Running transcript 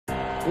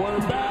We're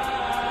back.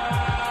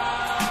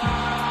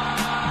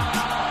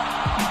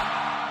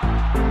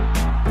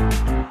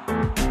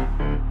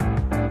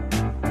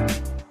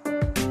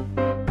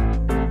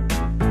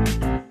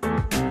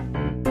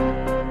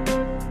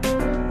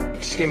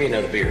 Just give me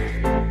another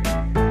beer.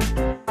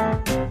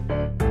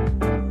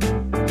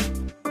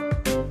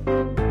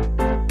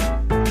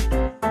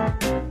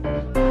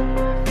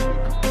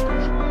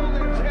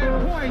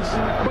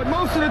 But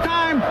most of the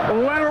time,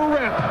 let her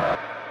rip.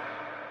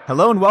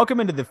 Hello and welcome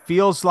into the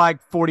Feels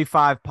Like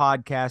 45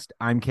 podcast.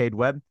 I'm Cade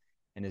Webb,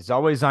 and as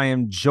always, I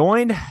am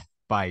joined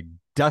by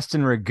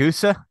Dustin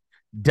Ragusa.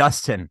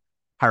 Dustin,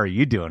 how are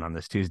you doing on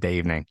this Tuesday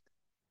evening?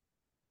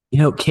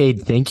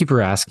 Cade, thank you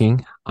for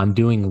asking. I'm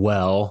doing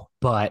well,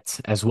 but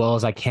as well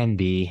as I can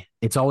be,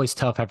 it's always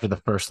tough after the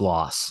first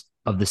loss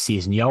of the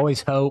season. You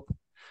always hope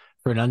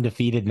for an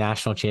undefeated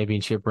national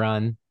championship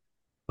run,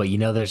 but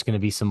there's going to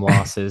be some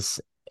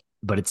losses,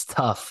 but it's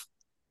tough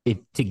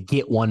to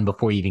get one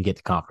before you even get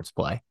to conference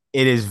play.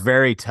 It is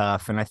very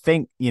tough, and I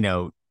think,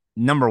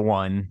 number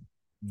one,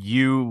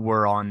 you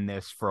were on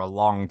this for a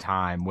long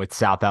time with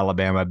South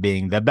Alabama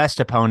being the best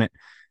opponent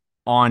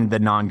on the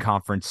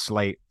non-conference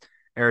slate.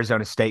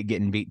 Arizona State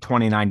getting beat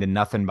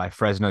 29-0 by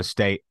Fresno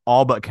State,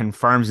 all but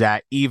confirms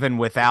that even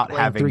without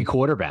having three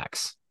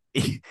quarterbacks,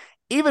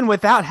 even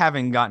without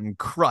having gotten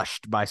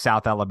crushed by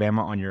South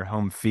Alabama on your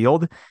home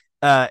field.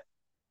 So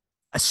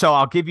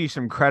I'll give you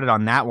some credit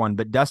on that one.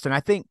 But Dustin, I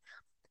think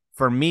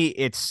for me,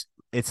 it's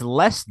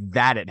less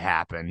that it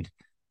happened.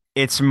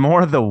 It's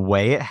more the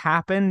way it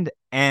happened.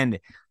 And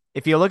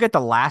if you look at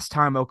the last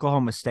time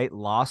Oklahoma State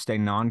lost a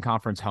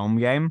non-conference home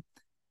game,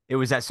 it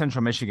was that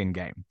Central Michigan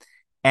game.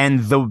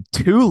 And the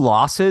two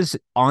losses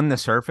on the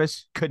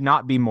surface could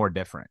not be more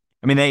different.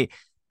 I mean,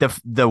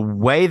 the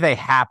way they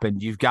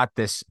happened, you've got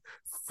this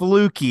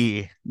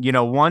fluky,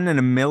 1 in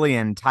a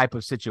million type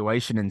of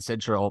situation in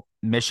Central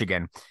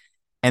Michigan.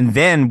 And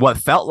then what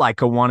felt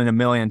like a 1 in a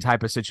million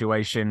type of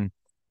situation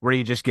where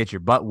you just get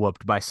your butt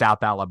whooped by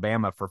South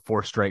Alabama for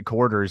 4 straight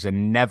quarters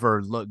and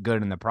never look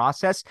good in the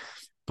process.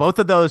 Both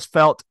of those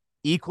felt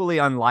equally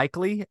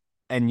unlikely,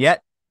 and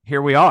yet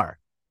here we are.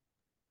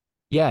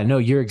 Yeah, no,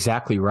 you're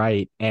exactly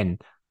right.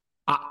 And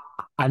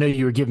I know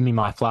you were giving me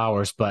my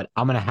flowers, but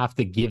I'm going to have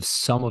to give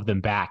some of them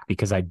back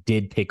because I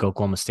did pick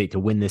Oklahoma State to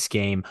win this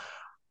game.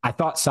 I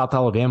thought South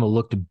Alabama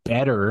looked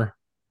better,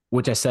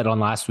 which I said on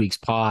last week's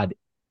pod,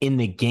 in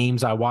the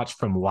games I watched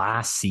from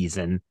last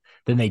season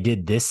than they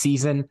did this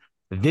season.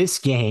 This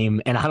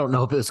game, and I don't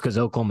know if it was because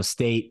Oklahoma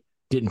State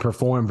didn't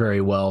perform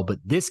very well, but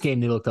this game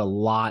they looked a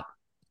lot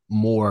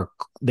more,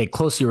 they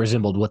closely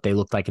resembled what they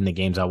looked like in the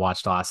games I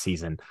watched last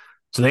season.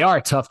 So they are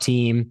a tough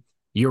team.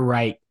 You're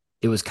right.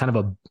 It was kind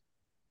of a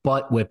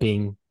butt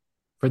whipping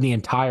for the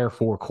entire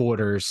 4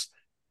 quarters.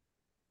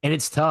 And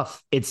it's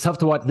tough. It's tough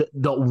to watch.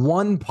 The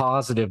one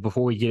positive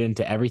before we get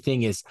into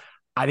everything is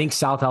I think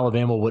South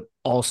Alabama would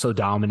also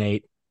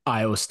dominate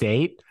Iowa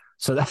State.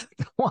 So that's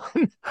the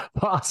one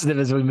positive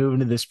as we move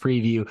into this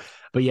preview.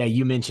 But yeah,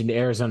 you mentioned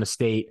Arizona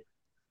State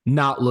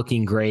not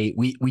looking great.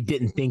 We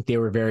didn't think they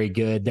were very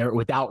good. They're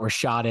without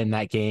Rashad in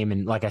that game.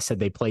 And like I said,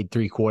 they played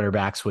 3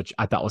 quarterbacks, which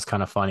I thought was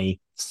kind of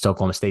funny.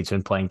 Oklahoma State's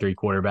been playing 3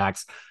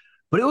 quarterbacks.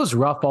 But it was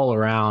rough all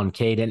around,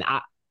 Cade. And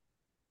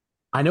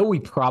I know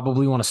we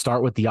probably want to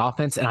start with the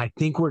offense, and I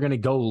think we're going to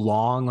go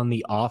long on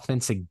the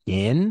offense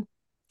again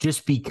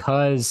just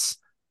because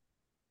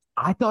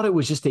I thought it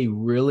was just a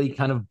really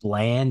kind of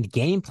bland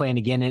game plan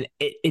again. And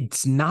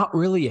it's not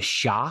really a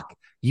shock.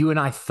 You and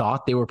I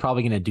thought they were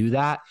probably going to do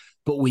that.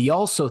 But we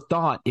also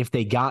thought if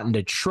they got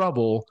into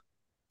trouble,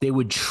 they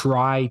would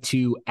try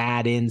to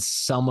add in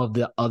some of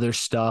the other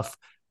stuff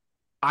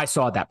I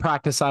saw at that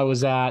practice I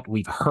was at,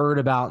 we've heard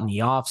about in the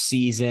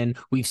offseason,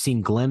 we've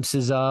seen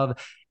glimpses of,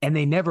 and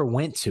they never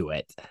went to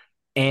it.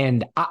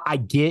 And I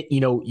get,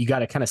 you got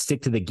to kind of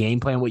stick to the game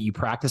plan, what you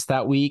practiced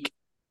that week.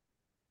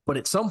 But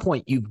at some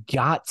point, you've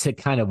got to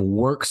kind of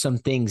work some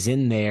things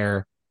in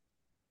there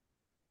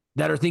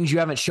that are things you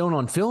haven't shown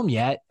on film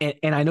yet.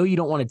 And I know you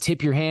don't want to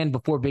tip your hand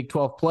before Big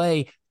 12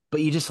 play, but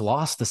you just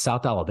lost to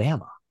South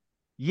Alabama.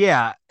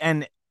 Yeah,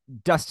 and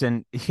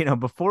Dustin,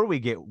 before we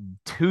get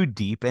too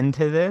deep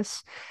into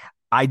this,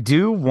 I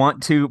do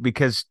want to,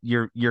 because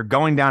you're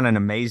going down an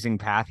amazing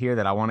path here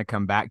that I want to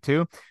come back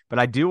to, but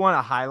I do want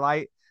to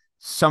highlight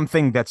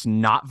something that's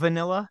not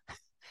vanilla,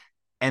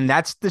 and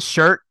that's the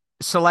shirt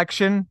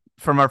selection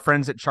from our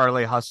friends at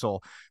Charlie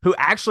Hustle, who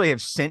actually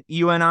have sent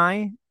you and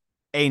I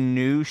a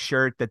new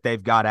shirt that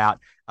they've got out.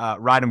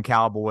 Ride 'em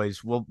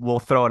Cowboys. We'll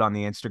throw it on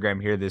the Instagram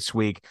here this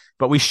week.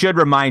 But we should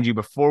remind you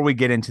before we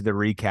get into the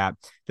recap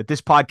that this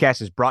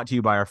podcast is brought to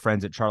you by our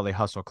friends at Charlie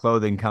Hustle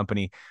Clothing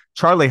Company.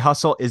 Charlie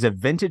Hustle is a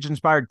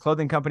vintage-inspired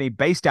clothing company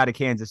based out of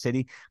Kansas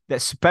City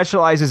that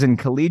specializes in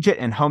collegiate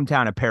and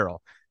hometown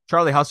apparel.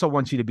 Charlie Hustle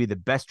wants you to be the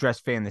best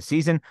dressed fan this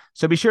season,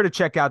 so be sure to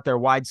check out their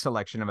wide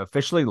selection of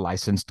officially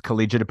licensed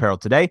collegiate apparel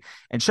today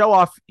and show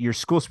off your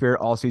school spirit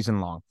all season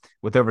long.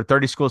 With over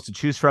 30 schools to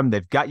choose from,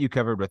 they've got you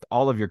covered with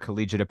all of your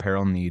collegiate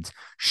apparel needs.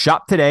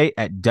 Shop today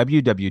at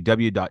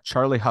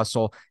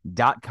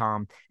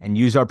www.charliehustle.com and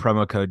use our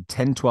promo code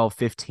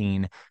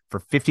 101215 for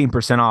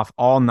 15% off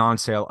all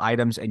non-sale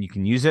items, and you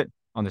can use it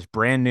on this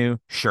brand new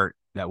shirt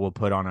that we'll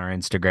put on our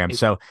Instagram.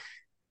 So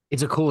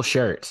it's a cool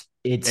shirt.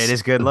 It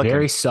is good looking.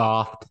 Very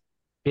soft,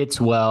 fits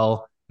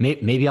well.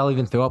 Maybe I'll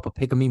even throw up a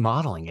pic of me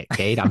modeling it,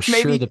 Cade. I'm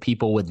sure the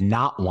people would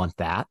not want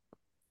that.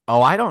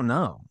 Oh, I don't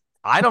know.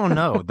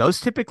 Those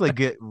typically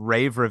get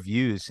rave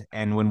reviews.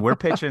 And when we're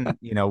pitching,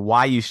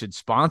 why you should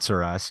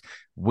sponsor us,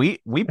 we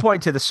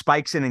point to the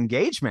spikes in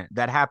engagement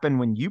that happen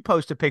when you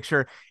post a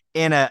picture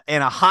in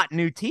a hot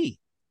new tee.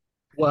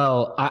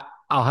 Well,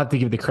 I'll have to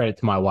give the credit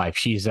to my wife.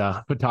 She's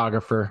a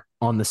photographer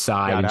on the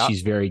side, and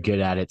she's very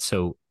good at it.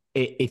 So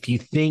if you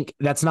think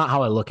that's not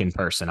how I look in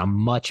person, I'm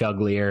much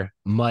uglier,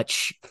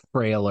 much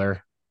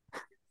frailer.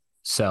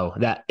 So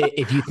that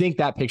if you think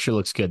that picture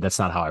looks good, that's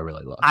not how I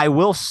really look. I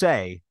will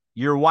say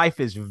your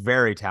wife is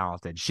very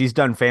talented. She's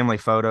done family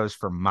photos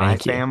for my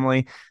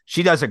family.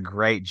 She does a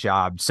great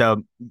job.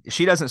 So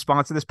she doesn't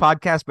sponsor this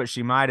podcast, but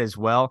she might as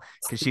well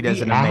because she does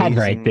an amazing,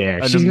 right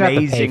there. She's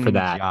gonna have to pay for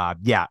that job.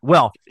 Yeah.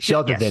 Well,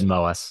 she'll have to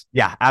Venmo us.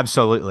 Yeah,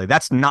 absolutely.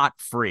 That's not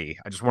free.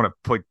 I just want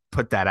to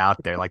put that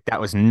out there. Like that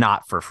was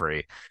not for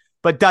free.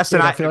 But Dustin,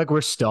 I feel like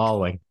we're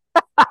stalling.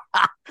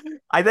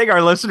 I think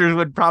our listeners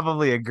would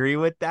probably agree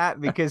with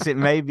that because it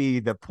may be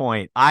the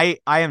point. I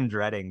am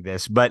dreading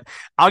this, but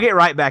I'll get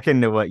right back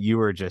into what you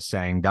were just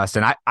saying,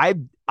 Dustin.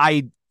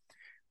 I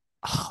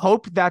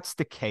hope that's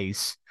the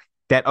case,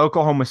 that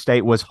Oklahoma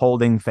State was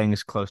holding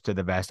things close to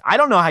the vest. I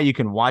don't know how you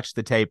can watch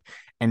the tape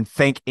and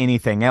think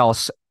anything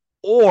else,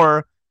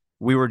 or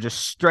we were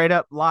just straight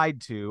up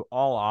lied to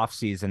all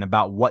offseason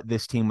about what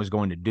this team was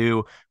going to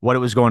do, what it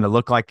was going to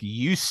look like.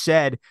 You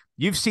said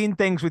you've seen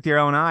things with your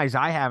own eyes.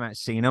 I haven't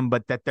seen them,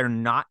 but that they're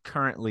not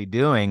currently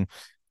doing.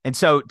 And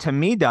so to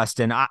me,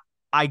 Dustin,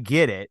 I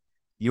get it.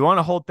 You want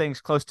to hold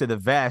things close to the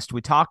vest. We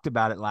talked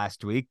about it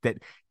last week that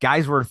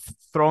guys were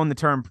throwing the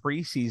term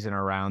preseason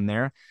around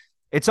there.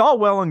 It's all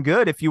well and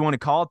good if you want to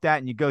call it that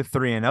and you go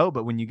 3-0,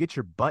 but when you get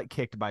your butt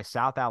kicked by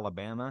South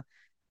Alabama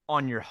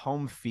on your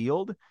home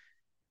field,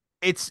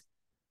 it's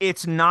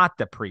not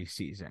the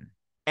preseason.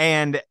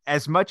 And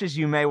as much as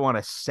you may want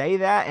to say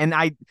that, and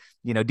DJ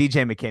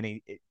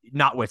McKinney,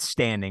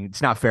 notwithstanding,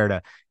 it's not fair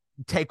to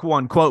take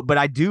one quote, but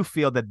I do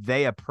feel that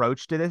they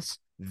approached this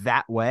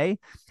that way.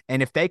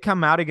 And if they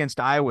come out against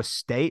Iowa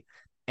State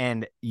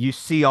and you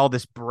see all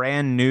this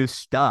brand new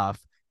stuff,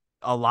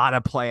 a lot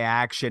of play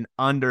action,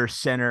 under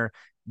center,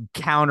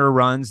 counter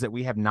runs that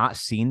we have not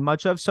seen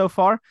much of so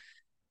far,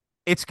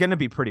 it's going to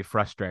be pretty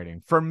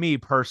frustrating for me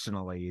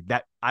personally,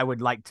 that I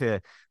would like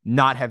to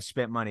not have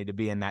spent money to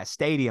be in that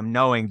stadium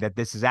knowing that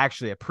this is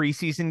actually a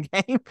preseason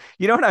game.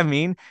 You know what I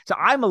mean? So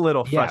I'm a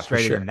little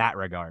frustrated in that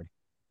regard.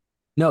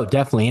 No,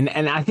 definitely.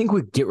 And I think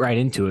we get right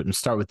into it and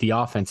start with the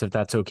offense, if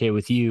that's okay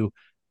with you.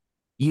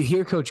 You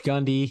hear Coach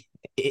Gundy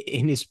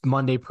in his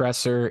Monday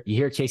presser. You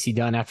hear Casey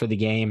Dunn after the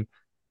game.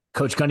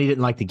 Coach Gundy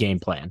didn't like the game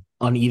plan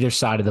on either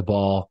side of the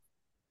ball.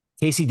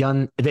 Casey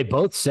Dunn, they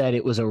both said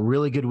it was a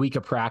really good week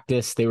of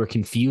practice. They were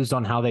confused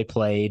on how they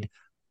played.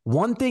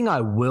 One thing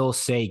I will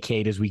say,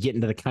 Kate, as we get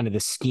into the kind of the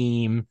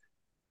scheme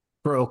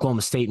for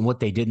Oklahoma State and what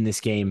they did in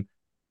this game,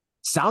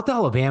 South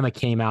Alabama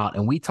came out,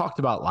 and we talked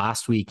about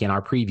last week in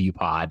our preview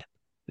pod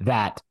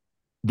that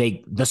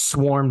the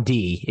swarm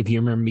D, if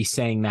you remember me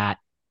saying that,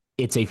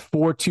 it's a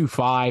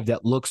 4-2-5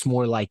 that looks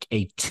more like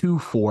a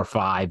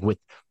 2-4-5 with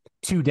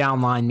two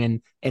down linemen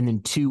and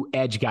then two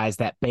edge guys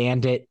that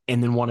band it,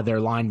 and then one of their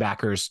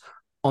linebackers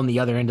on the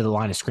other end of the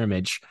line of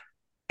scrimmage,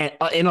 and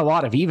in a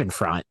lot of even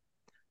front.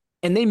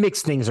 And they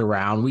mixed things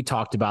around. We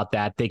talked about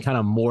that. They kind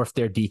of morphed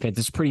their defense.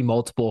 It's pretty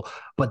multiple,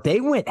 but they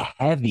went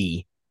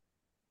heavy,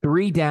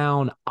 3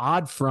 down,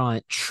 odd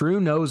front, true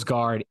nose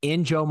guard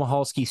in Joe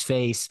Mahalski's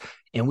face.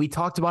 And we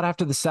talked about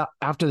after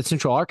the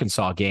Central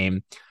Arkansas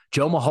game,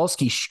 Joe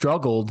Mahalski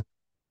struggled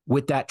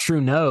with that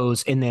true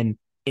nose, and then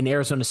in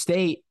Arizona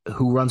State,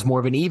 who runs more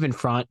of an even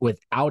front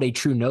without a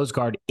true nose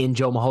guard in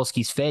Joe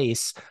Mahalski's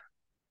face,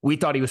 we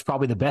thought he was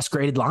probably the best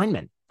graded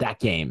lineman that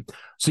game.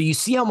 So you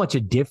see how much a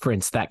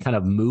difference that kind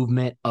of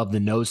movement of the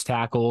nose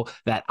tackle,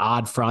 that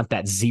odd front,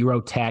 that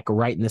zero tech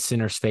right in the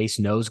center's face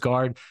nose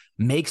guard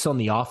makes on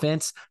the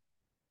offense.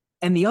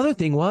 And the other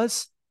thing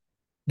was,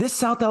 this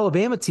South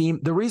Alabama team,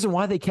 the reason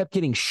why they kept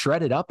getting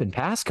shredded up in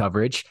pass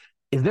coverage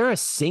is they're a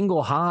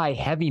single high,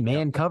 heavy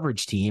man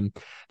coverage team.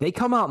 They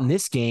come out in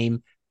this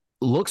game,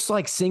 looks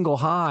like single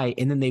high,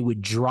 and then they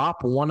would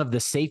drop one of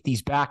the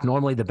safeties back,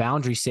 normally the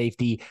boundary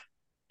safety,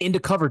 into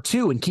cover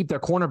 2 and keep their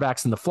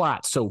cornerbacks in the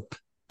flats. So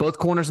both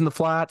corners in the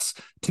flats,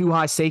 2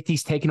 high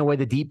safeties taking away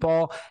the deep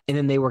ball, and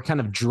then they were kind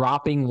of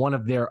dropping one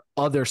of their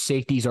other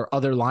safeties or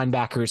other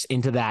linebackers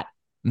into that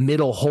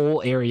middle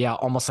hole area,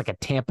 almost like a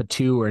Tampa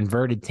 2 or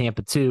inverted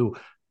Tampa 2.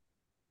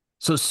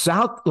 So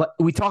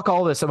we talk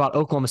all this about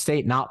Oklahoma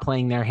State not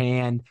playing their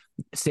hand,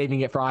 saving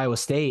it for Iowa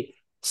State.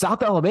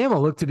 South Alabama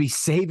looked to be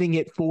saving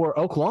it for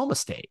Oklahoma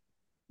State.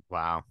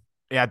 Wow.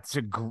 Yeah, it's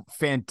a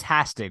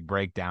fantastic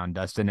breakdown,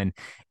 Dustin. And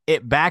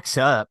it backs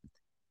up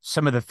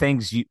some of the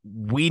things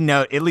we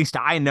know, at least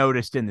I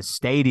noticed in the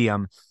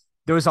stadium.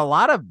 There was a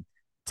lot of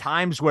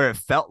times where it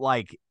felt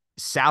like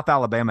South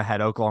Alabama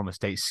had Oklahoma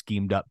State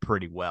schemed up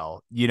pretty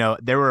well.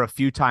 There were a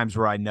few times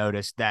where I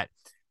noticed that,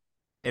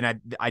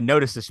 and I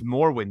noticed this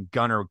more when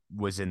Gunner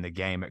was in the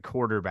game at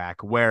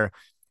quarterback, where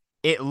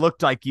it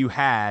looked like you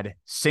had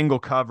single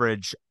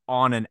coverage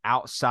on an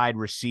outside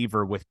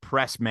receiver with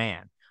press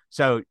man.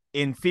 So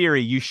in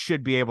theory, you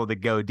should be able to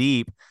go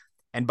deep.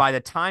 And by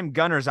the time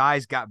Gunner's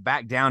eyes got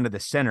back down to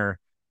the center,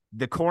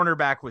 the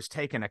cornerback was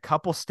taking a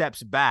couple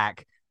steps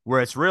back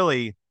where it's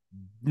really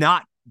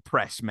not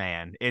press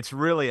man. It's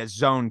really a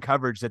zone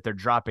coverage that they're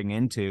dropping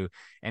into.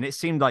 And it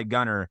seemed like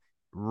Gunner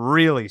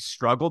really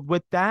struggled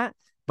with that.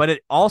 But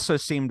it also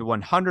seemed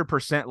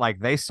 100% like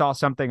they saw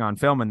something on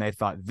film and they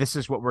thought, this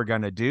is what we're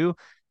going to do,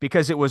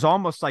 because it was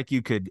almost like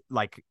you could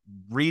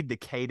read the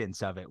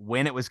cadence of it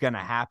when it was going to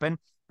happen.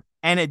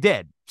 And it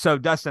did. So,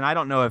 Dustin, I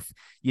don't know if,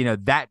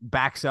 that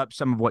backs up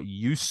some of what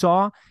you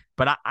saw,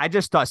 but I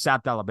just thought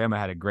South Alabama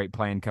had a great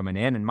plan coming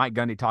in. And Mike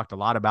Gundy talked a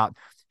lot about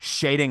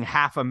shading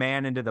half a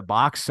man into the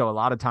box. So a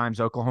lot of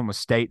times Oklahoma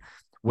State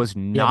was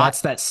not. Yeah,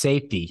 that's that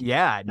safety.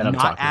 Yeah,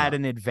 not at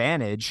an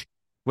advantage,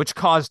 which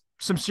caused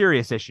some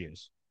serious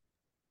issues.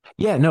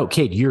 Yeah, no,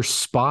 Cade, you're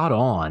spot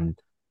on.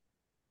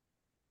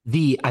 I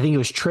think it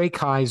was Trey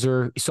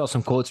Kaiser. You saw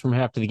some quotes from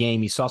him after the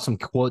game. You saw some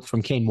quotes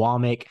from Kane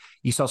Womack.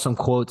 You saw some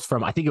quotes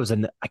from, I think it was, I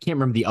can't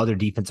remember the other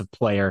defensive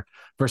player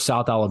for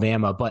South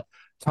Alabama, but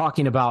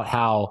talking about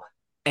how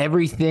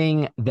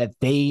everything that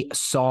they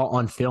saw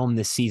on film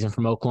this season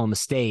from Oklahoma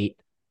State,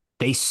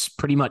 they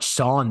pretty much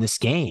saw in this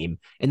game.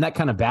 And that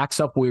kind of backs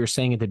up what we were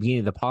saying at the beginning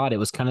of the pod. It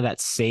was kind of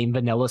that same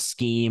vanilla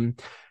scheme.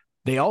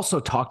 They also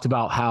talked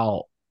about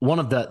how one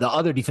of the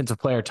other defensive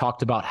player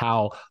talked about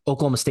how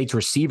Oklahoma State's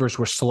receivers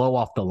were slow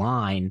off the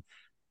line.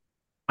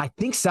 I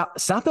think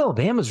South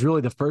Alabama is really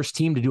the first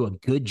team to do a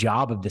good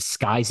job of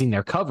disguising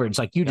their coverage,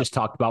 like you just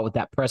talked about with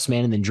that press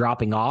man and then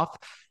dropping off.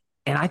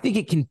 And I think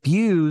it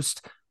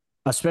confused,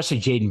 especially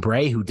Jaden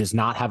Bray, who does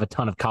not have a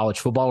ton of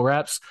college football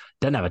reps,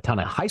 doesn't have a ton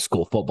of high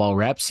school football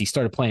reps. He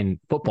started playing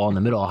football in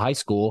the middle of high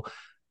school.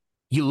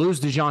 You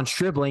lose DeJon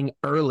Stribling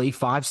early,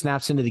 5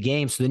 snaps into the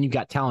game. So then you've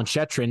got Talon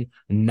Shetron,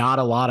 not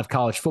a lot of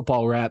college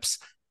football reps.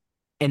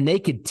 And they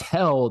could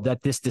tell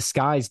that this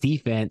disguised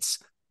defense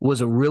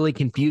was really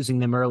confusing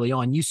them early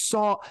on. You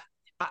saw,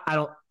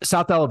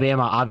 South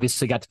Alabama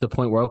obviously got to the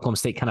point where Oklahoma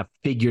State kind of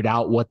figured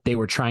out what they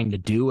were trying to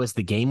do as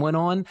the game went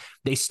on.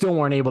 They still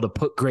weren't able to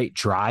put great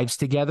drives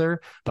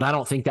together, but I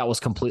don't think that was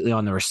completely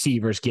on the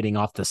receivers getting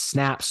off the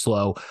snap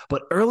slow.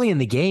 But early in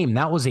the game,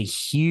 that was a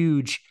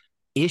huge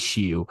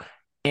issue.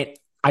 And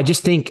I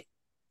just think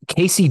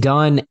Casey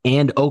Dunn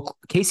and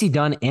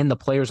the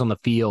players on the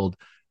field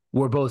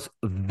were both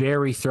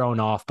very thrown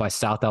off by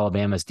South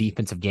Alabama's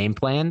defensive game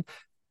plan.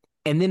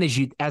 And then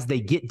as they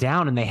get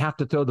down and they have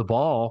to throw the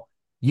ball,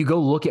 you go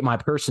look at my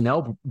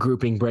personnel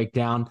grouping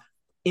breakdown,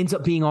 ends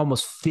up being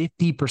almost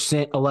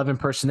 50% 11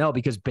 personnel,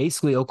 because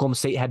basically Oklahoma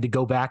State had to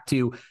go back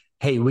to,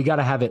 hey, we got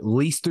to have at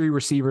least 3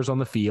 receivers on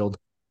the field.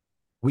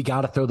 We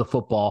got to throw the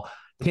football.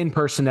 10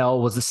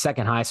 personnel was the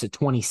second highest at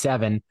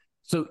 27.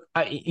 So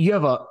you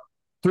have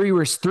three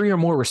or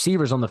more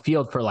receivers on the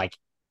field for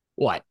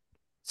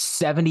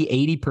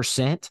 70,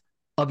 80%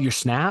 of your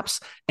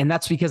snaps. And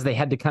that's because they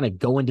had to kind of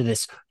go into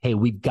this, hey,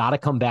 we've got to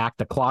come back.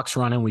 The clock's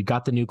running. We've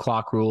got the new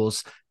clock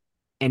rules.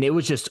 And it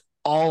was just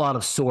all out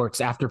of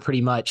sorts after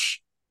pretty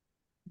much,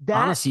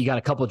 honestly, you got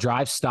a couple of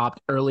drives stopped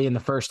early in the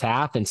first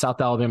half, and South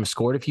Alabama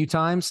scored a few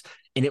times.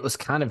 And it was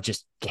kind of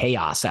just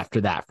chaos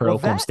after that for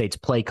Oklahoma State's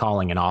play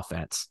calling and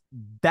offense.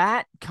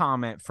 That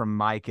comment from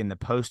Mike in the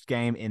post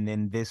game and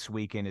then this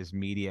week in his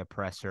media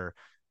presser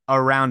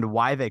around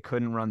why they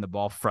couldn't run the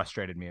ball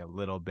frustrated me a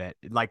little bit,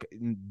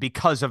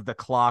 because of the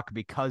clock,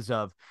 because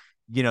of,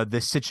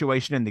 the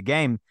situation in the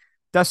game.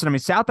 Dustin, I mean,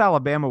 South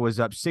Alabama was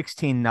up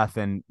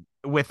 16-0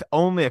 with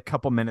only a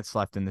couple minutes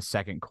left in the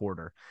second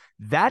quarter.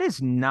 That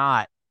is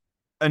not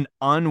an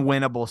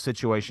unwinnable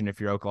situation if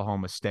you're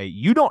Oklahoma State.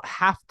 You don't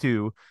have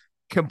to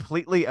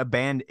completely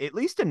abandon, at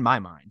least in my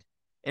mind.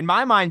 In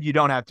my mind, you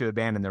don't have to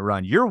abandon the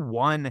run. You're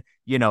one,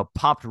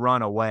 popped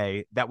run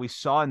away that we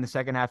saw in the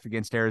second half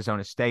against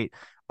Arizona State,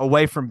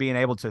 away from being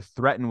able to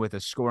threaten with a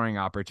scoring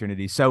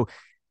opportunity. So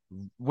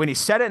when he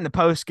said it in the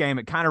post game,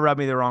 it kind of rubbed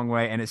me the wrong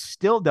way, and it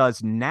still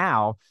does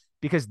now,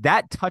 because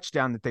that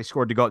touchdown that they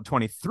scored to go at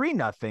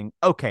 23-0,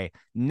 okay,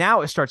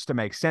 now it starts to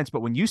make sense.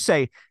 But when you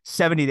say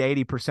 70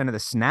 to 80% of the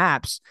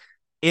snaps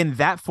in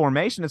that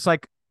formation, it's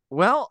like,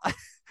 well,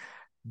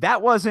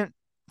 that wasn't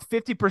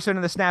 50%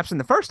 of the snaps in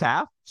the first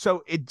half.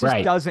 So it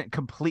just doesn't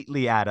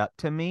completely add up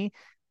to me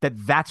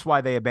that's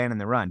why they abandoned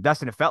the run.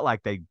 Dustin, it felt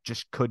like they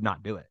just could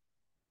not do it.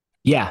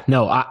 Yeah,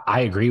 no,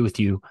 I agree with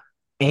you.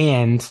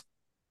 And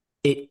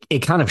it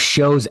kind of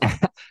shows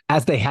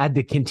as they had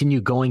to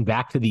continue going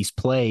back to these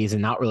plays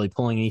and not really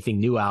pulling anything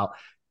new out.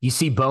 You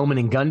see Bowman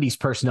and Gundy's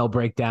personnel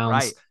breakdowns,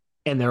 Right.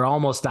 and they're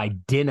almost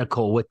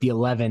identical with the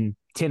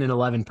 10 and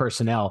 11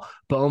 personnel.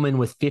 Bowman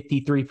with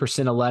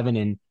 53% 11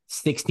 and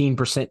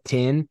 16%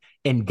 10,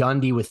 and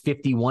Gundy with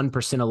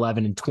 51%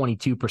 11 and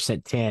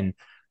 22% 10.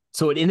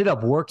 So it ended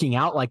up working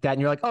out like that.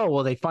 And you're like, oh,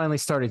 well, they finally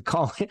started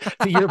calling,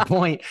 to your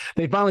point,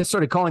 they finally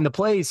started calling the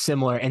plays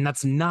similar. And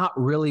that's not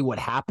really what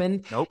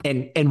happened. Nope.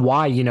 And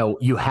why,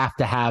 you have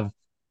to have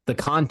the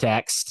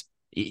context,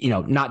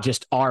 not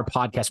just our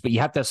podcast, but you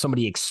have to have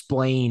somebody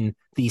explain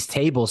these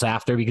tables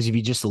after, because if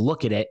you just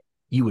look at it,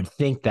 you would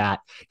think that.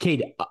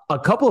 Cade, a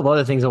couple of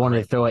other things I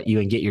wanted to throw at you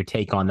and get your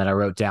take on that I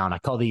wrote down. I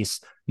call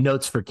these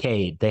notes for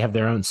Cade. They have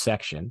their own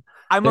section.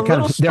 I'm They're a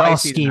little they're all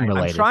spicy scheme tonight. I'm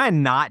related.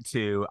 trying not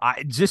to.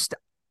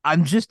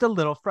 I'm just a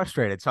little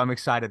frustrated, so I'm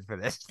excited for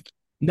this.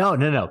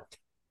 No.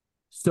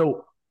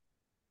 So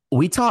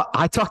I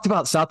talked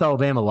about South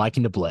Alabama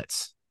liking to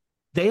blitz.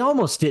 They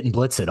almost didn't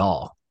blitz at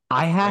all.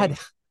 I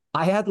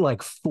had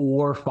like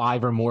 4,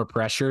 5 or more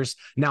pressures.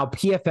 Now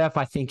PFF,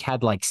 I think,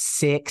 had like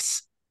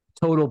 6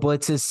 total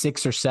blitzes,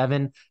 6 or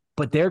 7,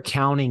 but they're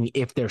counting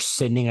if they're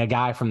sending a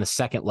guy from the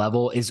second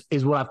level is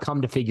what I've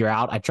come to figure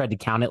out. I tried to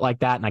count it like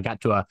that, and I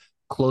got to a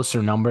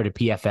closer number to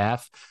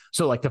PFF.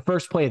 So like the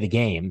first play of the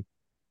game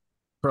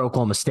for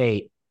Oklahoma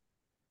State,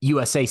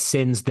 USA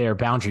sends their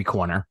boundary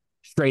corner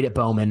straight at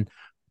Bowman.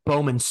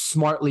 Bowman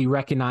smartly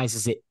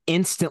recognizes it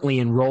instantly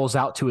and rolls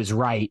out to his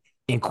right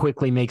and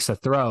quickly makes a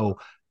throw.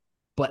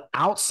 But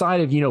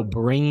outside of,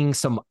 bringing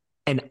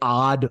an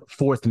odd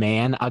fourth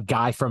man, a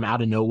guy from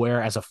out of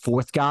nowhere as a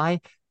fourth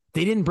guy,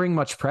 they didn't bring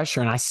much pressure.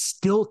 And I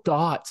still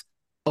thought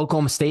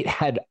Oklahoma State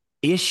had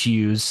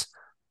issues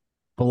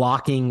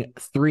blocking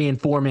 3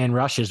 and 4 man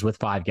rushes with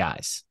 5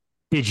 guys.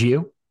 Did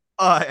you?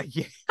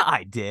 Yeah,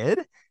 I did.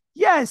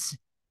 Yes.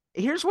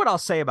 Here's what I'll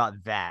say about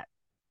that.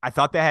 I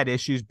thought they had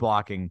issues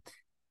blocking.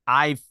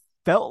 I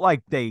felt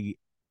like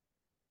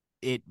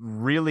it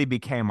really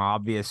became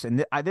obvious,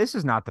 and this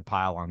is not the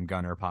Pile on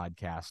Gunner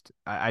podcast.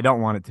 I don't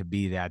want it to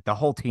be that. The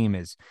whole team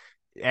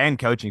and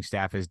coaching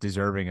staff is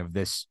deserving of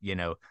this,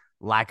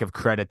 lack of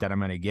credit that I'm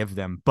going to give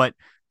them. But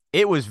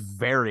it was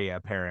very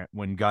apparent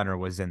when Gunner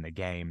was in the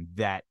game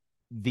that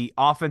the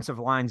offensive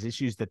line's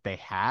issues that they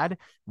had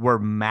were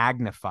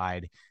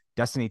magnified.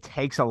 Dustin, he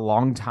takes a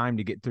long time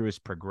to get through his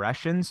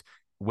progressions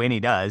when he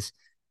does.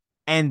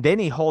 And then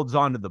he holds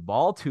on to the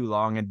ball too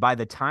long. And by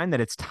the time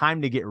that it's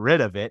time to get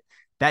rid of it,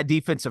 that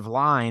defensive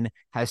line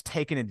has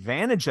taken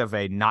advantage of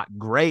a not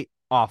great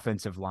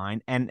offensive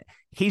line. And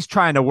he's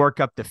trying to work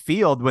up the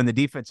field when the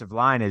defensive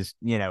line is,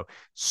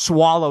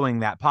 swallowing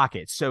that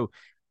pocket. So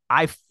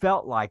I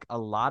felt like a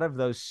lot of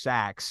those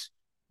sacks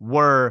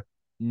were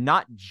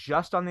not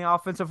just on the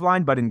offensive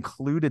line, but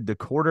included the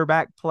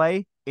quarterback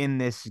play in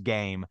this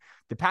game.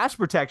 The pass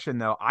protection,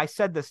 though, I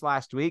said this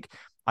last week,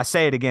 I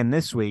say it again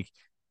this week,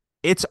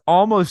 it's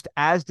almost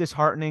as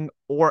disheartening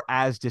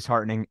as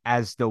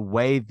the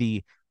way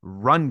the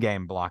run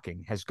game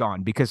blocking has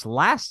gone, because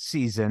last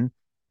season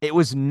it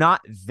was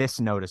not this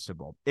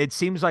noticeable. It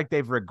seems like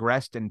they've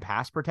regressed in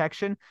pass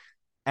protection,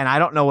 and I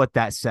don't know what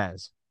that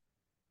says.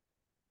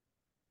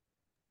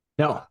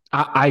 No,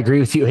 I agree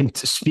with you. And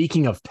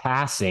speaking of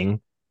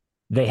passing,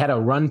 they had a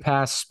run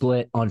pass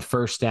split on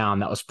first down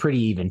that was pretty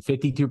even,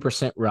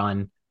 52%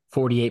 run,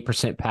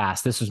 48%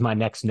 pass. This was my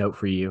next note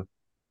for you.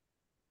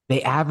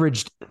 They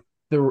averaged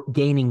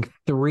gaining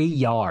 3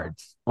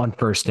 yards on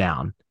first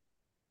down.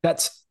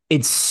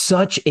 It's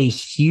such a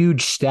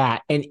huge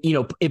stat. And,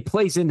 it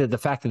plays into the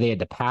fact that they had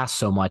to pass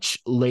so much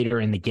later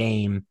in the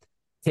game,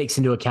 takes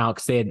into account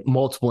because they had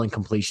multiple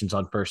incompletions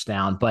on first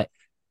down. But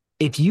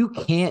if you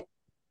can't,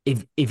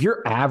 if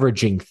you're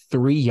averaging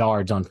 3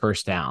 yards on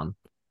first down,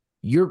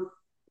 you're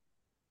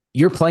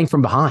playing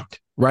from behind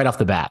right off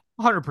the bat.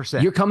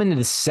 100%. You're coming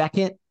into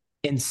 2nd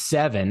and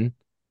 7,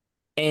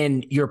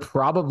 and you're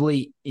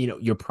probably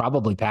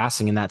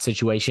passing in that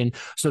situation.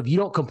 So if you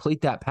don't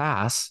complete that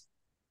pass,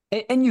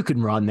 and you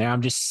can run there,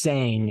 I'm just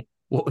saying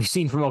what we've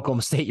seen from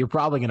Oklahoma State, you're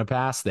probably going to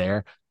pass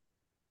there.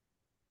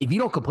 If you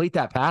don't complete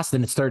that pass,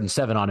 then it's 3rd and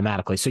 7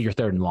 automatically. So you're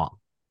 3rd and long.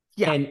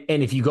 Yeah. And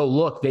if you go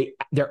look,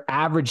 their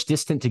average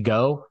distance to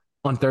go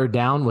on 3rd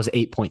down was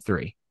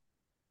 8.3.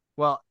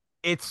 Well,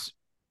 it's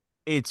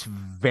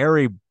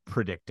very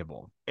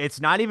predictable.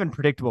 It's not even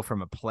predictable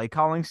from a play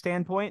calling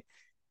standpoint.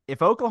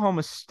 If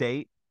Oklahoma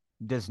State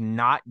does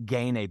not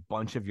gain a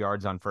bunch of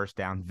yards on first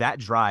down, that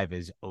drive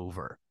is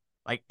over.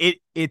 Like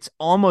it's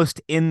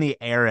almost in the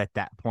air at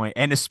that point.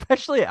 And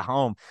especially at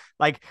home,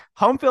 like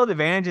home field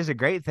advantage is a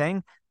great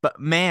thing, but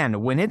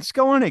man, when it's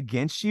going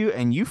against you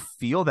and you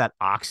feel that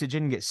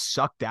oxygen get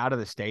sucked out of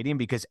the stadium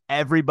because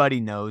everybody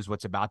knows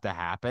what's about to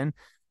happen,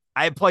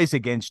 it plays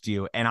against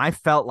you. And I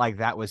felt like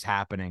that was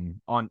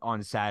happening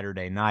on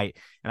Saturday night.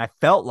 And I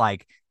felt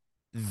like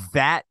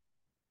that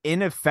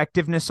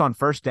ineffectiveness on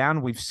first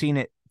down, we've seen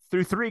it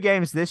through 3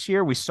 games this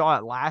year. We saw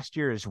it last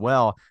year as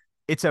well.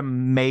 it's a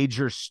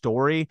major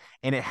story,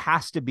 and it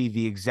has to be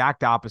the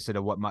exact opposite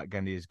of what Mike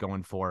Gundy is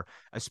going for,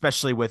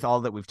 especially with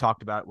all that we've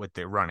talked about with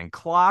the running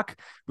clock.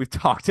 We've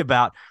talked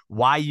about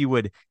why you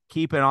would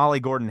keep an Ollie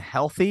Gordon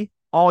healthy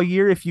all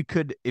year if you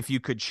could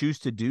choose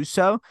to do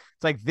so.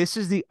 It's like, this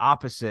is the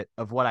opposite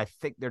of what I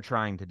think they're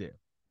trying to do.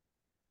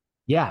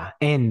 Yeah.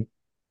 And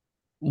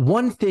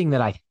one thing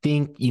that I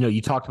think,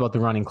 you talked about the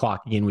running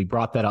clock again. We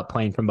brought that up,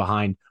 playing from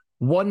behind.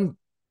 One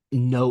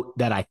note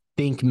that I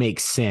think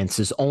makes sense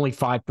is only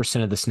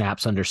 5% of the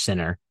snaps under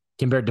center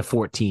compared to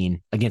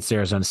 14 against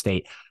Arizona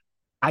State.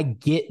 I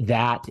get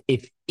that.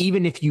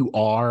 Even if you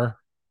are,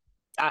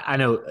 I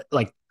know,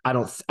 like,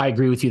 I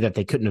agree with you that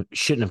they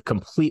shouldn't have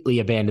completely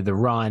abandoned the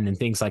run and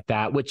things like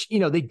that, which,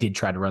 they did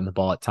try to run the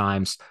ball at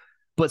times,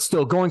 but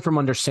still going from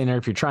under center,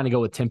 if you're trying to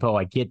go with tempo,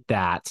 I get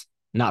that.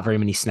 Not very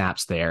many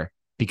snaps there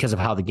because of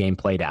how the game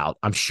played out.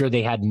 I'm sure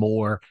they had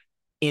more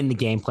in the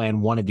game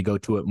plan, wanted to go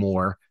to it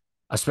more,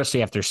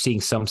 especially after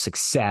seeing some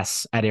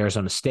success at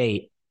Arizona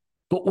State.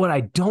 But what I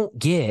don't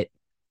get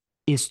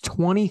is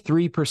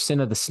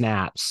 23% of the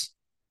snaps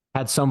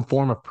had some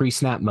form of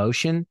pre-snap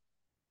motion.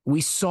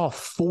 We saw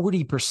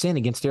 40%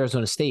 against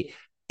Arizona State.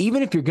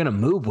 Even if you're going to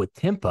move with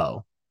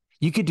tempo,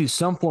 you could do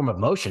some form of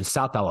motion.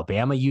 South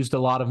Alabama used a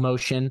lot of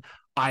motion.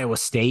 Iowa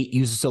State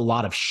uses a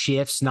lot of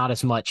shifts, not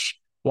as much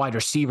wide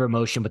receiver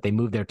motion, but they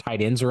move their tight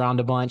ends around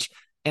a bunch.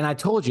 And I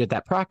told you at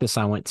that practice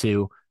I went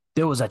to,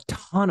 there was a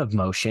ton of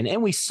motion,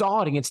 and we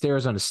saw it against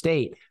Arizona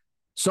State.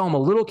 So I'm a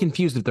little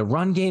confused if the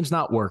run game's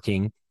not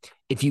working,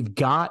 if you've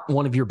got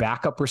one of your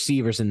backup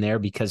receivers in there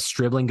because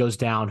Stribling goes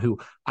down, who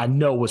I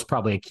know was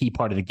probably a key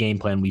part of the game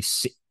plan.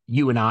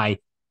 You and I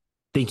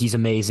think he's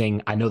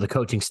amazing. I know the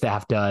coaching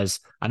staff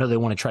does. I know they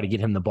want to try to get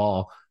him the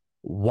ball.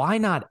 Why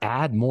not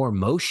add more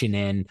motion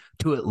in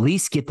to at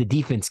least get the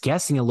defense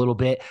guessing a little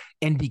bit?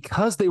 And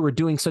because they were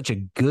doing such a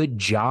good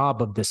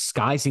job of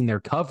disguising their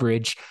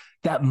coverage,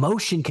 that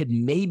motion could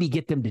maybe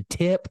get them to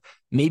tip,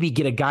 maybe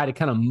get a guy to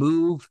kind of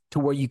move to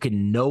where you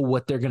can know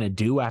what they're going to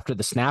do after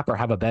the snap or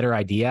have a better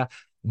idea.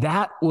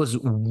 That was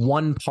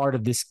one part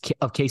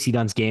of Casey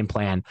Dunn's game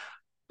plan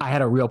I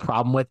had a real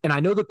problem with. And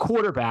I know the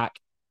quarterback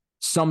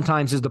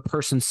sometimes is the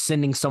person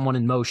sending someone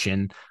in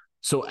motion,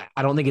 so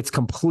I don't think it's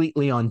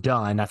completely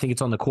undone. I think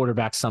it's on the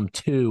quarterback some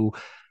too.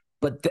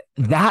 But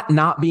that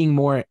not being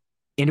more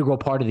integral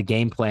part of the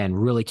game plan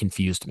really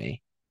confused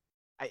me.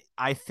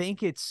 I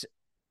think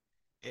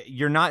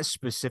you're not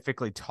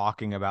specifically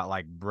talking about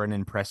like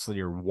Brennan Presley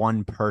or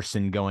one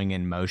person going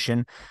in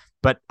motion,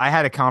 but I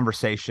had a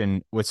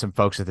conversation with some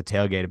folks at the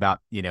tailgate about,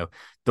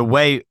 the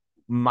way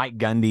Mike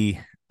Gundy,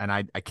 and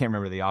I can't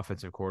remember the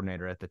offensive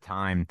coordinator at the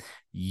time,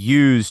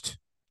 used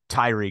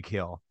Tyreek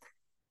Hill.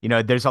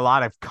 There's a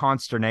lot of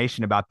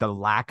consternation about the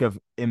lack of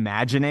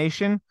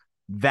imagination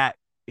that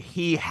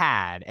he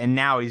had, and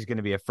now he's going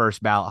to be a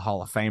first ballot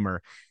Hall of Famer.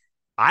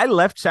 I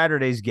left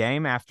Saturday's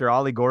game after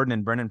Ollie Gordon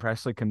and Brennan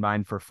Presley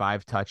combined for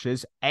 5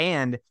 touches,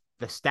 and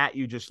the stat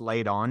you just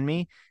laid on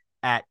me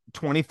at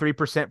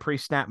 23%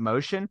 pre-snap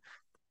motion,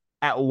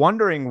 at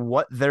wondering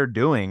what they're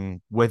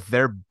doing with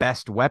their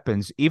best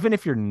weapons. Even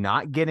if you're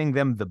not getting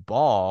them the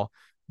ball,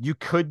 you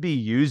could be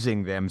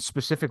using them,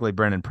 specifically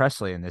Brennan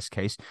Presley in this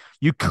case,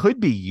 you could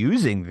be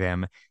using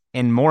them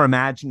in more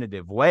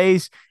imaginative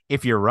ways.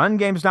 If your run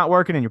game's not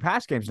working and your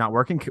pass game's not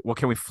working, well,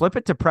 can we flip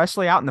it to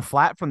Presley out in the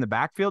flat from the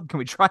backfield? Can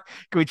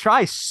we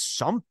try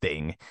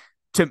something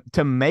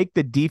to make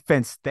the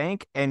defense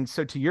think? And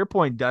so to your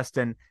point,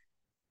 Dustin,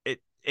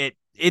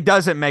 it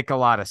doesn't make a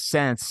lot of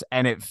sense,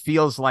 and it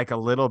feels like a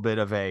little bit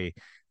of a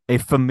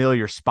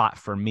familiar spot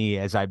for me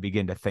as I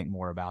begin to think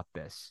more about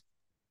this.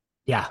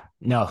 Yeah,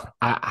 no,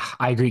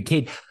 I agree.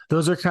 Cade,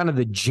 those are kind of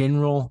the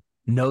general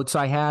notes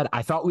I had.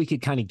 I thought we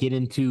could kind of get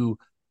into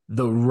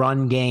the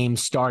run game,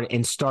 start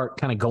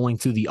kind of going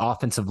through the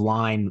offensive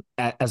line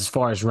as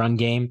far as run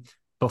game.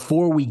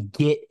 Before we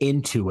get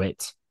into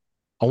it,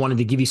 I wanted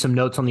to give you some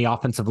notes on the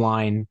offensive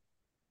line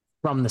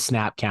from the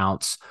snap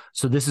counts.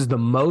 So this is the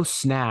most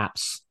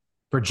snaps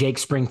for Jake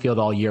Springfield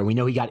all year. We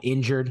know he got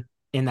injured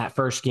in that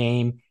first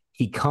game.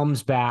 He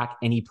comes back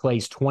and he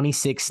plays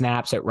 26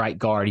 snaps at right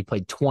guard. He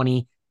played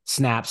 20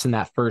 snaps in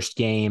that first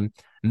game,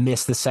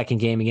 missed the second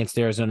game against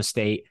Arizona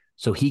State.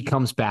 So he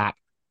comes back.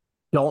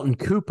 Dalton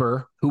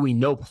Cooper, who we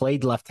know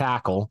played left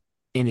tackle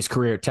in his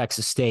career at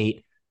Texas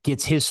State,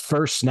 gets his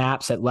first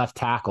snaps at left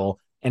tackle,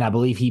 and I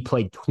believe he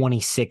played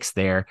 26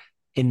 there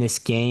in this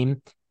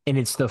game. And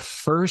it's the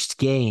first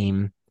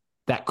game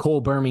that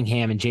Cole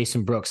Birmingham and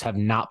Jason Brooks have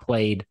not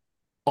played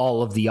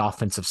all of the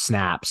offensive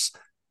snaps.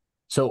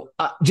 So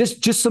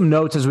just some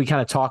notes as we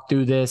kind of talk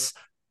through this.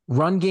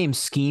 Run game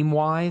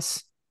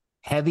scheme-wise,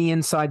 heavy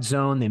inside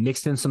zone. They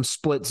mixed in some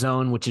split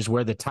zone, which is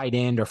where the tight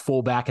end or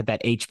fullback at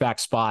that H-back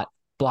spot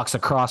blocks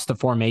across the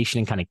formation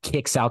and kind of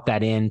kicks out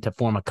that end to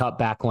form a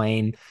cutback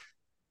lane.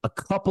 A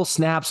couple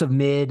snaps of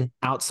mid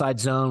outside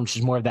zone, which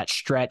is more of that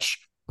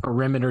stretch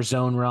perimeter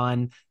zone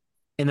run.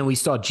 And then we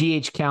saw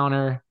GH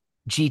counter,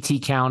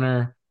 GT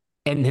counter,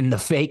 And then the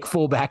fake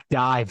fullback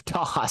dive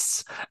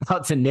toss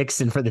out to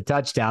Nixon for the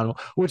touchdown,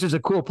 which is a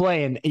cool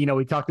play. And,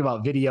 we talked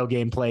about video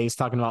game plays,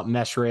 talking about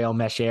mesh rail,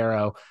 mesh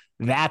arrow.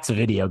 That's a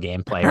video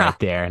game play right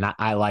there. And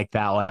I like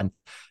that one.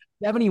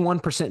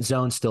 71%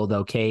 zone still,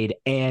 though, Cade.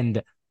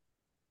 And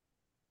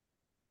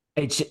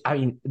that's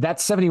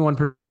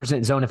 71%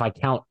 zone if I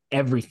count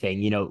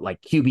everything,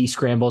 like QB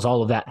scrambles,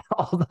 all of that,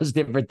 all those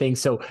different things.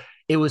 So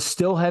it was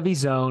still heavy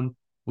zone.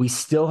 We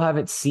still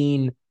haven't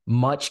seen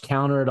much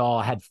counter at all.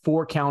 I had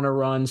 4 counter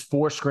runs,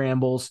 4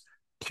 scrambles,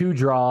 2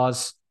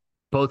 draws,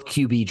 both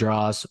QB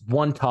draws,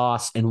 1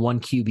 toss, and 1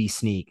 QB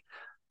sneak.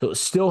 So it was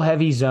still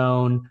heavy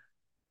zone,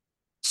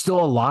 still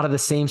a lot of the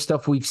same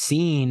stuff we've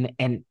seen.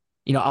 And,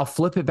 I'll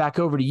flip it back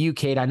over to you,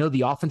 Kate. I know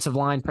the offensive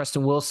line,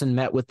 Preston Wilson,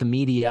 met with the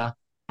media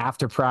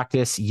after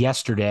practice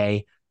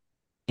yesterday,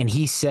 and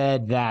he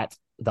said that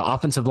the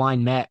offensive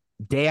line met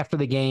day after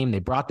the game. They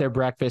brought their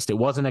breakfast. It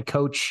wasn't a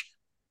coach.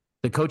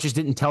 The coaches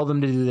didn't tell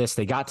them to do this.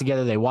 They got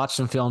together. They watched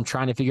some film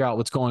trying to figure out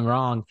what's going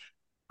wrong.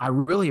 I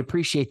really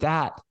appreciate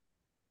that.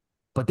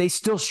 But they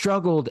still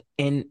struggled.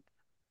 And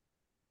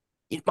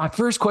my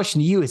first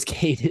question to you is,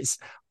 Kate,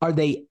 are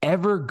they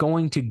ever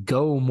going to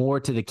go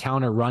more to the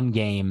counter run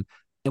game?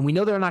 And we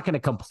know they're not going to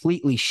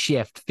completely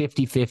shift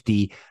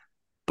 50-50,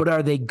 but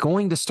are they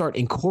going to start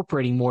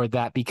incorporating more of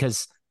that?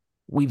 Because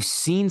we've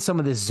seen some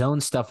of this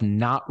zone stuff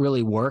not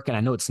really work. And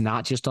I know it's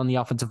not just on the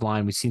offensive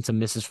line. We've seen some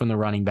misses from the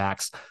running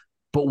backs.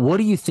 But what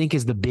do you think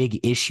is the big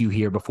issue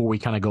here before we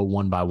kind of go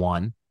one by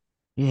one?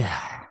 Yeah.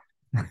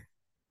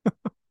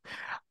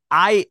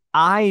 I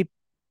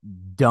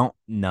don't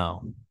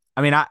know.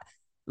 I mean,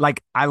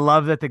 I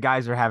love that the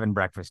guys are having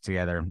breakfast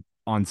together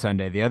on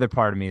Sunday. The other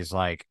part of me is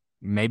like,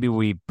 maybe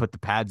we put the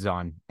pads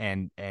on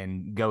and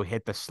go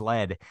hit the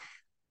sled.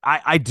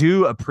 I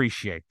do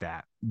appreciate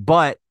that,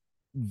 but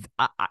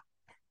I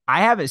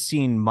haven't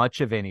seen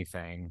much of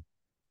anything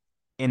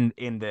in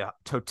the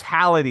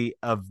totality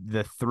of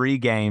the 3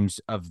 games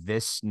of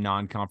this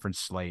non-conference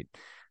slate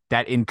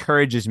that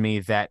encourages me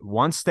that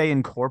once they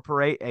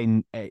incorporate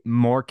a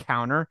more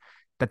counter,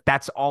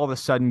 that's all of a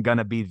sudden going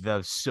to be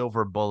the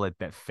silver bullet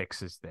that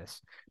fixes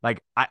this.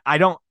 Like, I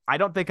don't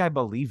think I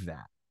believe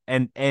that.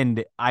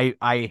 And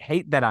I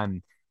hate that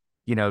I'm,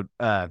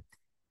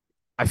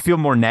 I feel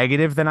more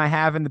negative than I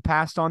have in the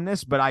past on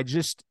this, but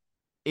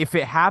if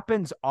it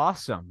happens,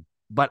 awesome.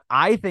 But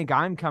I think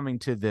I'm coming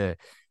to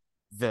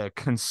the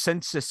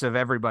consensus of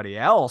everybody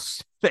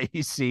else that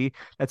you see.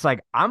 That's like,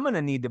 I'm going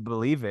to need to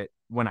believe it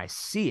when I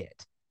see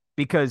it,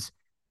 because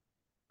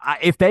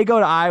if they go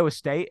to Iowa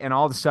State and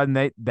all of a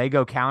sudden they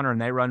go counter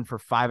and they run for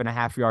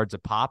 5.5 yards a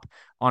pop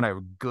on a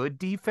good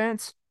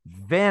defense,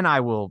 then I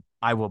will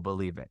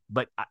believe it.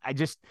 But I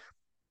just,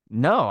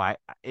 no,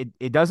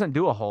 it doesn't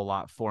do a whole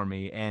lot for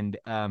me. And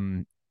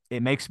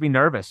it makes me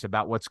nervous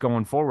about what's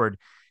going forward.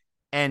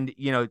 And,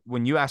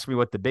 when you ask me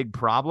what the big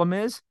problem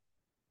is,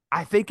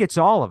 I think it's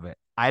all of it.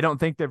 I don't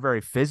think they're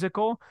very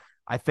physical.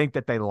 I think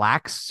that they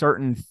lack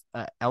certain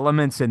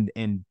elements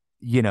in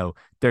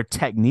their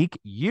technique.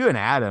 You and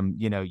Adam,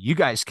 you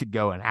guys could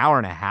go an hour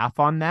and a half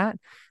on that.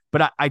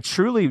 But I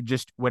truly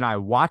just, when I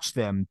watch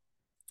them,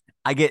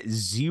 I get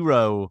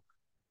zero,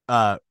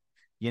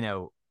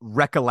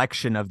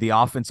 recollection of the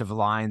offensive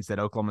lines that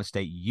Oklahoma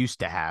State used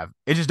to have.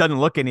 It just doesn't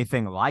look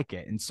anything like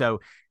it. And so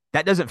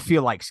that doesn't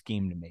feel like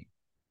scheme to me.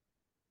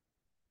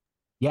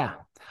 Yeah.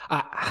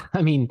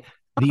 I mean,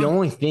 the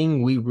only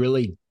thing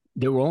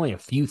there were only a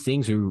few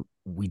things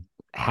we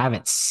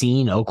haven't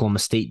seen Oklahoma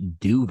State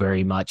do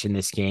very much in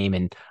this game.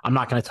 And I'm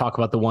not going to talk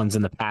about the ones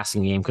in the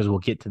passing game because we'll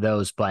get to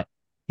those. But,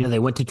 they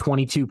went to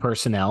 22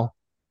 personnel.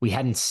 We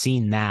hadn't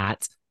seen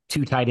that.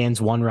 2 tight ends,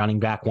 1 running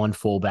back, 1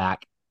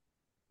 fullback.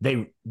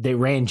 They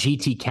ran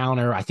GT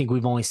counter. I think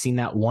we've only seen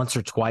that once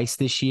or twice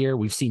this year.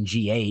 We've seen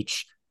GH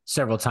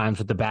several times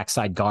with the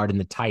backside guard and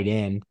the tight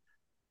end.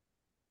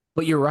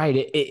 But you're right.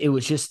 It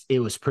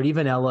was pretty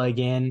vanilla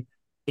again.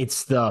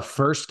 It's the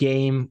first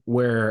game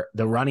where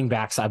the running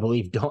backs, I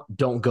believe,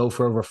 don't go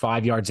for over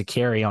 5 yards a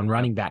carry on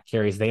running back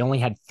carries. They only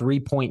had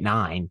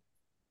 3.9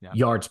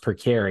 yards per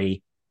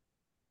carry.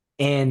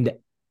 And,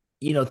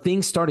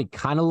 things started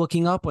kind of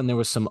looking up when there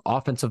was some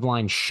offensive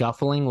line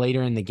shuffling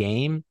later in the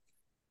game.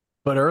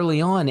 But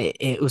early on,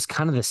 it was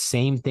kind of the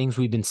same things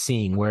we've been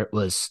seeing, where it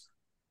was,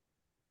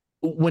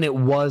 when it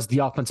was the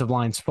offensive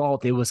line's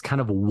fault, it was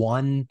kind of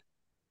one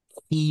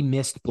key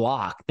missed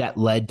block that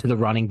led to the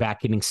running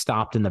back getting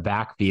stopped in the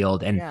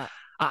backfield. And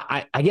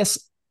I guess,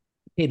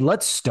 hey,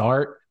 let's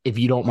start, if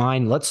you don't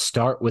mind, let's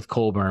start with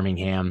Cole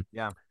Birmingham.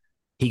 Yeah.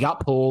 He got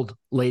pulled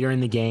later in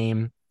the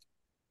game.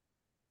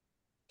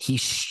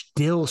 He's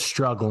still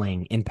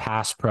struggling in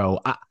pass pro.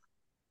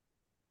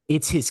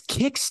 It's his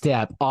kick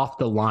step off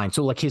the line.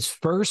 So like his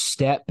first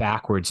step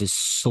backwards is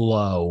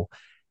slow,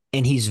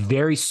 and he's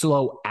very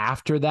slow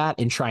after that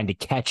in trying to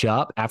catch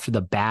up after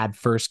the bad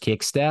first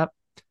kick step.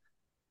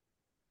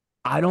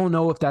 I don't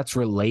know if that's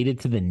related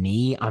to the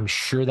knee. I'm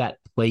sure that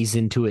plays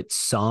into it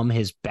some,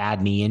 his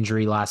bad knee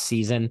injury last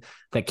season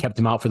that kept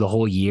him out for the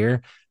whole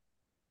year.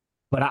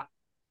 But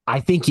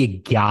I think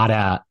you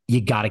gotta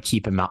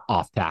keep him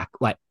off tack.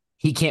 Like,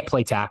 he can't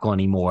play tackle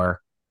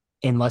anymore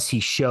unless he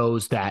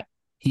shows that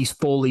he's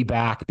fully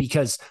back,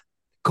 because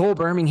Cole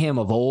Birmingham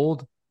of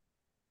old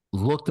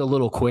looked a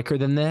little quicker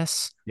than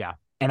this. Yeah.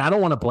 And I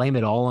don't want to blame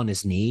it all on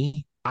his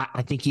knee.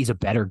 I think he's a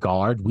better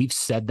guard. We've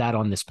said that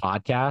on this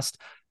podcast.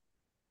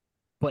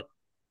 But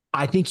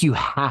I think you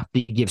have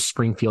to give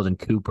Springfield and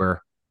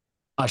Cooper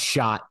a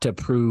shot to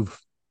prove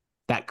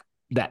that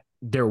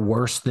they're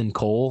worse than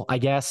Cole, I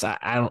guess.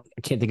 I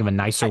can't think of a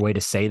nicer way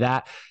to say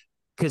that,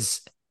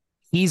 because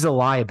he's a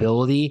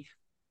liability,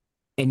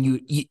 and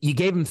you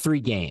gave him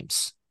 3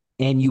 games,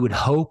 and you would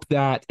hope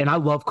that, and I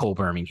love Cole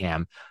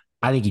Birmingham.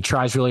 I think he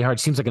tries really hard.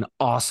 Seems like an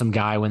awesome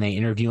guy when they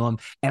interview him.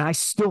 And I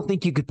still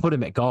think you could put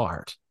him at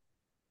guard,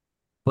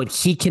 but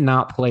he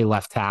cannot play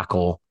left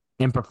tackle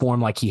and perform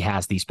like he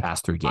has these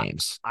past 3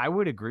 games. I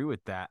would agree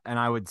with that. And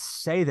I would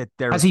say that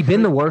Has he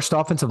been the worst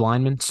offensive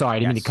lineman? Sorry, I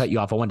didn't mean to cut you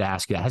off. I wanted to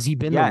ask you that. Has he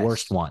been the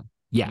worst one?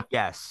 Yeah.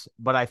 Yes.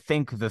 But I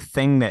think the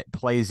thing that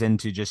plays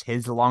into just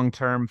his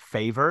long-term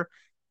favor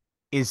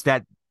is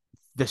that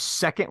the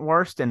second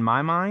worst in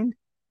my mind,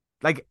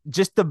 like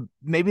just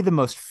maybe the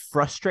most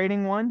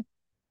frustrating one,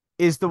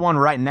 is the one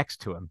right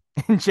next to him,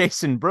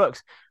 Jason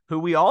Brooks, who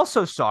we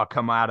also saw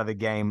come out of the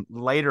game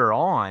later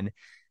on.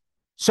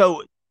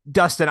 So,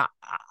 Dustin,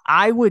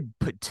 I would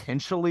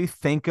potentially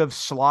think of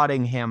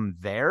slotting him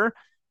there,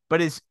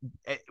 but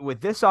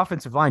with this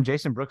offensive line,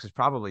 Jason Brooks is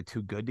probably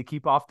too good to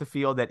keep off the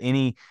field at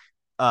any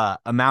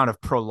amount of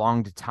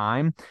prolonged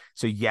time.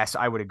 So, yes,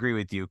 I would agree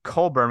with you.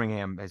 Cole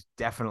Birmingham has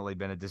definitely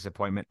been a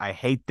disappointment. I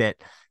hate that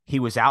he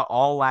was out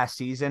all last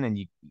season, and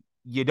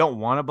you don't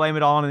want to blame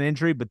it all on an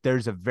injury, but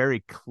there's a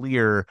very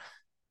clear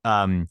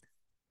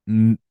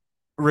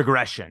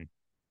regression.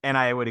 And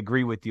I would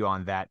agree with you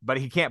on that, but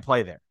he can't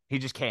play there. He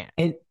just can't.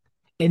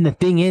 And the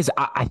thing is,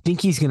 I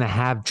think he's going to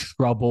have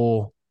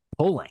trouble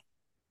pulling,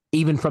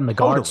 even from the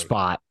guard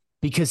spot,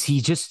 because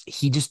he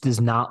just does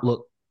not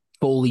look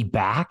fully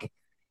back,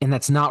 and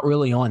that's not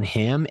really on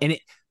him.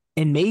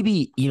 And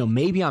maybe I'm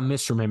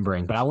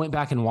misremembering, but I went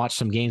back and watched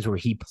some games where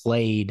he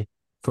played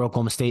for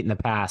Oklahoma State in the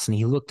past, and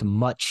he looked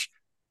much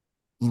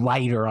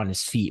lighter on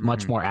his feet,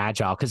 much more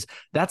agile, because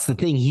that's the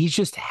thing. He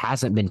just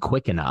hasn't been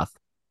quick enough.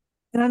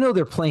 And I know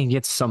they're playing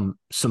against some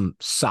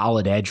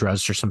solid edge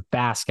rushers or some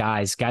fast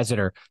guys that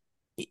are,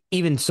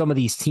 even some of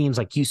these teams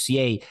like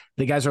UCA,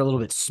 the guys are a little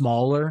bit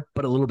smaller,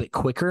 but a little bit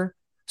quicker.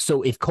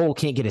 So if Cole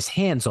can't get his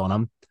hands on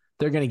them,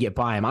 they're going to get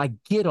by him. I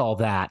get all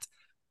that.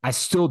 I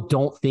still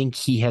don't think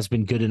he has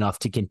been good enough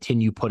to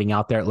continue putting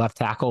out there at left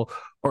tackle,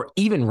 or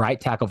even right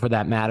tackle for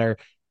that matter.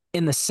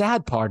 And the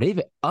sad part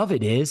of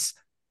it is,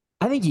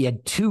 I think he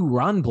had 2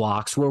 run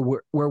blocks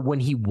where when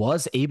he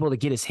was able to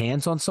get his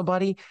hands on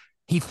somebody,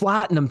 he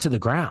flattened them to the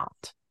ground.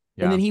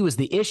 Yeah. And then he was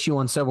the issue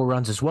on several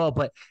runs as well.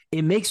 But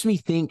it makes me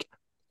think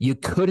you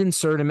could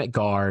insert him at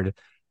guard,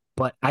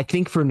 but I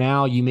think for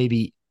now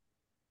you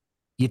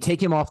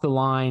take him off the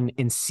line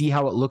and see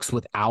how it looks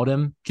without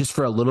him just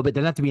for a little bit.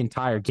 Doesn't have to be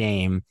entire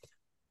game.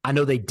 I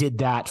know they did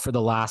that for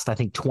the last, I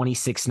think,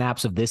 26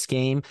 snaps of this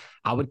game.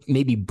 I would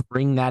maybe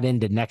bring that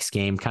into next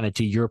game, kind of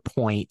to your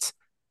point.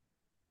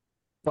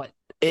 But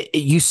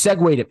you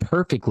segued it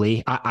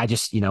perfectly. I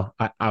just,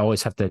 I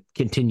always have to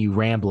continue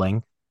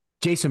rambling.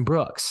 Jason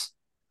Brooks,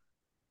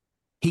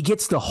 he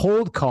gets the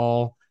hold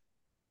call,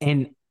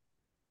 and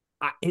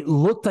it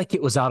looked like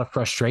it was out of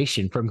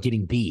frustration from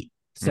getting beat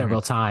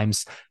several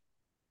times.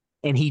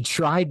 And he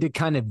tried to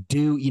kind of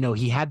do,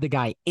 he had the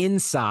guy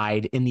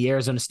inside in the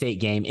Arizona State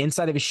game,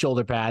 inside of his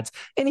shoulder pads,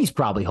 and he's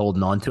probably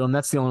holding on to him.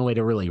 That's the only way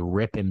to really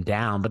rip him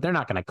down, but they're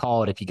not going to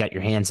call it if you got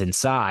your hands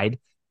inside.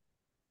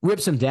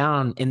 Rips him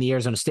down in the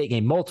Arizona State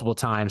game multiple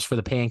times for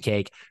the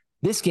pancake.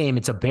 This game,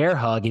 it's a bear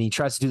hug, and he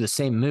tries to do the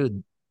same move.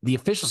 The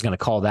official's going to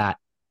call that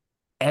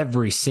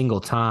every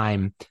single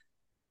time.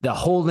 The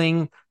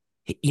holding,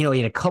 he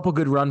had a couple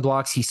good run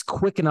blocks. He's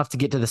quick enough to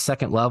get to the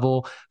second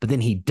level, but then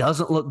he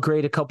doesn't look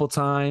great a couple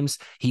times.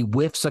 He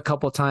whiffs a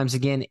couple times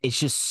again. It's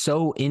just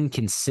so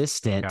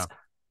inconsistent. Yeah.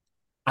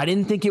 I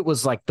didn't think it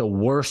was like the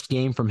worst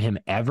game from him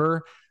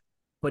ever,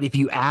 but if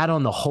you add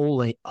on the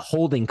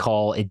holding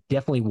call, it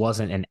definitely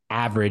wasn't an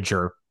average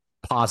or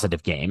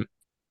positive game.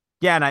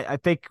 Yeah, and I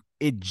think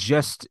it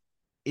just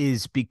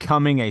is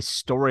becoming a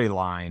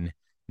storyline,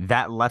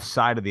 that left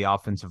side of the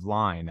offensive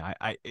line.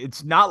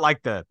 It's not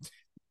like the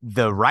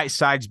right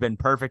side's been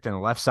perfect and the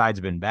left side's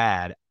been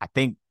bad. I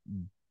think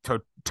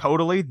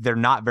totally they're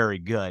not very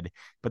good,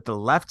 but the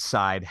left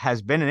side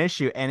has been an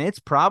issue, and it's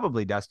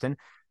probably, Dustin,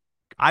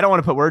 I don't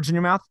want to put words in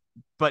your mouth,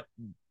 but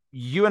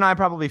you and I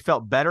probably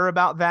felt better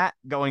about that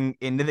going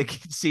into the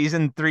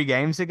season 3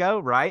 games ago,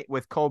 right?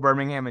 With Cole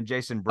Birmingham and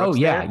Jason Brooks. Oh,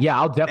 yeah. There. Yeah,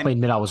 I'll definitely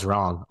admit I was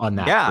wrong on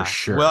that for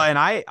sure. Well, and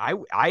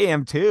I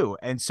am too.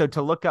 And so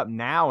to look up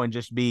now and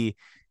just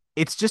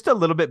it's just a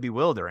little bit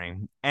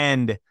bewildering.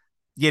 And,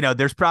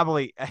 there's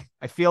probably,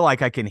 I feel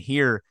like I can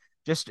hear,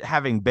 just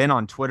having been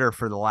on Twitter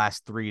for the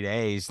last 3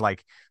 days,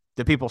 like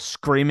the people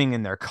screaming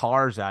in their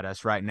cars at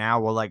us right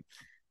now. Well, like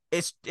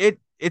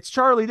it's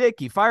Charlie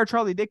Dickey, fire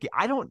Charlie Dickey.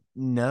 I don't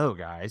know,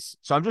 guys.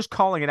 So I'm just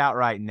calling it out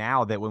right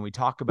now that when we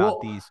talk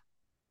about these.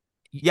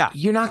 Yeah,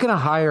 you're not going to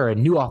hire a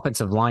new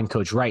offensive line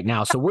coach right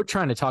now. So we're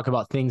trying to talk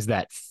about things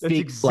that that's to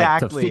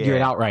exactly figure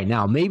it out right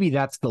now. Maybe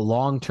that's the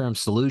long-term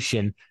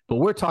solution, but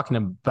we're talking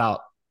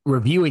about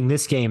reviewing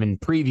this game and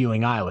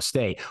previewing Iowa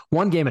State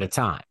one game at a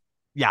time.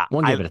 Yeah,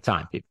 One game at a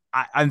time, people.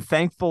 I'm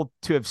thankful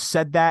to have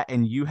said that,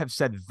 and you have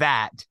said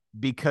that,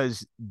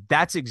 because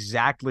that's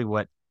exactly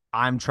what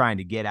I'm trying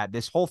to get at.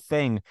 This whole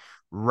thing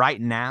right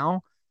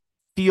now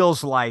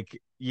feels like,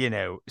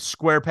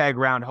 square peg,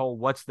 round hole.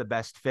 What's the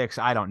best fix?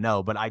 I don't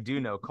know, but I do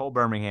know Cole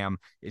Birmingham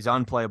is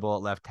unplayable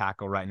at left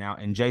tackle right now,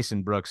 and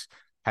Jason Brooks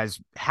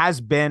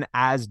has been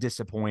as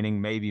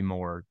disappointing, maybe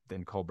more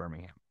than Cole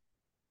Birmingham.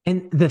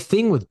 And the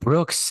thing with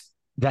Brooks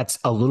that's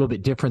a little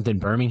bit different than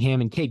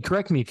Birmingham, and Cade,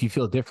 correct me if you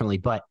feel differently,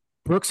 but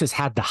Brooks has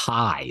had the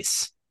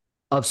highs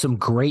of some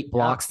great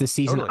blocks this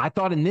season. Totally. I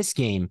thought in this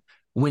game,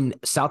 when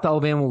South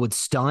Alabama would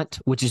stunt,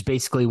 which is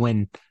basically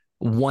when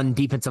one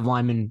defensive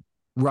lineman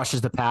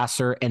rushes the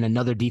passer and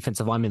another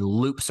defensive lineman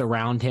loops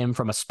around him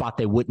from a spot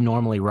they wouldn't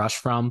normally rush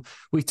from.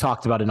 We've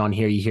talked about it on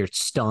here. You hear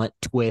stunt,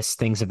 twist,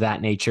 things of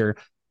that nature.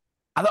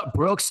 I thought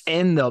Brooks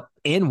and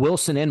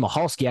Wilson and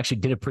Michalski actually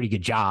did a pretty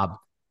good job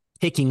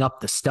picking up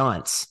the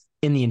stunts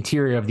in the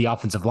interior of the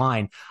offensive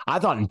line. I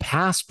thought in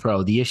pass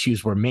pro, the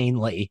issues were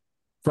mainly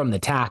from the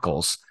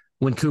tackles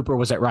when Cooper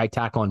was at right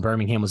tackle and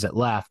Birmingham was at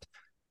left.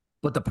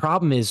 But the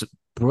problem is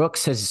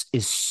Brooks is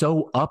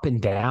so up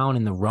and down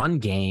in the run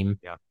game.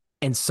 Yeah.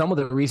 And some of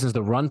the reasons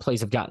the run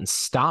plays have gotten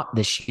stopped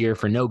this year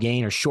for no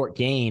gain or short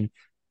gain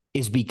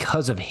is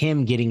because of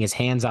him getting his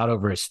hands out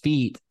over his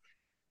feet.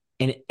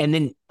 And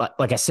then,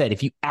 like I said,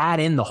 if you add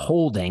in the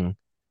holding,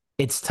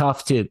 it's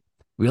tough to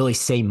really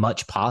say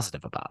much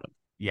positive about him.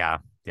 Yeah.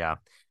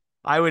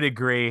 I would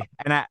agree.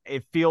 And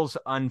it feels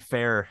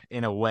unfair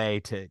in a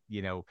way to,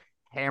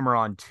 hammer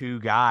on two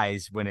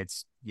guys when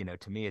it's,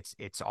 to me,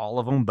 it's all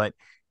of them, but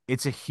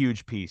it's a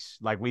huge piece.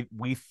 Like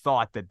we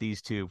thought that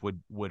these two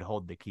would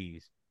hold the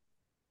keys.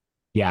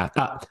 Yeah.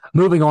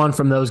 Moving on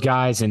from those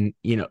guys, and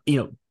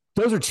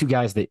those are two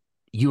guys that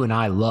you and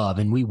I love,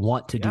 and we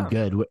want to do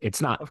good.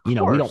 It's not, we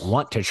don't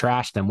want to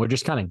trash them. We're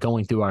just kind of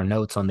going through our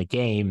notes on the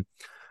game.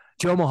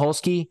 Joe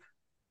Michalski,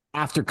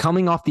 after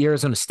coming off the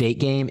Arizona State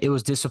game, it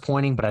was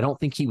disappointing, but I don't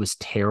think he was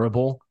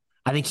terrible.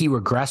 I think he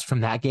regressed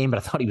from that game, but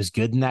I thought he was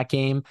good in that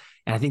game.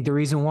 And I think the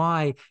reason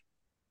why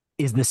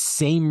is the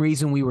same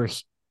reason we were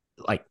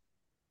like,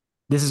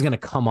 this is going to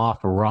come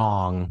off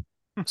wrong.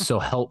 So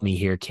help me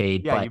here,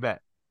 Cade. Yeah, but you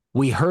bet.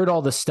 We heard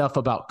all the stuff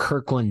about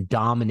Kirkland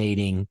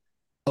dominating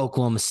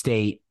Oklahoma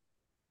State,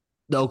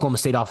 the Oklahoma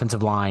State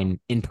offensive line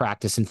in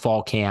practice in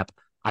fall camp.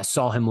 I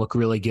saw him look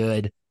really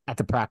good at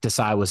the practice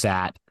I was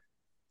at.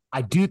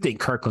 I do think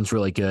Kirkland's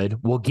really good.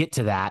 We'll get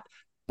to that.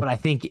 But I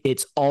think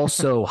it's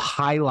also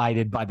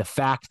highlighted by the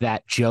fact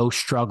that Joe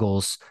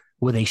struggles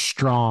with a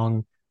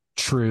strong,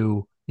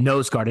 true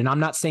nose guard. And I'm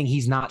not saying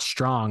he's not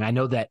strong. I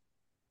know that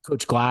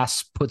Coach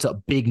Glass puts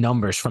up big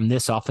numbers from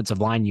this offensive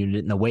line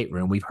unit in the weight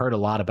room. We've heard a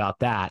lot about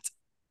that.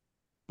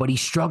 But he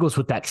struggles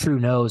with that true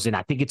nose. And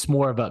I think it's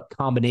more of a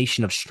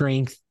combination of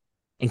strength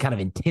and kind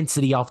of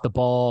intensity off the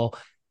ball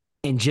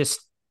and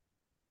just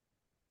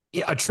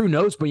a true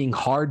nose being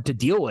hard to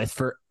deal with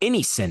for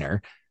any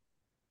center.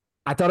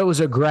 I thought it was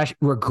a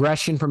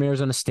regression from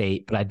Arizona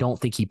State, but I don't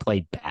think he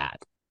played bad.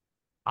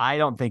 I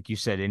don't think you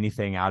said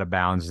anything out of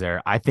bounds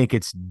there. I think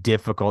it's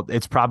difficult.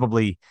 It's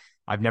probably,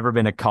 I've never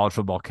been a college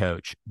football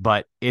coach,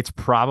 but it's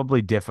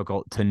probably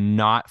difficult to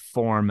not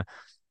form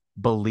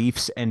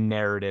beliefs and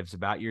narratives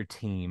about your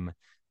team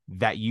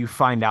that you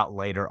find out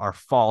later are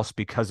false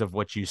because of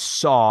what you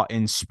saw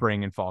in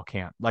spring and fall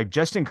camp. Like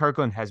Justin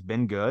Kirkland has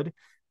been good,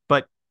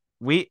 but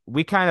we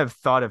kind of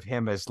thought of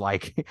him as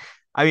like,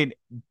 I mean,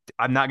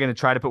 I'm not going to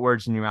try to put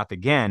words in your mouth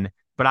again,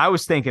 but I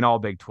was thinking all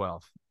Big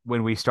 12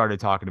 when we started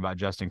talking about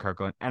Justin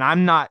Kirkland, and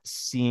I'm not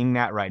seeing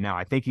that right now.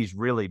 I think he's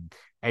really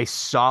a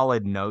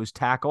solid nose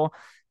tackle,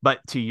 but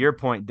to your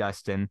point,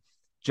 Dustin,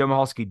 Joe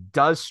Michalski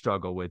does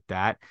struggle with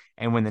that.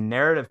 And when the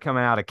narrative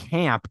coming out of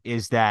camp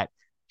is that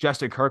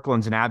Justin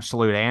Kirkland's an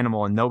absolute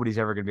animal and nobody's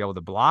ever going to be able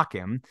to block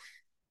him,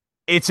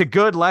 it's a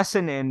good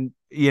lesson. And,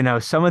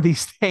 some of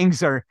these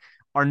things are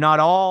not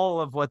all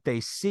of what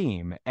they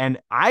seem. And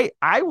I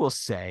will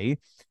say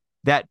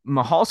that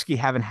Michalski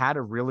having had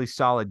a really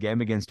solid game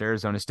against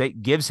Arizona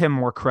State gives him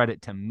more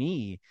credit to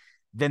me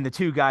than the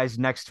two guys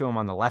next to him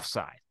on the left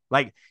side.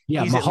 Like,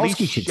 yeah,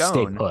 Michalski should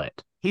stay put.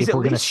 If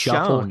we're going to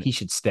shuffle, he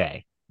should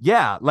stay.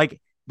 Yeah, like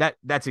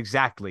that's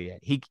exactly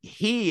it.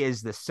 He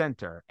is the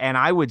center, and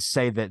I would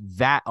say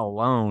that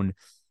alone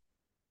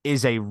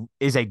is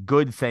a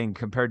good thing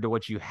compared to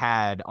what you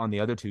had on the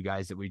other two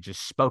guys that we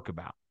just spoke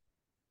about.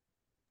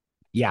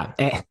 Yeah,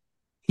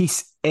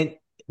 and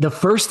the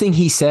first thing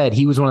he said,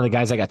 he was one of the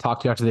guys I got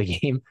talked to after the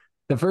game.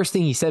 The first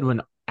thing he said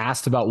when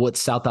asked about what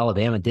South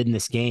Alabama did in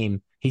this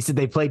game, he said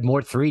they played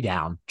more true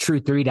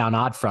 3-down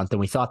odd front than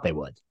we thought they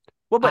would.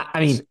 Well, but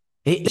I mean,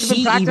 he's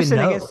been practicing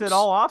against it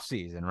all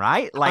offseason,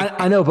 right? Like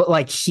I know, but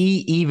like he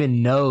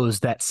even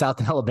knows that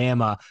South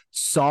Alabama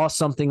saw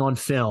something on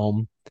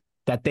film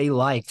that they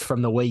liked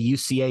from the way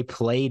UCA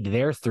played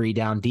their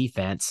 3-down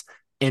defense.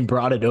 and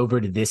brought it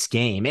over to this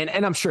game.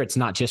 And I'm sure it's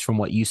not just from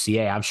what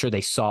UCA. I'm sure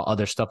they saw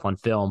other stuff on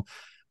film,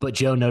 but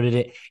Joe noted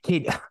it.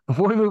 Kate,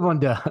 before we move on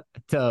to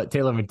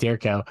Taylor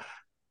Materko,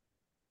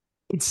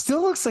 it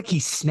still looks like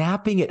he's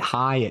snapping it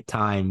high at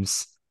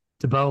times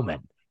to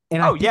Bowman.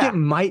 And I think it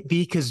might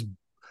be because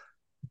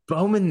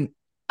Bowman,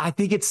 I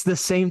think it's the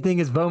same thing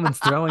as Bowman's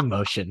throwing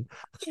motion.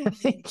 Do you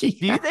think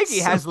he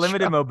has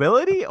limited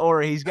mobility,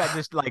 or he's got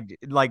just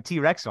like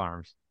T-Rex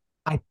arms?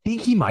 I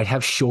think he might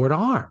have short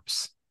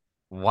arms.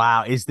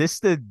 Wow. Is this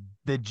the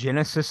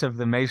genesis of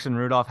the Mason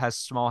Rudolph has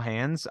small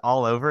hands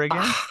all over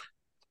again?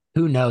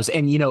 Who knows?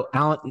 And,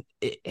 Alan,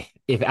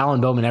 if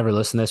Alan Bowman ever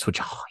listened to this, which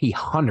he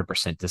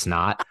 100% does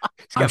not,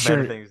 I'm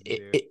sure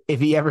if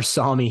he ever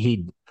saw me,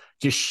 he'd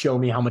just show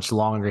me how much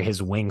longer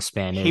his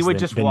wingspan is. He would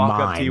just walk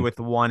up to you with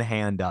one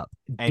hand up,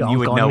 and you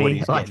would know what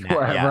he's getting at.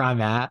 Wherever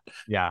I'm at.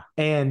 Yeah.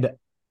 And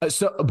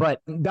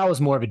but that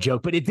was more of a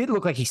joke, but it did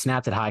look like he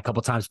snapped it high a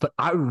couple times. But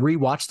I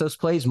rewatched those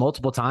plays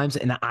multiple times,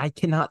 and I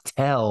cannot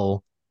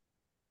tell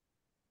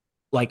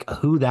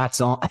who that's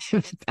on.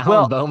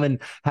 Alan Bowman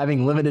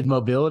having limited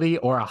mobility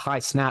or a high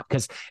snap,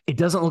 because it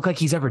doesn't look like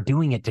he's ever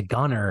doing it to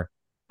Gunner,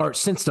 or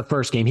since the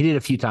first game. He did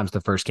a few times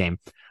the first game,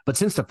 but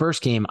since the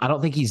first game, I don't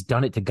think he's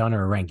done it to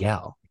Gunner or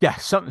Rangel. Yeah,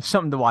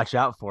 something to watch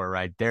out for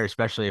right there,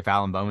 especially if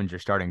Alan Bowman's your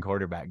starting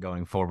quarterback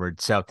going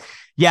forward. So,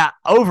 yeah,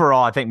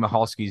 overall, I think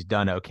Michalski's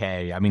done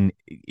okay. I mean,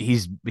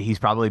 he's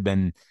probably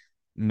been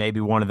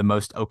maybe one of the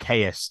most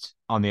okayest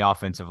on the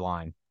offensive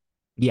line.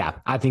 Yeah,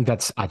 I think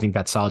that's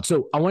solid.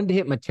 So I wanted to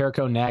hit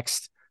Materko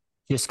next,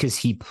 just because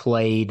he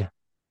played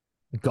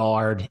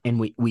guard, and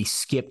we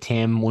skipped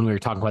him when we were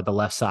talking about the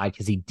left side,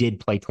 because he did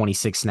play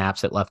 26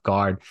 snaps at left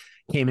guard,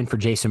 came in for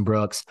Jason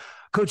Brooks.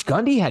 Coach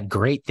Gundy had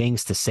great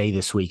things to say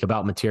this week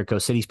about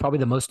Materko. Said he's probably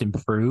the most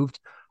improved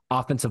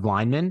offensive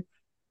lineman.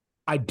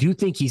 I do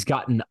think he's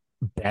gotten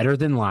better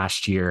than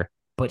last year,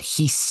 but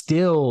he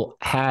still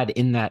had,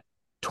 in that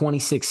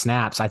 26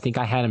 snaps, I think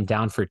I had him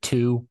down for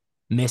 2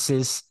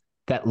 misses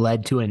that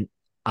led to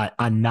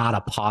a not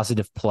a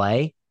positive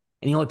play,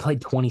 and he only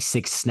played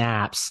 26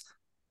 snaps.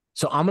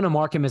 So I'm going to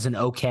mark him as an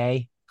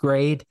okay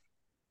grade,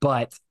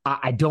 but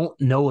I don't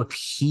know if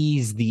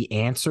he's the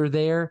answer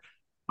there.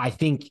 I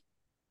think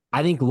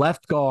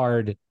left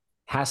guard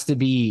has to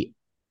be,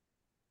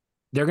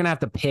 they're going to have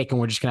to pick, and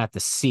we're just going to have to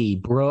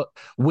see.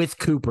 With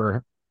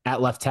Cooper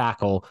at left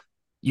tackle,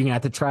 you're going to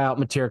have to try out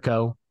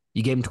Materko.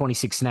 You gave him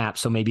 26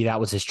 snaps, so maybe that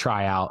was his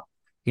tryout.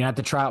 You're going to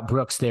have to try out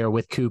Brooks there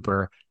with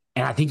Cooper,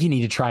 and I think you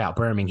need to try out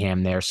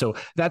Birmingham there. So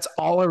that's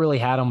all I really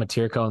had on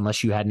Materko,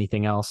 unless you had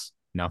anything else.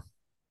 No.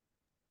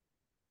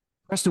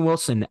 Preston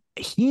Wilson,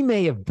 he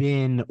may have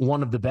been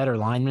one of the better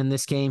linemen in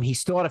this game. He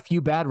still had a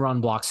few bad run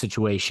block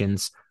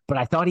situations, but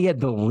I thought he had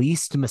the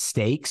least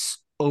mistakes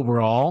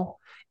overall.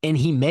 And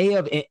he may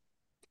have,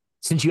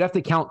 since you have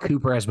to count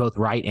Cooper as both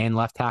right and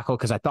left tackle,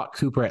 because I thought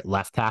Cooper at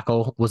left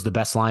tackle was the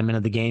best lineman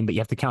of the game, but you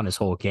have to count his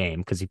whole game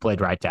because he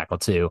played right tackle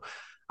too.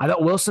 I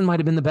thought Wilson might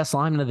have been the best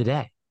lineman of the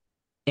day.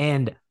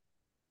 And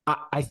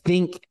I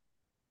think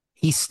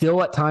he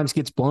still at times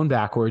gets blown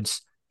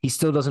backwards. He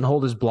still doesn't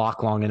hold his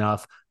block long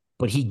enough,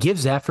 but he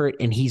gives effort,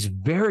 and he's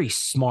very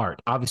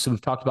smart. Obviously,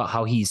 we've talked about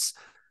how he's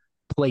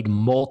played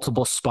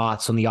multiple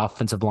spots on the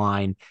offensive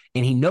line,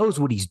 and he knows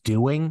what he's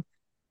doing.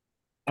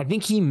 I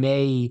think he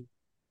may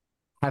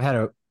have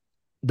had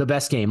the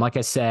best game, like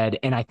I said,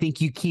 and I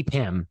think you keep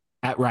him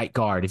at right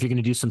guard. If you're going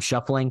to do some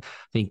shuffling,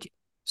 I think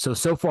so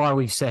far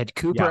we've said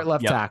Cooper at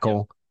left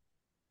tackle,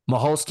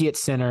 Michalski at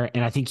center,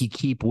 and I think you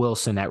keep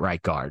Wilson at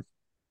right guard.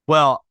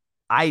 Well,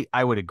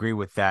 I would agree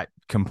with that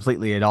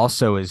completely. It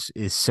also is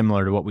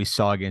similar to what we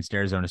saw against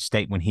Arizona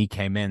State when he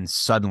came in.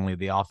 Suddenly,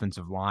 the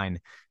offensive line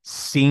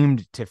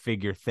seemed to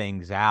figure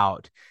things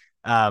out.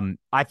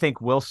 I think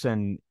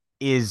Wilson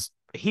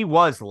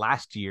was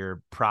last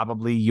year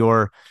probably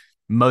your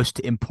most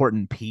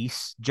important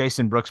piece.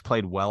 Jason Brooks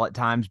played well at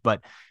times,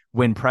 but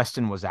when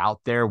Preston was out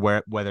there,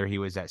 whether he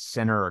was at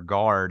center or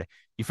guard,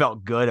 you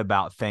felt good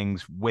about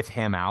things with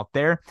him out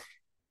there.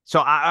 So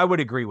I would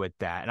agree with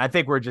that. And I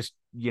think we're just,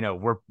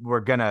 we're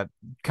going to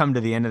come to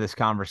the end of this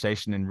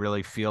conversation and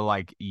really feel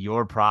like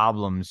your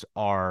problems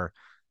are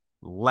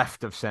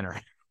left of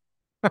center.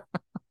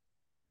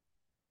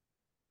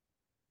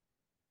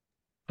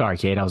 Sorry,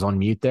 Kate, I was on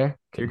mute there.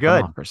 You're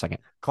good. For a second.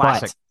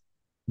 Classic.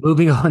 But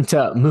moving on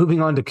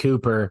to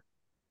Cooper.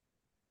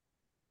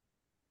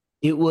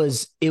 It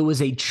was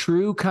a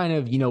true kind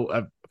of,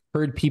 I've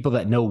heard people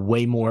that know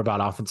way more about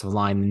offensive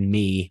line than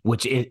me,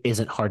 which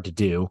isn't hard to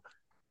do.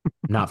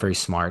 Not very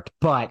smart,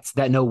 but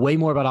that know way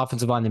more about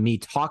offensive line than me,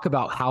 talk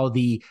about how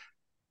the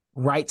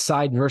right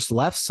side versus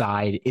left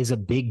side is a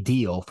big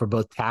deal for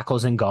both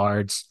tackles and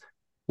guards,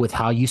 with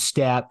how you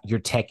step, your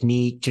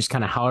technique, just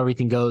kind of how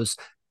everything goes.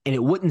 And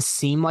it wouldn't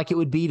seem like it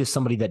would be to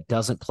somebody that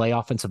doesn't play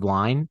offensive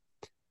line.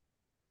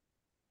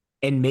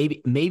 And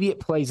maybe it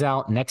plays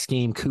out next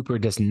game. Cooper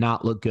does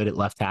not look good at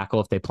left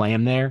tackle if they play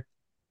him there.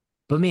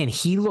 But man,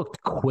 he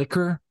looked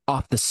quicker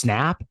off the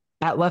snap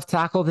at left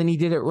tackle than he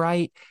did at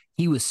right.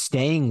 He was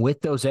staying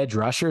with those edge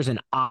rushers,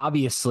 and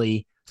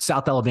obviously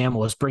South Alabama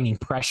was bringing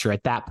pressure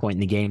at that point in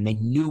the game. They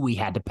knew we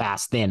had to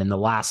pass then in the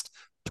last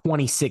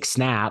 26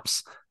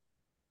 snaps.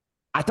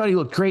 I thought he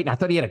looked great, and I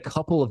thought he had a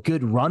couple of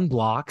good run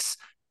blocks.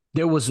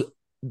 There was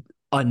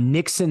a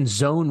Nixon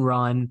zone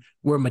run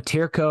where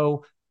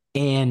Materko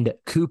and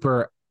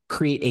Cooper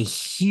create a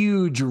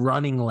huge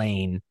running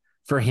lane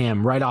for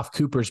him right off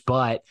Cooper's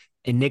butt.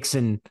 And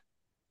Nixon,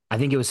 I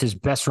think it was his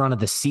best run of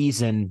the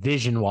season,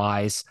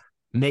 vision-wise,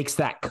 makes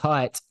that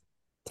cut,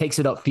 takes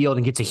it upfield,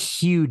 and gets a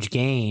huge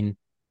gain.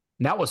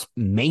 And that was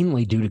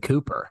mainly due to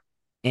Cooper.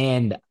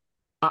 And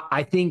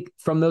I think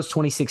from those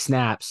 26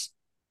 snaps,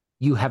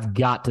 you have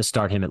got to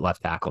start him at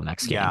left tackle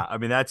next game. Yeah, I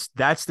mean,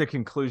 that's the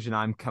conclusion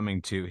I'm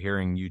coming to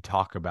hearing you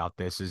talk about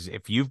this, is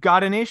if you've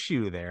got an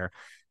issue there,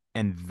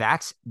 and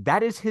that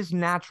is his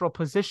natural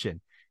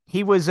position.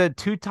 He was a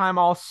 2-time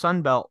all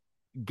Sun Belt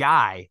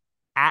guy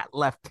at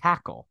left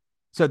tackle.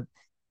 So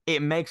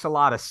it makes a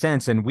lot of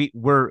sense. And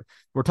we're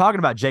talking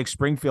about Jake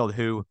Springfield,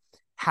 who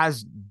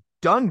has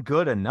done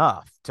good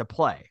enough to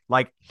play.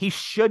 Like, he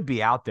should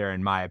be out there,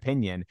 in my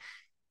opinion.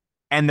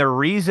 And the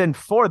reason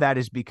for that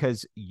is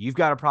because you've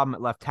got a problem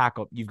at left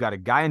tackle. You've got a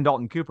guy in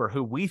Dalton Cooper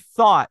who we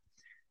thought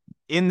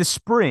in the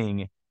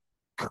spring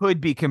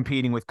could be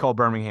competing with Cole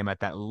Birmingham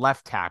at that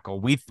left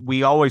tackle.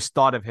 We always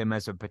thought of him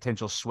as a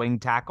potential swing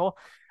tackle.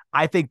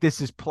 I think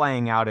this is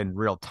playing out in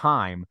real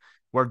time,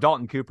 where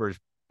Dalton Cooper's,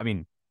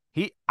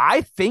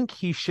 I think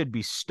he should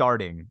be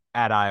starting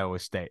at Iowa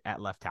State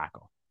at left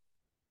tackle.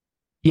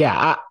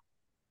 Yeah,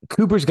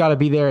 Cooper's got to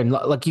be there. And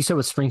like you said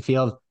with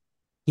Springfield,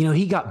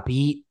 he got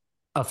beat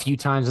a few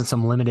times in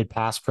some limited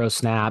pass pro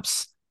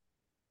snaps.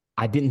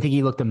 I didn't think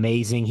he looked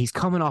amazing. He's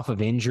coming off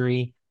of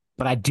injury,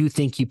 but I do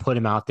think you put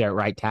him out there at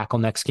right tackle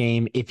next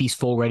game if he's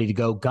full ready to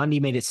go.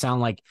 Gundy made it sound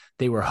like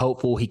they were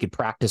hopeful he could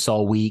practice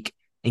all week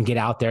and get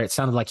out there. It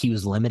sounded like he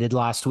was limited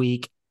last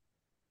week.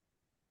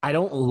 I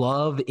don't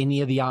love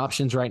any of the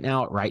options right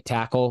now at right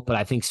tackle, but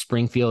I think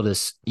Springfield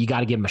you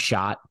got to give him a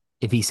shot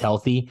if he's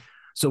healthy.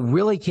 So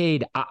really,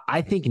 Cade,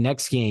 I think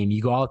next game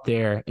you go out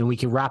there and we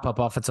can wrap up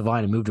offensive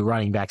line and move to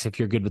running backs if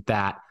you're good with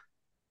that.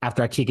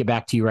 After I kick it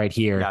back to you right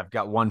here. Yeah, I've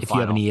got one if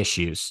final. You have any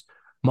issues.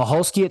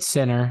 Maholski at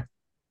center,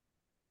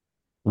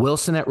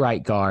 Wilson at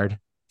right guard,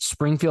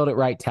 Springfield at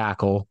right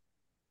tackle,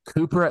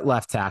 Cooper at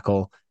left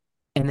tackle,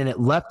 and then at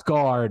left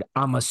guard,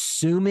 I'm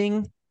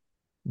assuming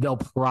they'll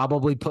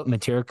probably put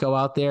Materko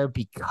out there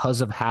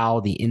because of how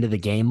the end of the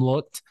game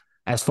looked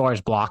as far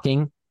as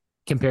blocking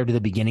compared to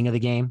the beginning of the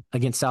game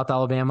against South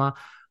Alabama.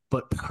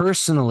 But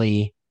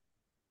personally,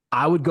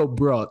 I would go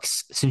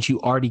Brooks, since you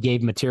already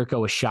gave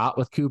Materko a shot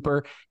with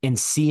Cooper, and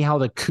see how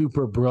the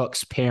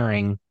Cooper-Brooks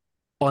pairing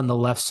on the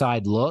left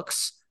side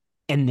looks.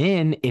 And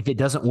then if it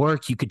doesn't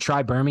work, you could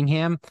try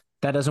Birmingham. If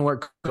that doesn't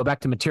work, go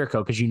back to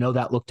Materko because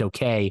that looked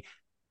okay.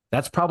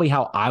 That's probably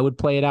how I would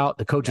play it out.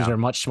 The coaches are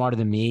much smarter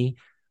than me.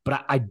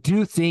 But I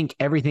do think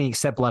everything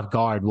except left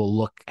guard will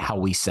look how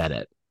we said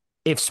it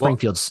if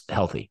Springfield's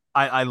healthy.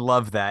 I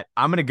love that.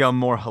 I'm going to go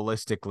more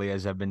holistically,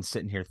 as I've been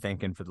sitting here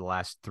thinking for the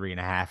last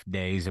 3.5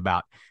 days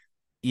about,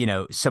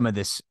 some of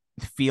this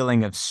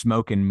feeling of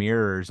smoke and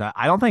mirrors.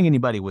 I don't think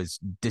anybody was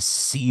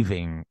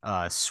deceiving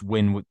us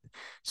when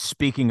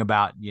speaking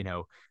about,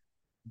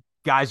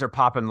 guys are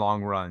popping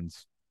long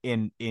runs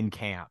in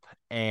camp.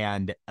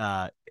 And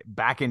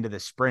back into the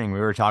spring, we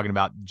were talking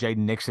about Jaden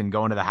Nixon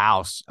going to the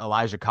house,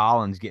 Elijah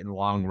Collins getting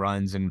long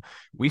runs, and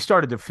we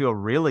started to feel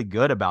really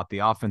good about the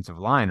offensive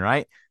line,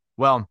 right?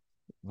 Well,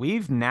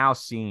 we've now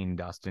seen,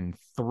 Dustin,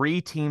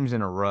 3 teams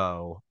in a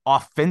row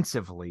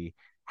offensively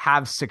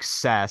have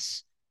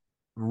success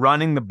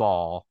running the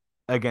ball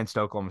against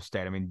Oklahoma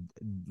State. I mean,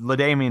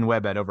 LaDamian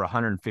Webb had over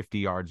 150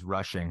 yards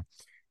rushing.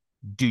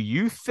 Do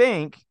you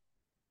think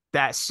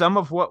that some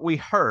of what we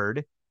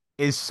heard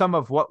is some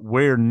of what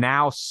we're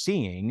now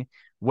seeing,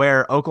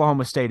 where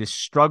Oklahoma State is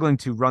struggling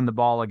to run the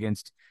ball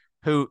against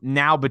who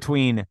now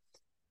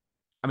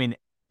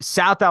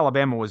South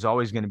Alabama was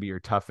always going to be your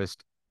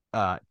toughest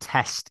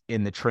test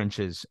in the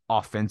trenches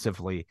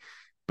offensively,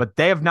 but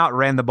they have not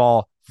ran the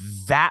ball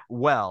that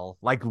well,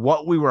 like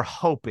what we were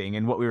hoping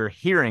and what we were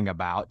hearing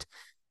about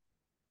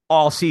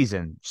all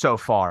season so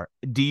far.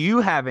 Do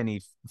you have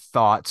any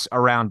thoughts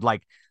around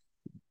like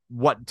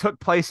what took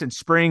place in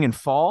spring and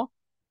fall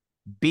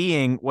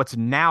being what's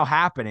now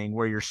happening,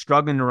 where you're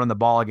struggling to run the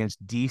ball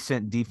against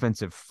decent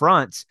defensive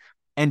fronts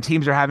and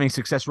teams are having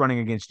success running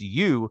against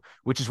you,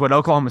 which is what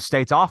Oklahoma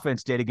State's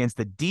offense did against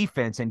the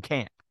defense in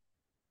camp?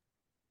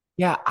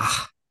 Yeah,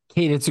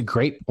 Kate, it's a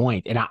great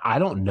point, and I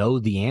don't know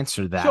the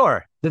answer to that.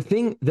 Sure. The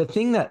thing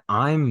that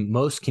I'm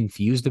most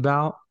confused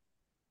about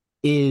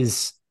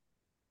is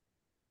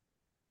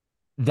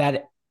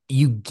that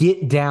you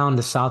get down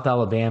to South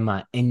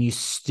Alabama and you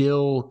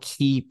still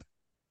keep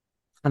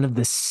kind of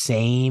the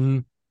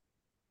same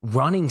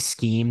running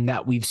scheme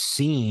that we've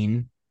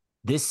seen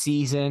this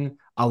season,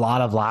 a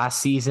lot of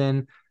last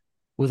season,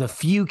 with a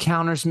few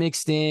counters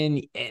mixed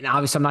in. And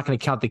obviously, I'm not going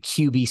to count the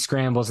QB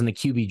scrambles and the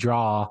QB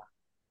draw.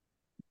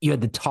 You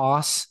had the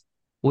toss,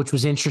 which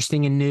was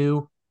interesting and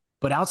new.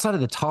 But outside of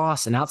the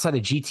toss and outside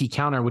of GT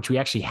counter, which we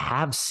actually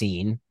have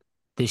seen,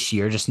 this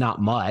year, just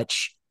not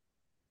much.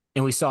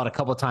 And we saw it a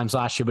couple of times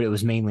last year, but it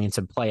was mainly in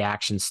some play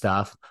action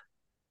stuff.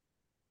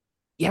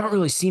 You haven't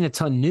really seen a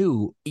ton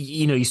new.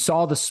 You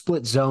saw the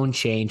split zone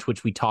change,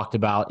 which we talked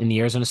about in the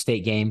Arizona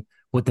State game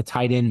with the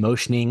tight end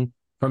motioning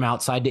from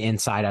outside to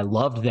inside. I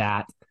loved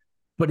that.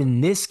 But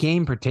in this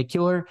game in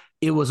particular,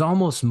 it was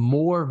almost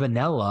more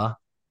vanilla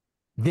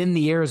than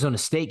the Arizona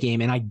State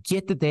game. And I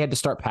get that they had to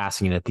start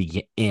passing it at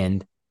the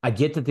end. I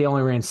get that they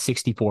only ran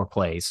 64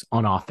 plays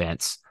on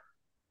offense.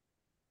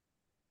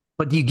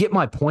 But do you get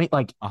my point?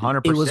 Like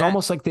 100%. It was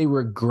almost like they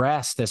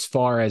regressed as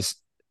far as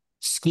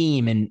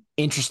scheme and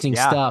interesting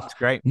stuff. It's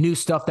great. New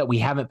stuff that we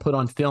haven't put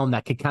on film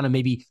that could kind of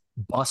maybe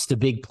bust a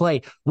big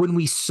play. When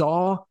we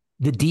saw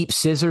the deep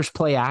scissors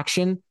play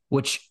action,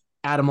 which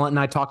Adam Lunt and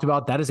I talked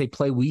about, that is a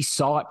play we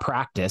saw at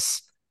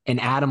practice.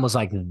 And Adam was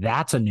like,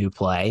 that's a new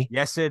play.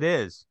 Yes, it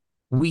is.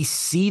 We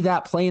see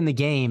that play in the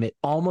game. It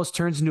almost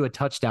turns into a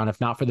touchdown, if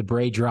not for the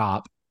Bray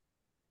drop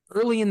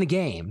early in the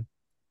game.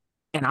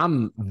 And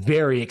I'm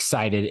very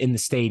excited in the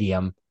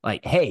stadium.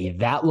 Like, hey,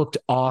 that looked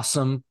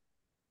awesome.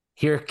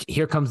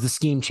 Here comes the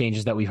scheme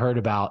changes that we heard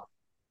about.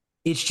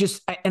 It's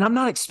just, and I'm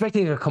not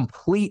expecting a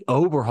complete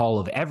overhaul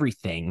of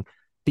everything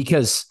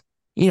because,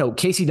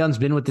 Casey Dunn's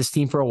been with this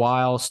team for a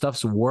while.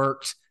 Stuff's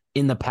worked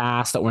in the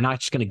past that we're not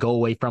just going to go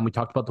away from. We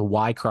talked about the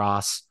Y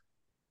cross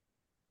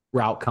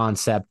route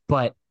concept,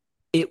 but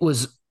it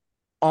was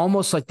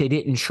almost like they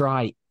didn't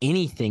try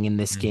anything in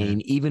this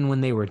game, even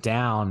when they were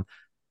down.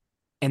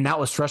 And that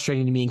was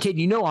frustrating to me. And kid,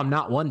 I'm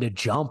not one to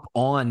jump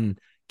on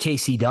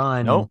Casey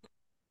Dunn. Nope.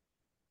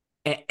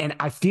 And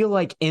I feel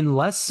like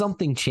unless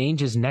something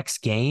changes next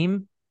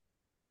game,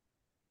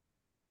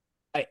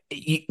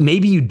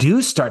 maybe you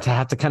do start to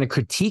have to kind of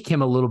critique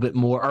him a little bit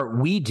more, or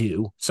we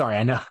do. Sorry,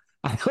 I know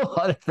a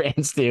lot of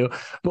fans do,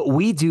 but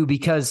we do,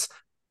 because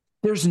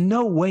there's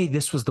no way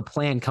this was the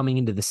plan coming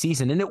into the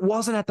season. And it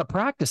wasn't at the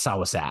practice I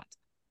was at.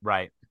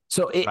 Right.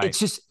 So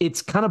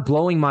it's kind of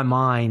blowing my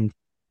mind.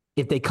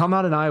 If they come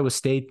out in Iowa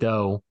State,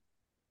 though,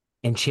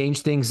 and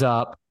change things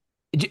up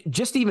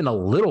just even a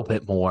little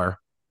bit more,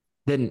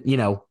 then,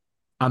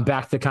 I'm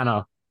back to kind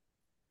of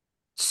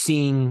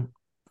seeing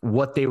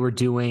what they were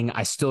doing.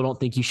 I still don't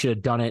think you should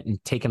have done it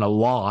and taken a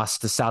loss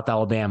to South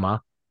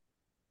Alabama.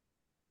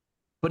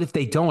 But if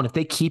they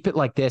keep it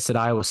like this at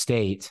Iowa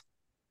State,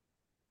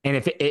 and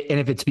if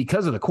it's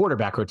because of the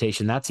quarterback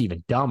rotation, that's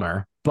even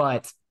dumber.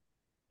 But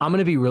I'm going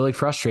to be really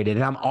frustrated,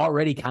 and I'm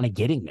already kind of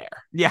getting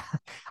there. Yeah,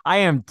 I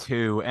am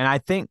too. And I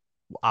think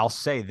I'll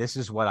say this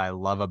is what I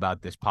love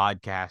about this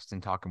podcast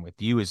and talking with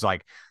you is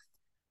like,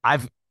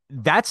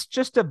 that's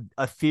just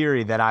a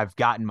theory that I've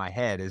got in my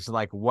head is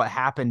like what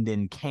happened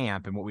in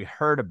camp and what we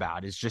heard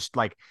about is just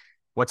like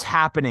what's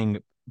happening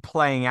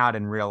playing out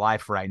in real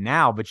life right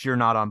now, but you're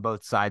not on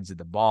both sides of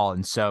the ball.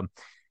 And so,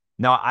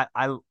 no,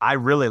 I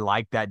really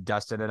like that,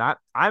 Dustin. And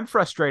I'm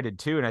frustrated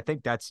too. And I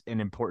think that's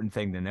an important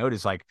thing to note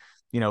is like,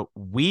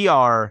 we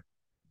are,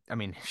 I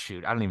mean,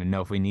 shoot, I don't even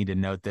know if we need to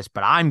note this,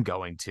 but I'm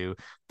going to.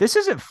 This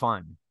isn't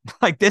fun.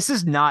 Like, this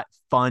is not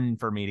fun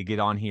for me to get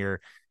on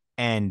here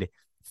and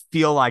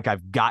feel like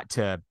I've got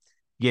to,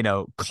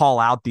 call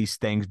out these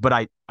things, but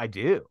I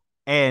do.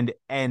 And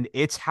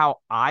it's how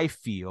I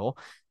feel.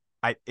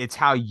 It's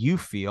how you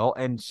feel.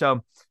 And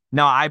so,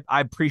 no, I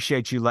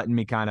appreciate you letting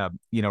me kind of,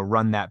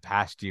 run that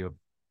past you.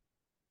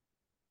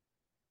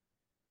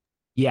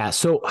 Yeah.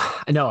 So,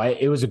 no,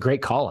 it was a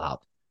great call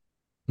out.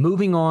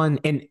 Moving on,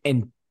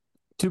 and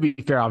to be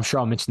fair, I'm sure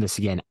I'll mention this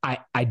again.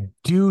 I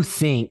do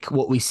think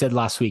what we said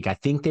last week, I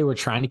think they were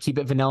trying to keep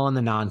it vanilla in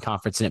the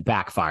non-conference and it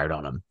backfired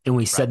on them. And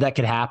we said that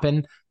could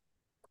happen.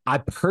 I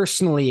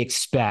personally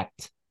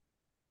expect,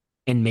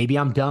 and maybe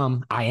I'm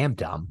dumb, I am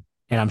dumb.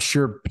 And I'm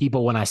sure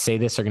people, when I say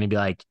this, are going to be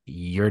like,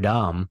 you're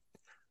dumb.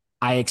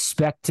 I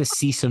expect to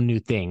see some new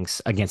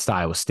things against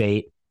Iowa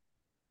State.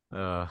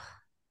 And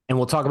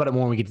we'll talk about it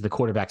more when we get to the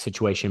quarterback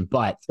situation.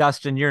 But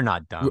Dustin, you're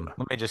not dumb.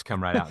 Let me just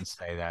come right out and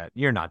say that.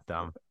 You're not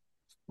dumb.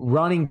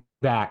 Running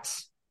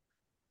backs,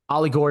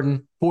 Ollie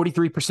Gordon,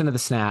 43% of the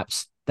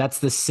snaps. That's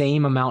the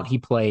same amount he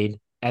played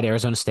at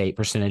Arizona State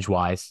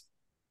percentage-wise.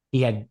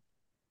 He had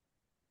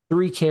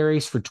 3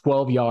 carries for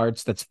 12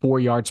 yards. That's 4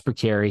 yards per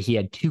carry. He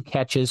had 2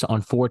 catches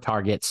on 4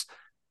 targets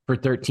for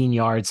 13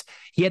 yards.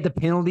 He had the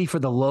penalty for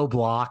the low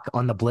block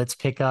on the blitz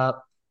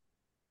pickup.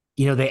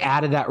 They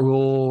added that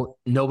rule.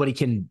 Nobody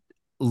can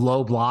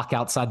low block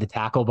outside the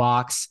tackle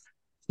box.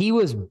 He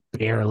was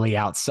barely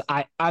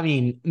outside. I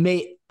mean,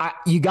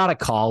 you got to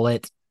call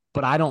it,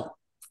 but I don't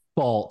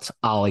fault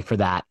Ollie for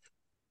that.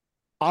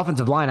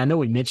 Offensive line, I know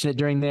we mentioned it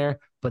during there,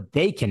 but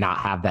they cannot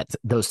have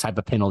those type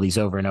of penalties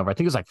over and over. I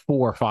think it was like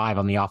 4 or 5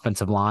 on the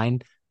offensive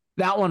line.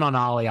 That one on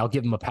Ollie, I'll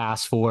give him a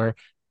pass for.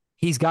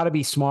 He's got to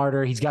be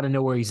smarter. He's got to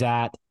know where he's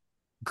at.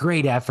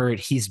 Great effort.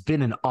 He's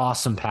been an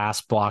awesome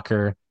pass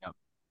blocker. Yep.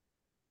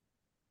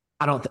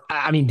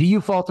 Do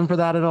you fault him for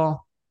that at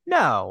all?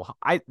 No,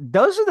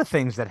 those are the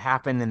things that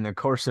happen in the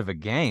course of a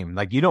game.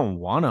 Like, you don't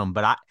want them,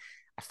 but I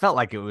felt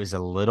like it was a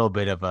little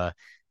bit of a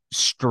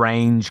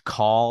strange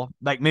call,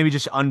 like maybe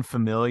just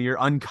unfamiliar,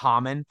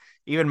 uncommon.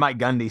 Even Mike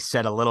Gundy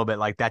said a little bit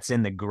like that's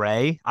in the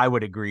gray. I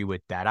would agree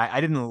with that.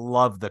 I didn't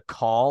love the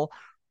call,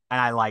 and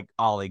I like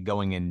Ollie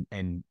going in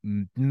and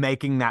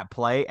making that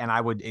play, and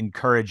I would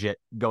encourage it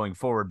going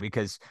forward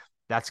because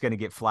that's going to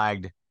get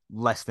flagged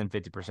less than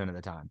 50% of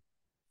the time.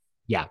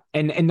 Yeah,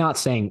 and not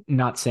saying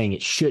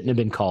it shouldn't have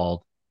been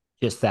called,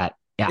 just that.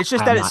 Yeah, It's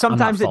just that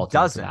sometimes it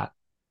doesn't. That.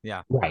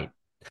 Yeah, right.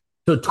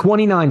 So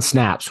 29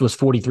 snaps was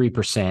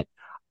 43%.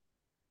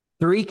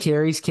 3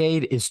 carries,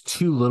 Cade, is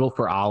too little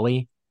for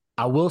Ollie.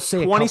 I will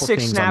say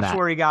 26 snaps on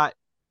where he got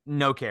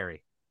no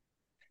carry.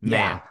 Man.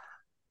 Yeah.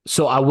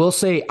 So I will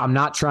say I'm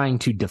not trying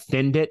to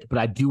defend it, but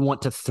I do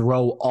want to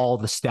throw all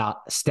the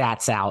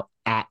stats out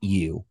at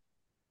you.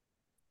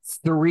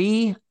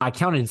 I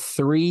counted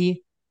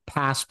 3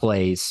 pass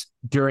plays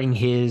during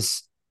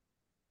his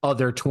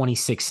other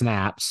 26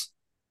 snaps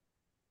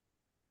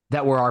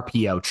that were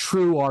RPO,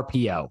 true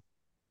RPO.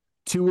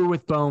 2 were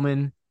with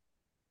Bowman,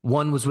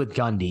 1 was with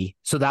Gundy.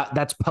 So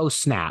that's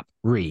post-snap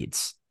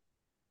reads.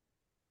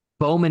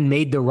 Bowman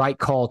made the right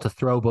call to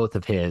throw both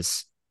of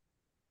his.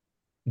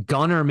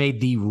 Gunner made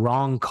the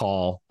wrong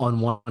call on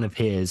one of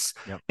his.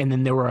 Yep. And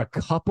then there were a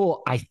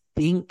couple, I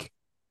think,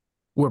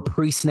 were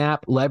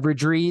pre-snap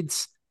leverage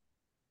reads.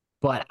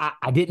 But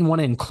I didn't want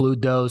to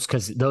include those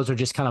because those are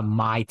just kind of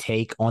my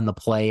take on the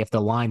play. If the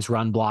line's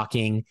run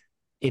blocking,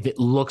 if it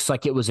looks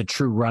like it was a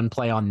true run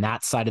play on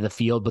that side of the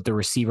field, but the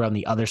receiver on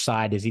the other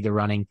side is either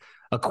running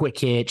a quick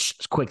hitch,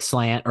 quick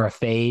slant, or a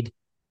fade,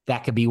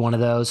 that could be one of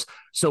those.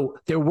 So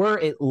there were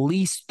at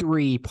least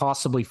 3,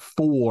 possibly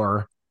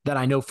 4 that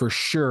I know for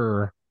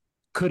sure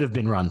could have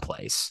been run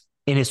plays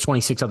in his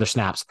 26 other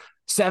snaps.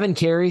 7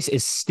 carries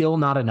is still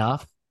not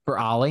enough for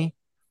Ollie.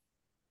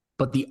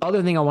 But the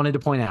other thing I wanted to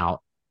point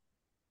out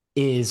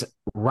is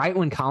right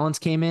when Collins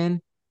came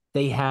in,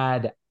 they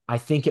had, I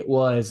think it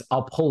was,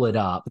 I'll pull it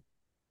up,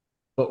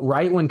 but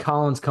right when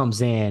Collins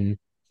comes in,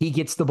 he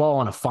gets the ball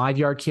on a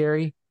 5-yard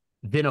carry,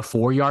 then a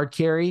 4-yard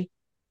carry.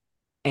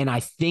 And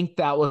I think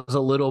that was a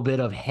little bit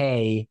of,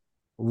 hey,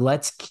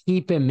 let's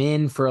keep him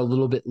in for a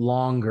little bit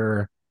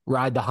longer,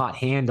 ride the hot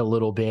hand a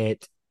little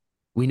bit.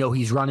 We know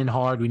he's running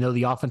hard. We know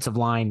the offensive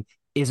line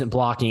isn't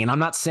blocking. And I'm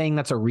not saying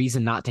that's a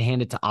reason not to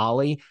hand it to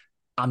Ollie.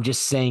 I'm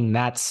just saying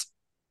that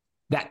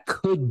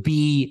could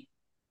be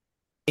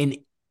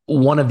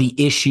one of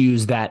the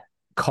issues that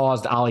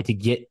caused Ollie to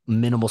get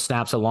minimal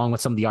snaps along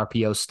with some of the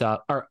RPO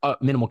stuff, or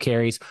minimal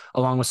carries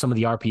along with some of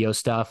the RPO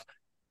stuff.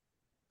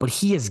 But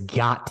he has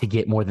got to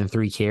get more than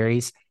 3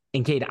 carries.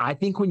 And Cade, I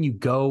think when you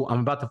go,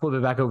 I'm about to flip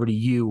it back over to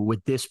you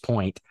with this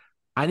point.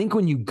 I think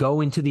when you go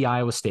into the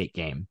Iowa State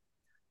game,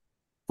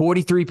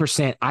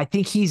 43%, I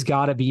think he's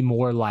got to be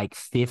more like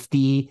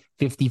 50,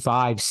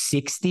 55,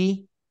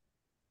 60.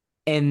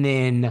 And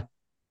then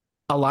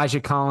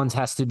Elijah Collins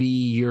has to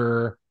be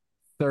your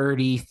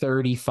 30,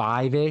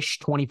 35-ish,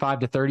 25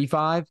 to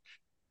 35.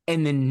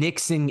 And then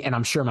Nixon, and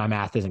I'm sure my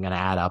math isn't going to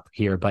add up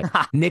here, but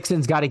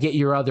Nixon's got to get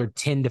your other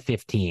 10 to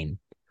 15.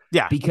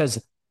 Yeah. Because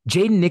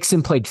Jaden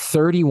Nixon played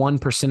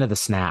 31% of the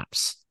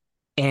snaps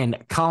and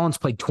Collins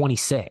played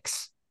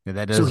 26. Yeah,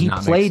 that does so he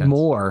not played make sense.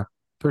 more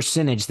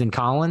percentage than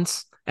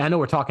Collins. And I know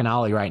we're talking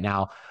Ollie right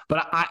now,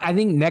 but I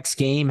think next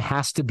game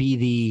has to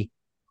be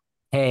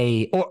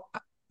or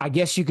I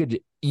guess you could,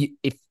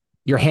 if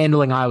you're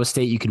handling Iowa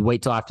State, you could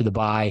wait till after the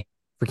bye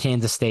for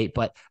Kansas State.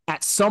 But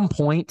at some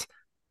point,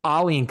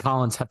 Ollie and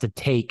Collins have to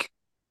take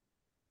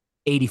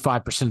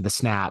 85% of the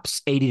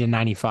snaps,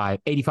 85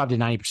 to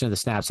 90% of the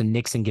snaps, and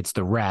Nixon gets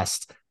the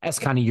rest as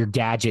kind of your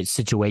gadget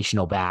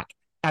situational back,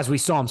 as we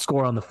saw him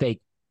score on the fake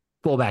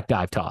fullback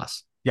dive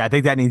toss. Yeah, I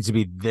think that needs to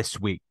be this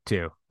week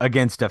too,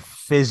 against a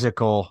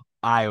physical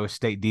Iowa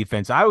State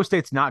defense. Iowa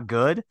State's not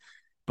good,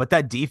 but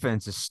that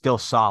defense is still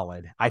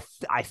solid. I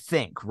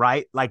think,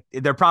 right? Like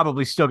they're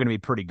probably still going to be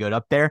pretty good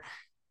up there.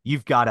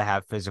 You've got to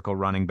have physical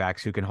running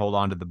backs who can hold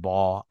on to the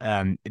ball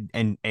and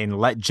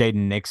let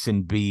Jaden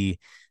Nixon be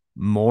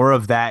more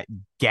of that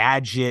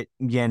gadget.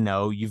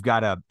 You've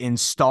got a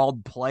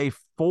installed play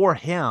for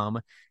him,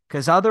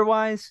 because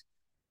otherwise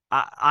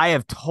I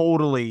have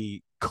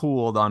totally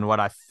cooled on what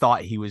I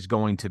thought he was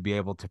going to be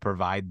able to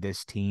provide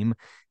this team.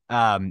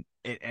 And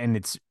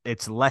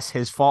it's less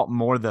his fault,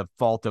 more the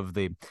fault of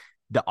the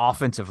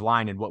offensive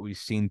line and what we've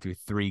seen through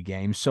 3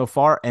 games so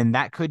far. And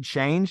that could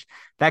change.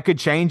 That could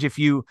change if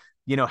you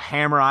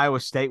hammer Iowa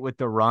State with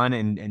the run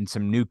and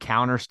some new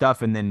counter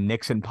stuff, and then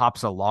Nixon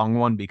pops a long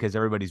one because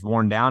everybody's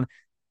worn down.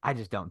 I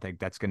just don't think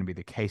that's going to be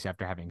the case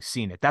after having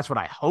seen it. That's what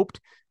I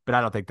hoped, but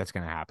I don't think that's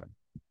going to happen.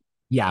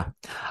 Yeah.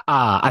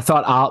 I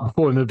thought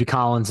before we moved to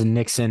Collins and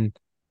Nixon,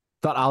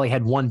 thought Ollie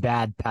had one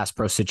bad pass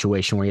pro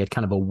situation where he had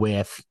kind of a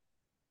whiff.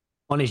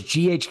 On his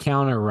GH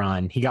counter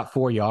run, he got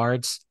 4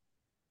 yards.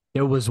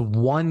 There was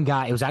one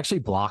guy, it was actually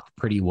blocked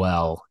pretty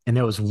well. And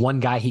there was one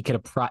guy he could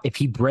have, if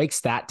he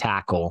breaks that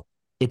tackle,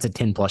 it's a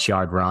 10-plus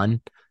yard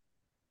run.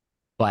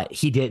 But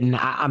he didn't.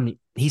 I mean,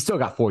 he still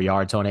got 4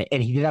 yards on it.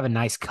 And he did have a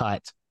nice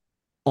cut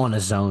on a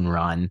zone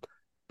run.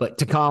 But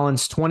to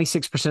Collins,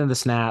 26% of the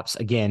snaps.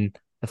 Again,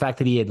 the fact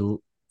that he had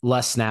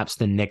less snaps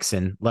than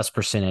Nixon, less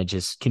percentage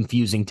is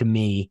confusing to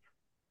me.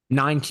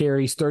 9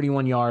 carries,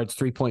 31 yards,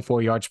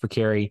 3.4 yards per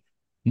carry,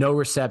 no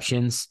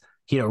receptions.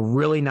 He had a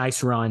really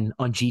nice run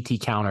on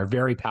GT counter,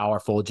 very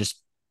powerful,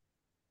 just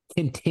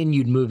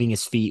continued moving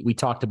his feet. We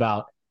talked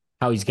about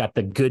how he's got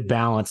the good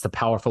balance, the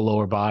powerful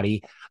lower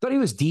body. I thought he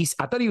was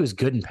decent. I thought he was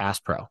good in pass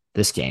pro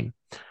this game.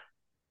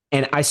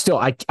 And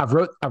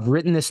I've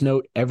written this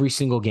note every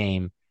single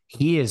game.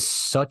 He is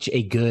such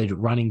a good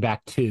running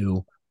back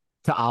 2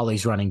 to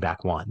Ollie's running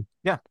back 1.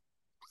 Yeah,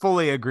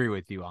 fully agree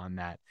with you on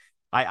that.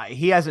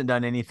 He hasn't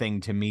done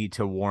anything to me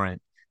to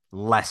warrant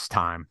less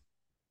time.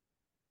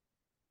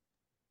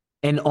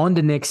 And on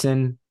to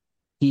Nixon,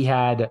 he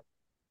had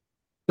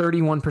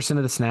 31%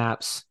 of the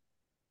snaps,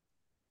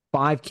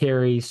 5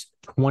 carries,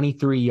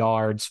 23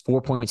 yards,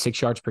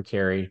 4.6 yards per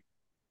carry,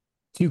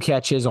 2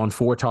 catches on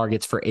 4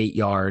 targets for 8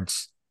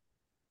 yards.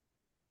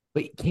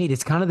 But Kate,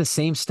 it's kind of the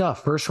same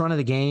stuff. First run of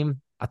the game,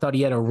 I thought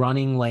he had a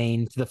running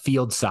lane to the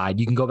field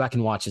side. You can go back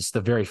and watch. It's the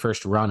very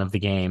first run of the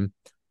game.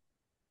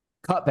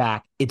 Cut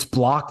back. It's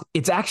blocked.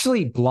 It's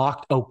actually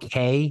blocked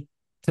okay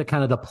to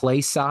kind of the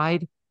play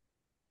side.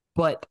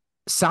 But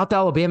South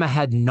Alabama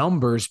had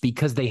numbers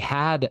because they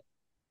had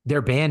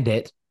their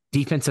bandit,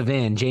 defensive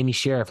end, Jamie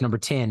Sheriff, number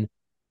 10.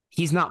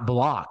 He's not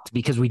blocked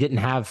because we didn't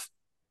have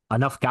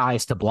enough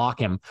guys to block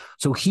him.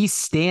 So he's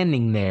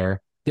standing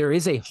there. There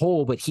is a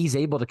hole, but he's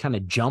able to kind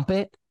of jump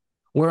it.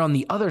 Where on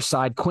the other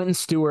side, Quentin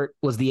Stewart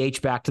was the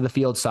H-back to the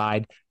field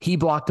side. He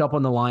blocked up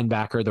on the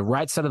linebacker. The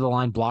right side of the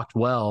line blocked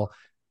well.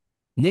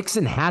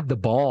 Nixon had the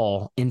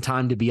ball in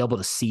time to be able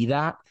to see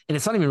that. And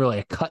it's not even really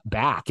a cut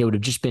back. It would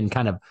have just been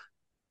kind of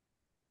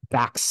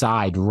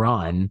backside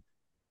run.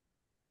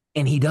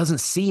 And he doesn't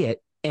see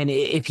it. And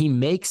if he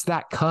makes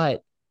that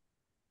cut,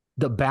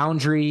 the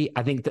boundary,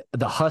 I think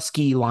the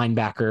Husky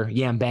linebacker,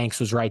 Yam Banks,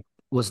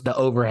 was the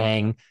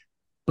overhang.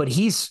 But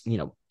he's,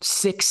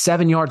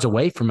 6-7 yards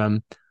away from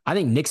him. I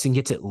think Nixon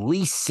gets at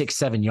least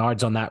 6-7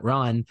 yards on that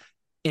run.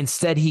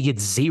 Instead, he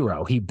gets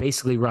 0. He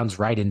basically runs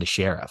right into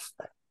Sheriff.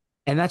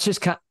 And that's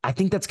just I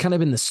think that's kind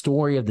of been the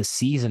story of the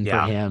season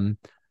for him,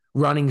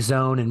 running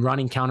zone and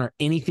running counter,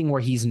 anything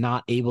where he's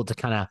not able to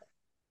kind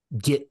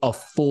of get a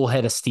full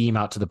head of steam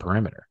out to the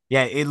perimeter.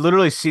 Yeah, it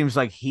literally seems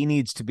like he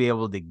needs to be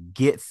able to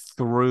get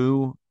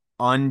through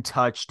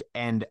untouched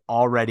and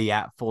already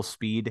at full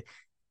speed.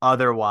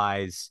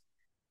 Otherwise,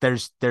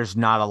 there's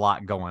not a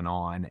lot going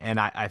on. And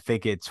I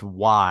think it's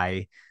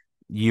why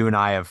you and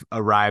I have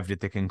arrived at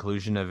the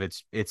conclusion of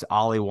it's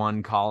Ollie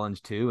 1,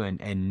 Collins 2,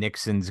 and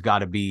Nixon's got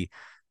to be,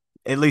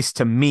 at least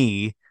to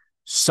me,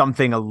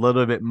 something a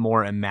little bit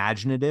more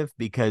imaginative,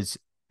 because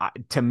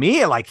to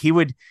me, like he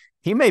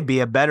may be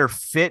a better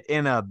fit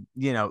in a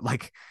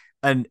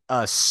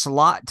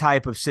slot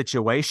type of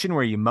situation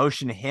where you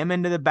motion him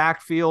into the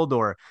backfield,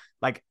 or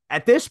like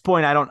at this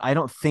point, I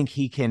don't think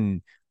he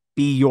can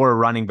be your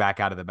running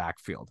back out of the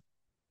backfield.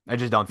 I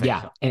just don't think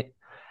so.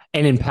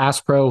 And in pass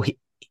pro,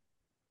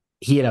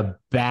 he had a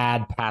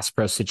bad pass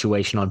pro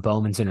situation on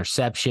Bowman's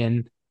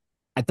interception.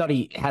 I thought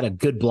he had a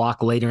good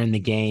block later in the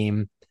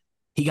game.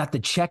 He got the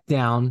check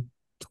down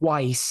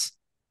twice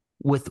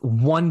with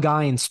one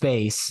guy in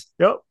space.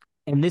 Yep.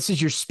 And this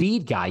is your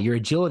speed guy, your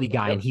agility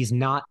guy, and he's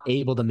not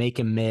able to make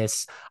him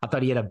miss. I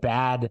thought he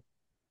had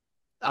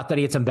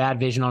some bad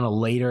vision on a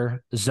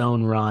later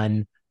zone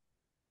run.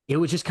 It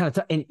was just kind of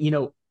tough. And,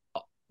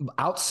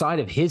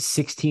 outside of his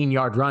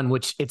 16-yard run,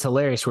 which it's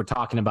hilarious we're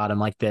talking about him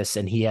like this,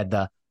 and he had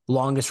the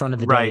longest run of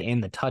the day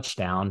and the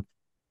touchdown.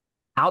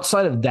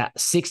 Outside of that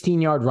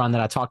 16-yard run that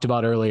I talked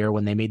about earlier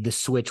when they made the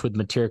switch with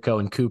Matirko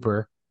and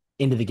Cooper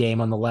into the game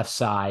on the left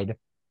side,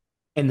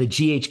 and the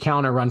GH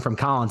counter run from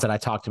Collins that I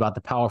talked about, the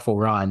powerful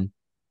run,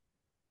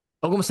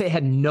 Oklahoma State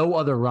had no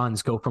other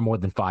runs go for more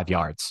than 5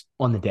 yards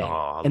on the day.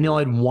 And they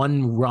only had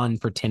one run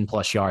for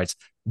 10-plus yards.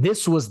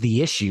 This was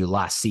the issue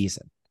last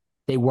season.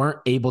 They weren't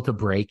able to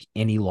break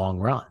any long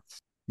runs.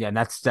 Yeah, and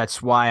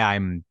that's why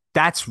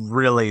that's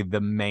really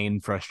the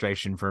main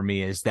frustration for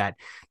me, is that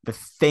the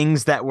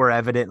things that were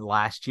evident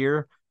last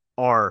year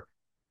are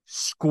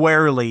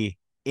squarely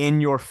in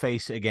your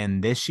face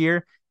again this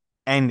year.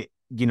 And,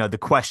 the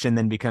question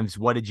then becomes,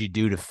 what did you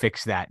do to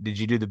fix that? Did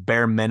you do the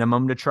bare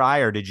minimum to try,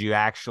 or did you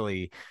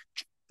actually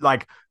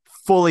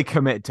fully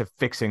commit to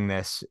fixing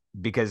this?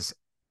 Because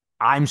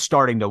I'm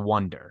starting to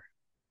wonder.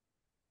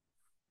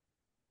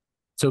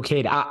 So,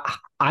 Cade,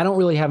 I don't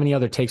really have any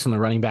other takes on the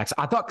running backs.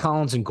 I thought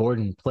Collins and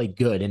Gordon played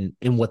good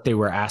in what they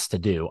were asked to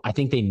do. I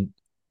think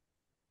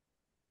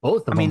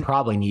both of them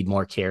probably need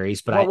more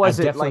carries, but I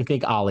definitely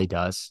think Ollie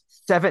does.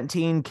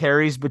 17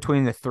 carries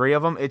between the three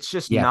of them. It's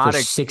just not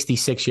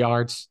 66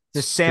 yards.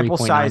 The sample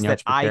size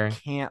that I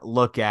can't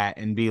look at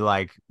and be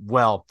like,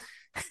 well,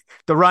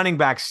 the running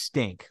backs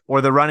stink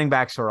or the running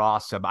backs are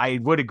awesome. I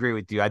would agree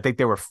with you. I think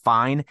they were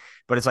fine,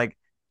 but it's like,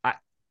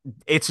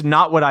 it's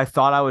not what I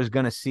thought I was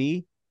going to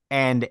see.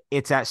 And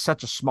it's at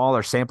such a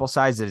smaller sample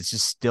size that it's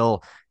just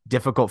still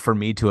difficult for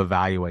me to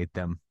evaluate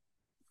them.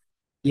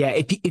 Yeah,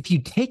 if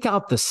you take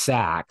out the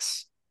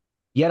sacks,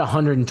 you had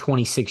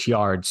 126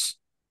 yards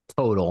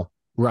total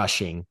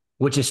rushing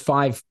which is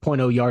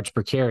 5.0 yards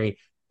per carry.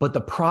 But the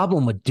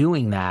problem with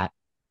doing that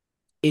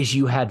is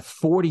you had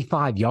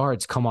 45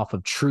 yards come off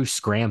of true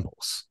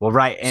scrambles. Well,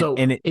 right.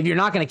 If you're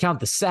not going to count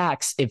the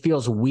sacks, it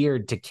feels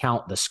weird to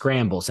count the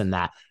scrambles in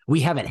that.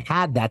 We haven't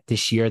had that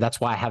this year. That's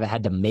why I haven't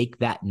had to make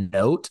that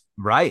note.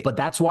 Right. But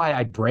that's why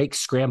I break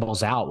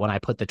scrambles out when I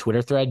put the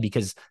Twitter thread,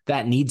 because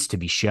that needs to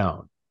be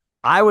shown.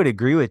 I would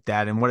agree with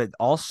that. And what it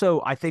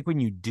also, I think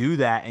when you do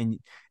that, and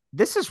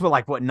this is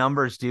what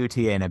numbers do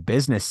to you in a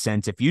business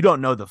sense, if you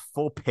don't know the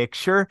full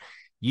picture,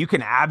 you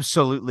can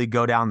absolutely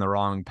go down the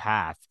wrong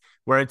path.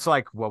 Where it's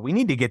like, well, we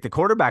need to get the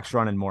quarterbacks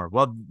running more.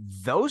 Well,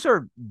 those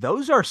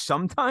are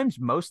sometimes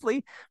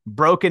mostly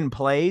broken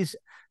plays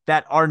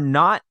that are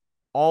not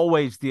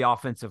always the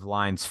offensive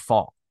line's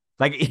fault.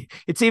 Like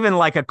it's even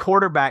like a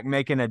quarterback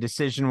making a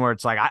decision where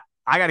it's like,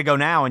 I got to go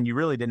now, and you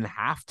really didn't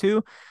have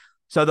to.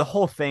 So the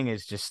whole thing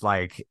is just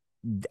like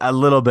a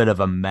little bit of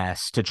a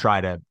mess to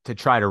try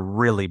to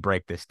really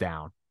break this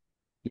down.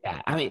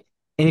 Yeah, I mean,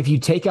 and if you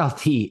take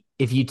out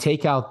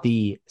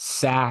the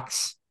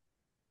sacks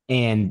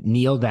and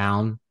kneel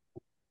down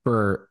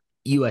for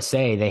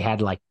USA, they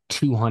had like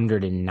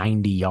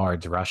 290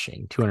 yards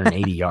rushing,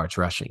 280 yards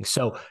rushing.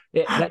 So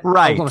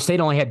right. Oklahoma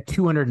State only had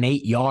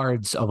 208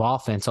 yards of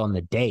offense on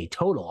the day,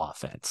 total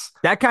offense.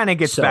 That kind of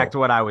gets back to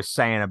what I was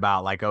saying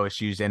about like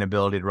OSU's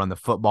inability to run the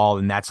football.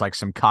 And that's like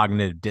some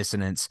cognitive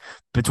dissonance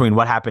between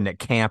what happened at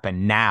camp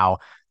and now.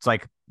 It's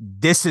like,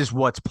 this is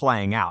what's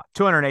playing out.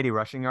 280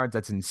 rushing yards.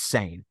 That's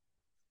insane.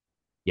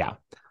 Yeah.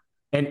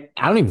 And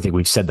I don't even think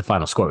we've said the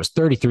final score. It was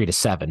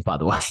 33-7, by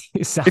the way.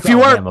 If you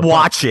weren't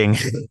watching,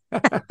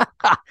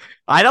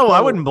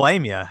 I wouldn't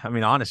blame you. I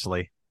mean,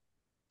 honestly.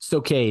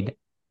 So, Cade,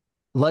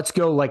 let's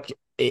go, like,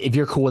 if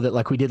you're cool with it,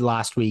 like we did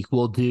last week,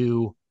 we'll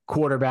do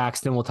quarterbacks,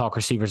 then we'll talk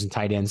receivers and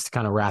tight ends to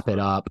kind of wrap it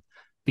up,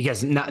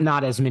 because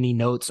not as many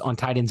notes on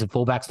tight ends and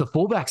fullbacks. The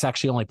fullbacks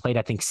actually only played,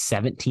 I think,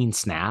 17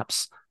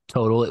 snaps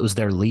total. It was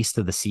their least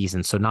of the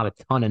season, so not a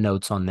ton of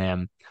notes on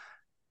them.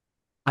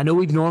 I know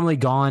we've normally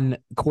gone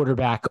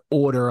quarterback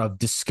order of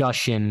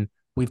discussion.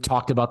 We've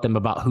talked about them,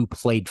 about who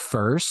played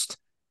first,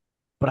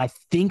 but I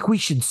think we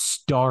should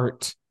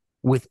start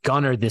with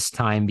Gunnar this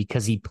time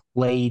because he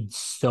played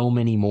so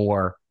many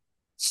more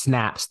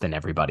snaps than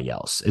everybody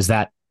else. Is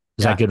that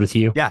good with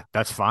you? Yeah,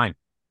 that's fine.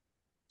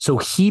 So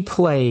he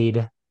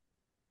played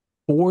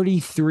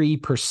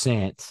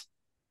 43%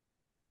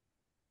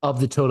 of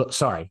the total.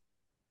 Sorry,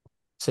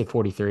 say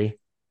 43.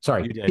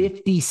 Sorry,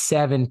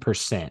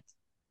 57%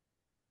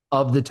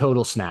 of the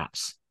total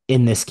snaps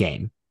in this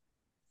game.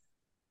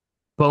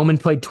 Bowman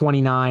played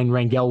 29.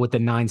 Rangel with the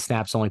 9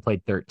 snaps only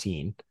played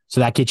 13. So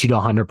that gets you to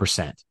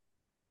 100%.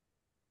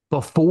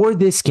 Before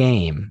this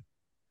game,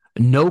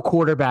 no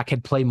quarterback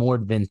had played more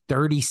than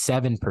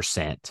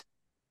 37%.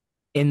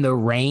 And the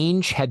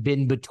range had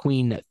been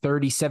between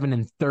 37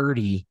 and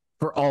 30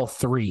 for all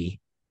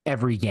three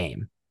every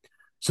game.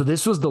 So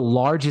this was the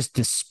largest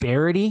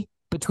disparity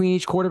between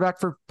each quarterback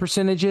for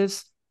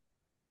percentages,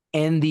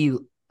 and the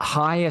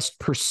highest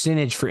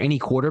percentage for any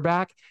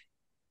quarterback,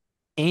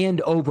 and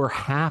over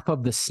half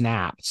of the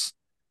snaps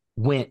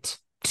went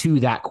to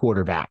that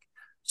quarterback.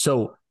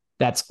 So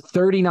that's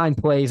 39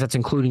 plays. That's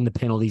including the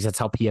penalties. That's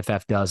how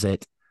PFF does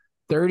it.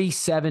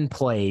 37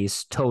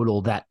 plays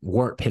total that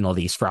weren't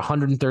penalties for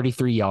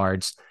 133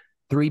 yards,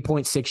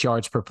 3.6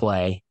 yards per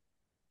play.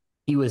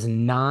 He was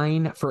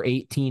 9 for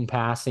 18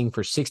 passing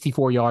for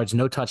 64 yards,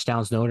 no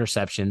touchdowns, no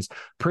interceptions.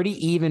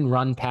 Pretty even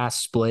run pass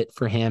split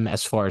for him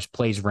as far as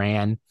plays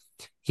ran.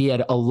 He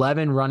had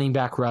 11 running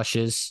back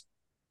rushes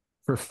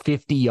for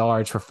 50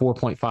 yards for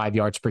 4.5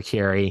 yards per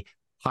carry.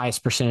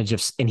 Highest percentage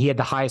of, and he had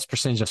the highest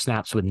percentage of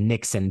snaps with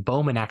Nixon.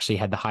 Bowman actually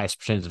had the highest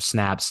percentage of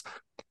snaps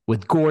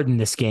with Gordon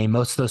this game.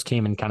 Most of those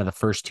came in kind of the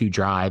first 2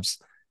 drives.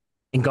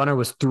 And Gunnar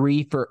was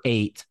 3 for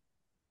 8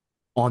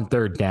 on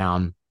third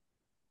down.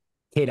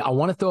 Kate, I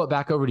want to throw it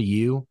back over to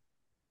you,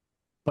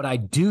 but I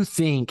do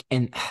think,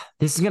 and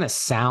this is going to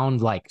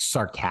sound like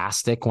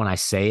sarcastic when I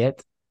say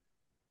it,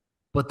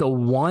 but the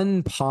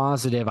one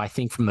positive I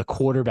think from the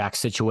quarterback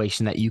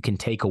situation that you can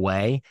take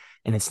away,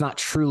 and it's not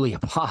truly a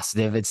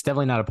positive, it's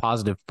definitely not a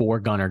positive for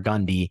Gunnar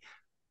Gundy,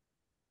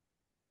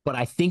 but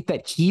I think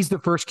that he's the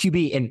first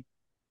QB, and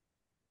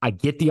I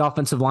get the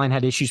offensive line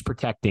had issues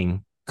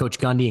protecting. Coach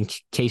Gundy and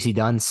Casey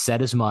Dunn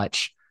said as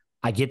much.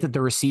 I get that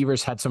the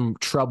receivers had some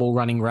trouble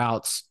running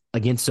routes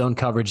against zone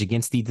coverage,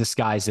 against the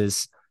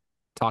disguises.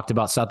 Talked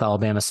about South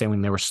Alabama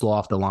saying they were slow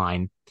off the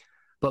line.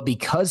 But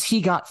because he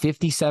got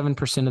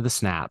 57% of the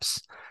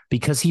snaps,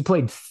 because he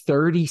played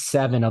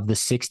 37 of the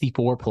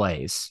 64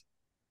 plays,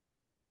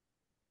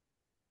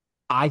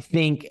 I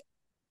think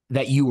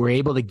that you were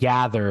able to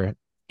gather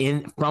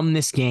from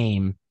this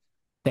game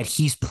that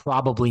he's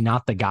probably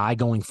not the guy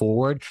going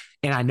forward.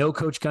 And I know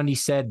Coach Gundy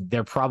said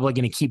they're probably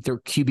going to keep their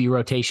QB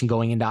rotation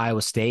going into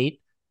Iowa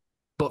State.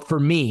 But for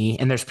me,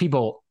 and there's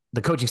people,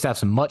 the coaching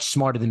staff's much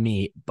smarter than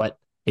me, but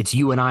it's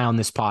you and I on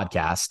this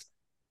podcast.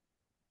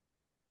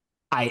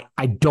 I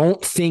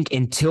don't think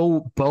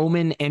until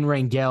Bowman and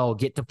Rangel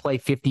get to play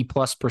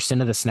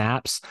 50+% of the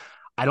snaps,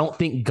 I don't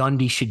think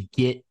Gundy should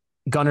get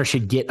Gunnar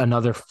should get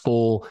another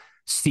full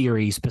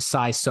series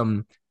besides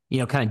some,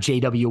 kind of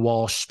JW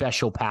Walsh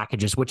special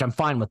packages, which I'm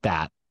fine with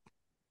that.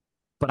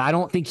 But I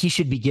don't think he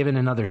should be given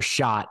another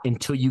shot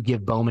until you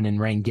give Bowman and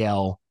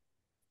Rangel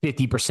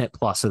 50%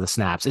 plus of the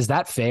snaps. Is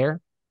that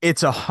fair?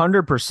 It's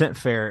 100%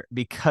 fair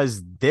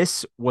because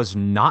this was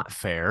not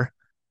fair.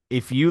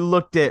 If you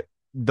looked at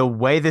the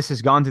way this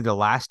has gone through the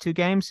last two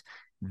games,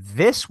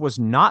 this was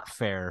not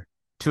fair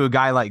to a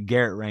guy like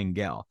Garrett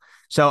Rangel.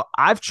 So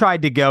I've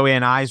tried to go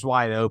in eyes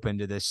wide open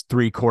to this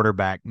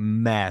 3-quarterback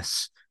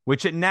mess,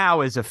 which it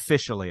now is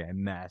officially a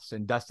mess.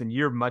 And Dustin,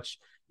 you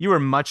were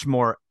much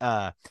more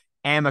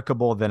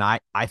amicable than I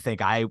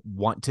think I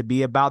want to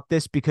be about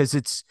this,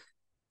 because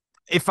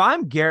if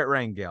I'm Garrett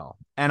Rangel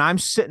and I'm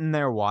sitting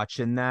there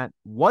watching that,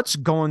 what's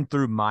going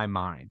through my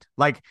mind?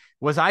 Like,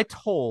 was I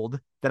told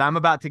that I'm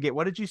about to get,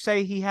 what did you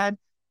say he had?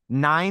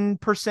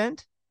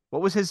 9%?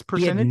 What was his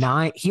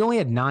percentage? He only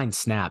had 9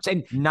 snaps.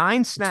 And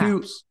 9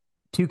 snaps.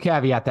 To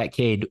caveat that,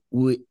 Cade,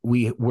 we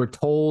were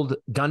told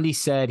Gundy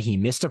said he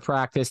missed a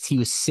practice, he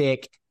was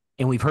sick,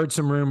 and we've heard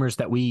some rumors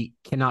that we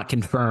cannot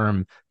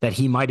confirm that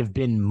he might have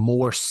been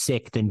more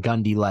sick than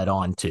Gundy led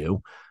on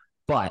to.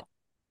 But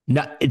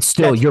no, it's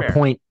still, your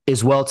point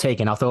is well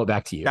taken. I'll throw it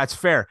back to you. That's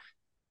fair.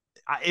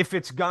 If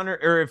it's Gunnar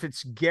or if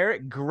it's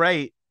Garrett,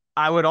 great.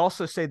 I would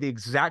also say the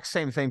exact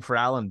same thing for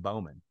Alan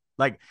Bowman.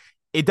 Like,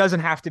 it doesn't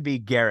have to be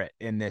Garrett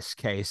in this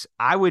case.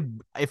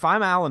 If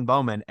I'm Alan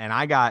Bowman and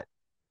I got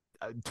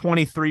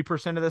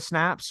 23% of the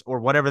snaps or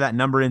whatever that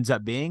number ends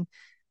up being,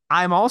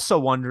 I'm also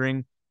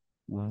wondering,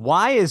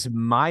 why is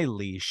my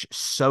leash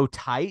so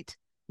tight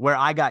where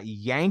I got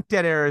yanked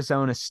at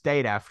Arizona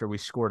State after we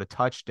scored a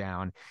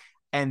touchdown?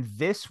 And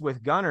this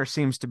with Gunnar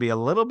seems to be a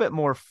little bit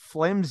more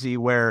flimsy,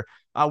 where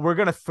we're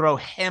going to throw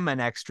him an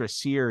extra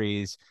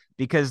series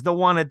because the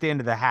one at the end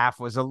of the half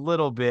was a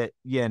little bit,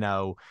 he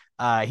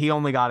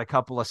only got a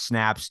couple of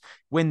snaps.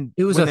 When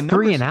it was a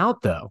 3 and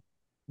out, though.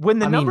 When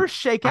the numbers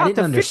shake out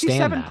to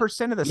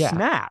 57% of the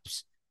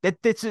snaps,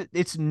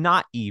 it's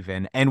not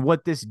even. And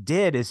what this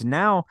did is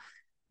now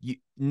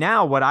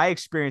what I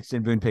experienced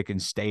in Boone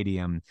Pickens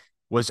Stadium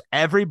was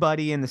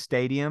everybody in the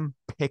stadium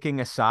picking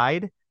a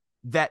side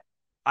that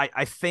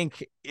I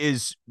think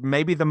is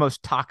maybe the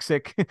most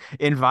toxic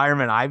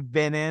environment I've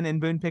been in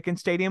Boone Pickens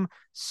Stadium,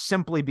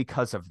 simply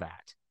because of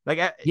that.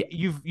 Like,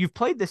 you've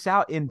played this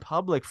out in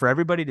public for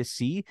everybody to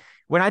see,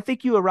 when I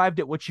think you arrived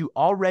at what you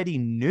already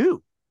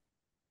knew.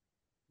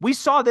 We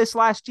saw this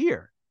last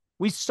year.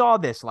 You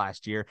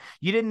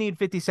didn't need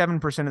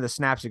 57% of the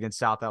snaps against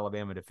South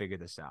Alabama to figure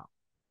this out.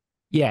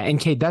 Yeah, and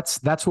Kate, that's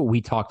what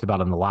we talked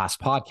about in the last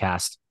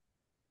podcast.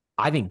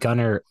 I think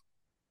Gunnar,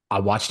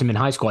 I watched him in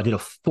high school.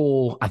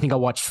 I think I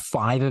watched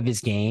 5 of his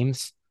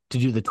games to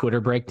do the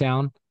Twitter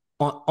breakdown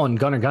on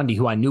Gunnar Gundy,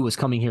 who I knew was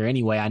coming here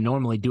anyway. I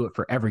normally do it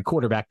for every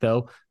quarterback,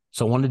 though,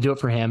 so I wanted to do it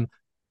for him.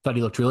 Thought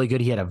he looked really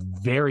good. He had a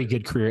very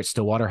good career at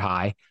Stillwater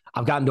High.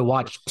 I've gotten to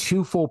watch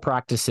 2 full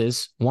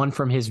practices, one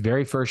from his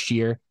very first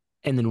year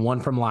and then one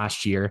from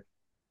last year,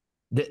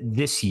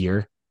 this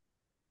year.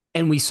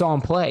 And we saw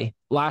him play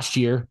last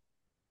year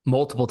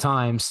multiple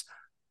times.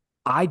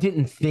 I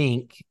didn't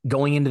think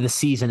going into the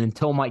season,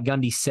 until Mike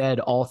Gundy said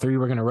all 3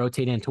 were going to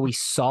rotate in, until we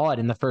saw it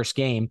in the first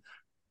game,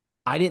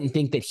 I didn't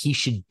think that he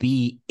should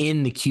be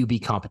in the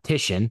QB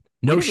competition.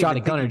 No shot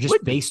at Gunnar,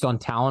 just based on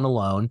talent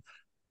alone.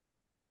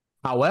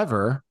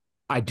 However,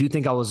 I do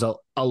think I was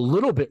a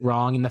little bit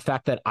wrong in the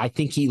fact that I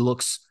think he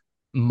looks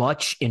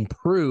much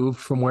improved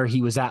from where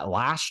he was at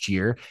last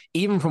year.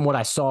 Even from what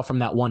I saw from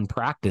that one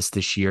practice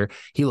this year,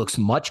 he looks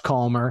much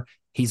calmer.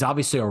 He's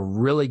obviously a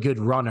really good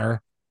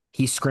runner.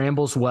 He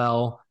scrambles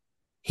well.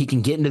 He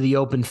can get into the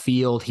open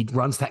field. He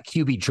runs that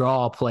QB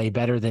draw play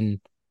better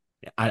than,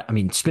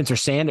 Spencer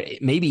Sanders,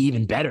 maybe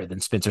even better than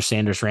Spencer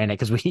Sanders ran it,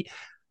 because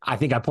I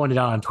think I pointed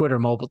out on Twitter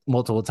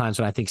multiple times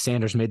when I think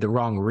Sanders made the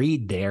wrong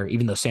read there,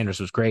 even though Sanders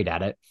was great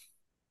at it.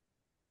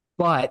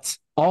 But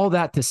all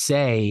that to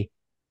say,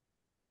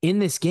 in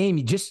this game,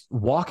 you just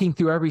walking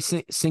through every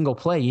single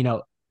play,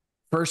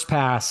 first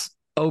pass,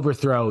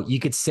 overthrow, you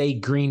could say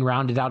Green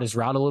rounded out his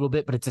route a little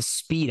bit, but it's a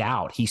speed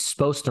out. He's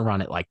supposed to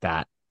run it like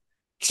that.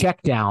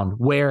 Check down,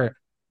 where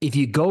if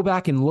you go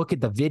back and look at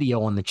the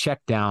video on the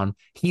check down,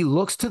 he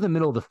looks to the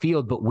middle of the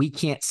field, but we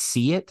can't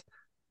see it.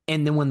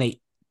 And then when they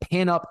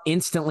pan up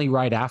instantly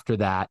right after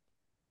that,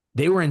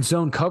 they were in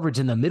zone coverage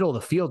in the middle of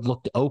the field,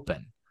 looked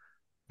open.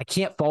 I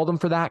can't fault them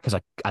for that because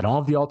I don't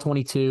have the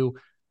all-22.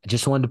 I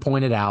just wanted to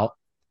point it out.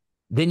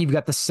 Then you've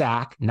got the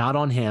sack, not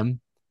on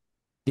him.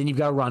 Then you've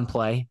got a run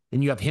play.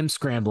 Then you have him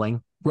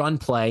scrambling, run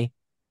play,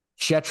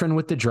 Shetron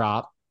with the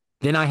drop.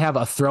 Then I have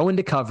a throw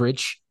into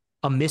coverage,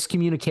 a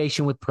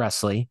miscommunication with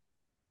Presley,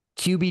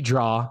 QB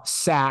draw,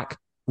 sack,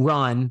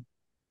 run,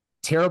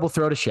 terrible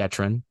throw to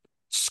Shetron,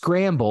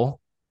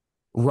 scramble,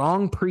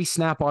 wrong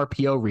pre-snap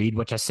RPO read,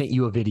 which I sent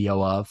you a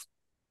video of,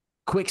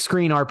 quick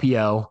screen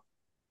RPO,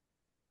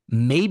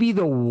 maybe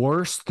the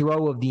worst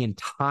throw of the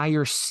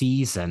entire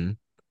season,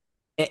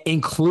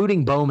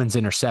 including Bowman's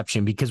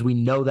interception, because we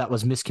know that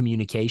was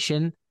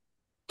miscommunication,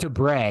 to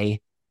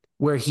Bray,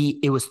 where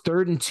it was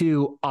 3rd and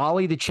 2.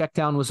 Ollie, the check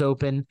down was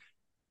open,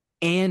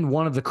 and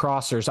one of the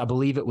crossers, I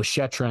believe it was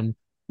Shetron,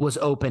 was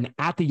open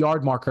at the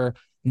yard marker,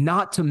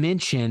 not to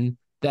mention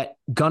that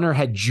Gunnar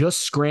had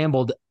just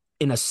scrambled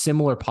in a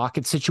similar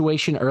pocket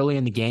situation early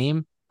in the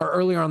game or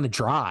earlier on the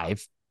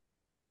drive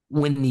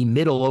when the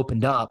middle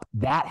opened up.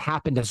 That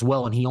happened as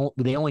well, and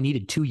they only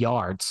needed 2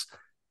 yards.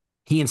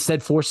 He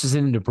instead forces it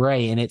into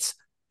Bray, and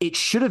it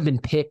should have been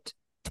picked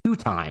 2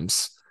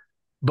 times,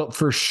 but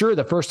for sure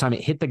the first time it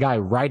hit the guy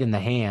right in the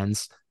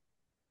hands.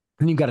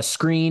 And you've got a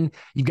screen.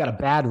 You've got a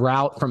bad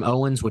route from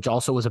Owens, which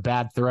also was a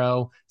bad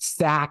throw.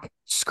 Sack,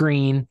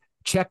 screen,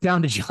 check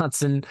down to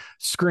Johnson,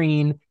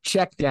 screen,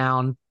 check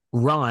down,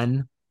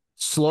 run,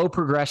 slow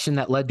progression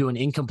that led to an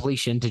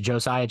incompletion to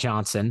Josiah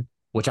Johnson,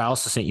 which I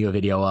also sent you a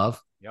video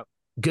of. Yep.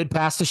 Good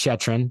pass to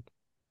Shetron.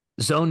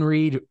 Zone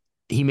read.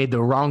 He made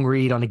the wrong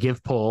read on a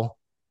give pull.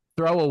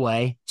 Throw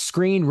away,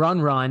 screen,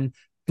 run,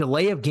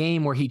 delay of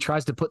game where he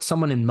tries to put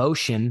someone in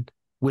motion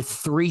with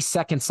 3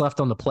 seconds left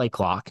on the play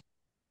clock.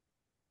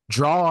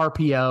 Draw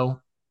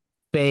RPO,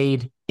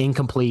 fade,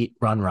 incomplete,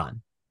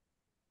 run.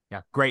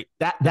 Yeah, great.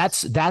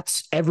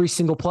 That's every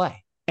single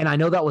play. And I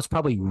know that was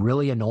probably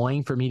really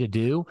annoying for me to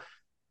do.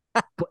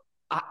 But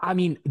I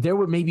mean, there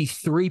were maybe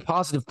 3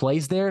 positive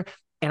plays there.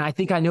 And I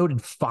think I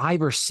noted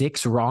 5 or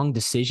 6 wrong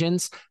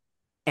decisions.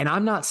 And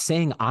I'm not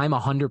saying I'm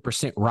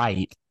 100%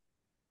 right,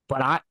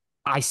 but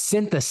I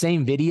sent the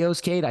same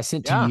videos, Kate, I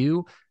sent to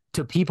you,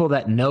 to people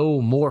that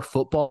know more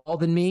football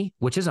than me,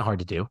 which isn't hard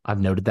to do. I've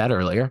noted that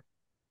earlier.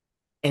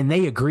 And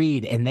they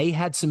agreed, and they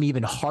had some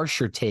even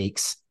harsher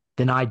takes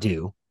than I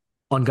do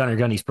on Gunnar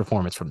Gundy's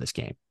performance from this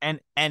game.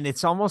 And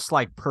it's almost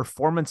like,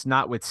 performance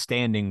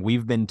notwithstanding,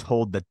 we've been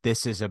told that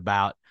this is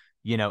about,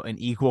 an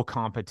equal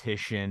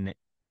competition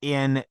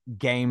in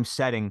game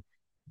setting.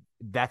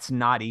 That's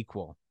not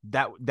equal.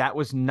 That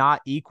was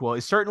not equal.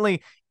 It's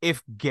certainly,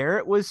 if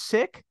Garrett was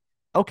sick,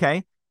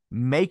 okay,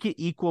 make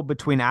it equal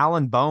between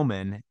Alan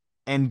Bowman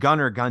and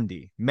Gunnar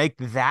Gundy. Make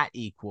that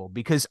equal,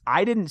 because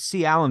I didn't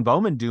see Alan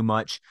Bowman do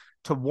much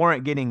to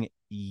warrant getting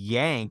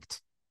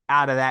yanked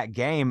out of that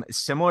game,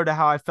 similar to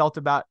how I felt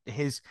about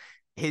his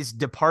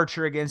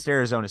departure against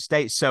Arizona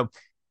State. So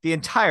the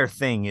entire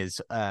thing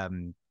is,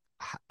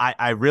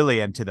 I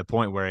really am to the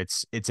point where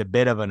it's a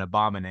bit of an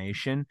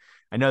abomination.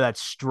 I know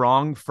that's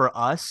strong for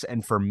us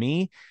and for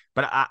me,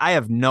 but I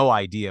have no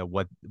idea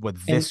what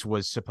this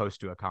was supposed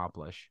to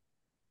accomplish.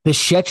 The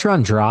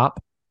Shetron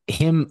drop,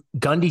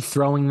 Gundy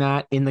throwing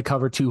that in the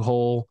cover 2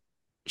 hole,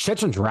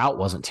 Shetron's route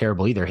wasn't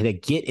terrible either. They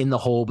get in the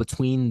hole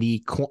between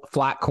the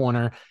flat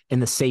corner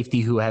and the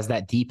safety who has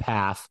that deep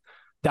path.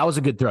 That was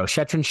a good throw.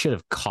 Shetron should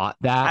have caught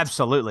that.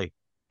 Absolutely.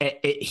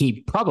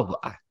 He probably,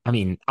 I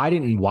mean, I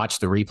didn't watch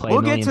the replay.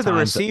 We'll get to the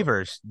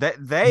receivers.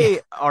 They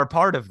are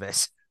part of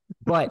this.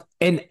 But,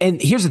 and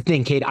here's the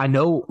thing, Kate, I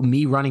know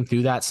me running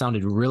through that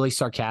sounded really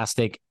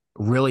sarcastic,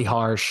 really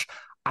harsh.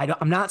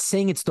 I'm not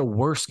saying it's the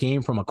worst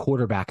game from a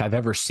quarterback I've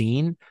ever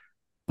seen,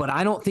 but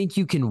I don't think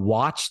you can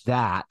watch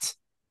that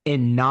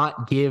and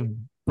not give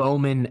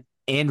Bowman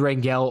and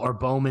Rangel, or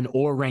Bowman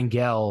or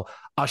Rangel,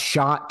 a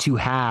shot to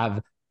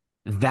have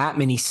that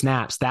many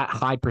snaps, that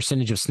high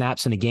percentage of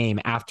snaps in a game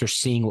after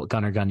seeing what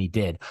Gunnar Gundy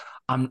did.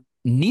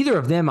 Neither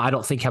of them, I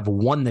don't think, have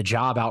won the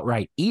job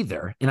outright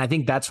either. And I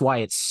think that's why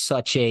it's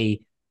such a,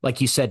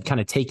 like you said,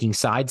 kind of taking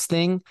sides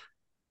thing.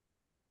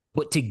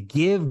 But to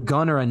give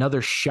Gunnar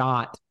another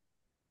shot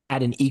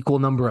at an equal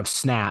number of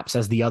snaps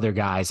as the other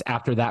guys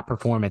after that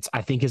performance,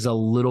 I think is a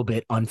little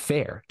bit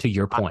unfair, to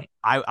your point.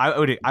 I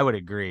would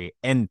agree.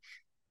 And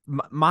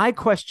my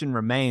question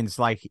remains,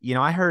 like,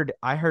 I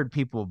heard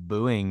people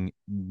booing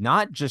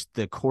not just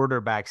the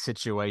quarterback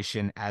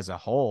situation as a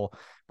whole,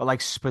 but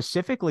like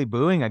specifically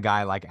booing a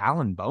guy like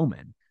Alan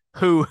Bowman,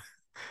 who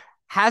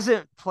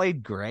hasn't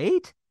played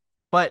great,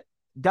 but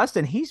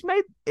Dustin, he's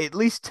made, at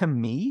least to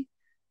me,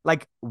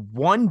 like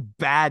one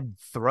bad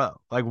throw,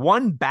 like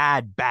one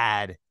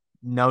bad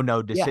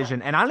no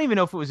decision. Yeah. And I don't even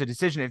know if it was a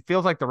decision. It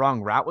feels like the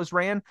wrong route was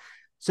ran.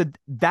 So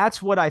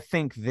that's what I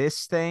think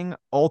this thing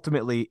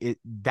ultimately,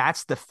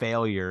 that's the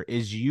failure,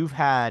 is you've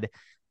had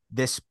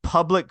this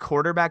public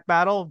quarterback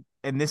battle.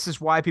 And this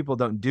is why people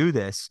don't do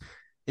this,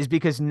 is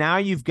because now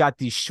you've got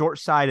these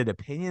short-sighted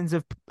opinions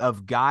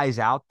of guys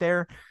out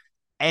there,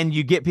 and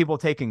you get people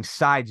taking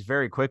sides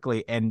very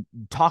quickly and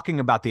talking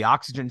about the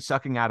oxygen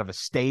sucking out of a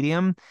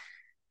stadium.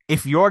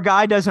 If your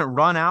guy doesn't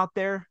run out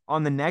there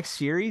on the next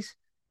series,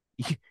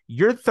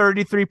 you're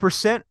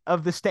 33%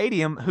 of the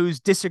stadium who's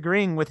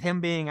disagreeing with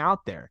him being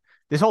out there.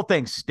 This whole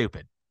thing's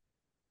stupid.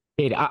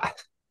 Dude, I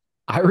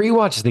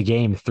rewatched the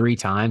game 3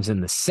 times.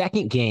 In the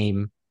second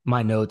game,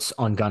 my notes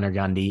on Gunnar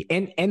Gundy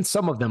and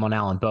some of them on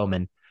Alan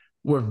Bowman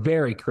were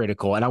very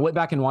critical. And I went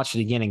back and watched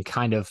it again and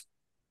kind of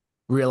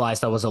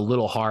realized I was a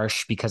little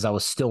harsh because I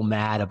was still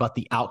mad about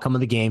the outcome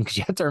of the game. Because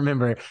you have to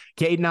remember,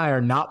 Cade and I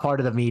are not part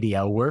of the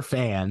media. We're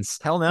fans.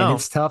 Hell no. And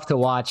it's tough to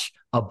watch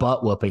a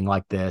butt whooping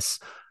like this.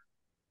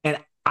 And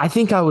I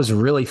think I was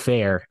really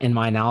fair in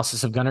my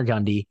analysis of Gunnar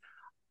Gundy.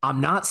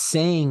 I'm not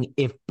saying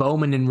if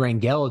Bowman and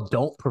Rangel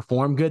don't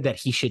perform good that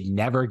he should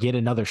never get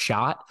another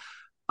shot.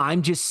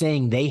 I'm just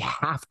saying they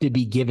have to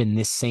be given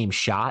this same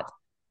shot.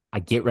 I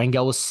get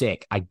Rangel was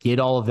sick. I get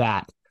all of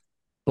that.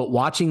 But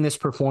watching this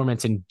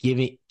performance and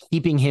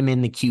keeping him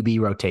in the QB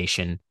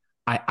rotation,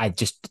 I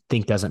just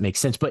think doesn't make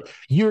sense. But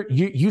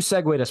you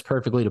segued us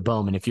perfectly to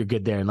Bowman if you're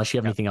good there, unless you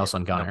have anything else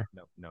on Gunner.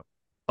 No.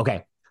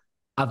 Okay.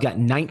 I've got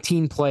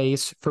 19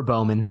 plays for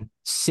Bowman,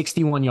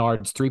 61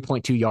 yards,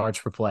 3.2 yards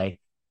per play.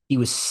 He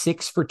was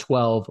 6 for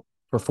 12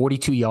 for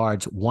 42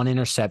 yards, 1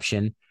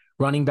 interception.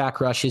 Running back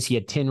rushes, he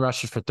had 10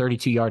 rushes for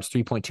 32 yards,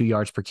 3.2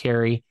 yards per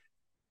carry.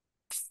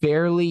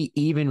 Fairly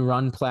even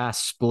run pass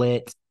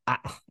split.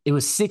 It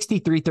was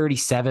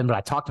 63-37, but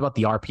I talked about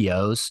the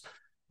RPOs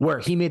where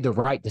he made the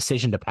right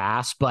decision to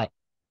pass, but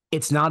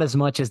it's not as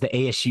much as the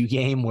ASU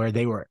game where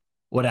they were,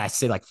 what did I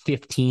say, like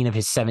 15 of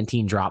his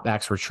 17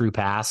 dropbacks were true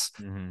pass.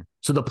 Mm-hmm.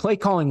 So the play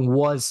calling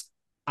was,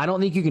 I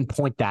don't think you can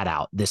point that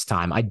out this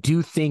time. I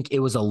do think it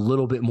was a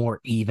little bit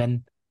more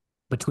even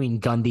between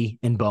Gundy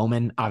and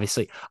Bowman.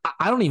 Obviously,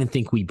 I don't even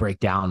think we break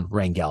down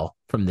Rangel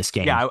from this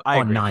game I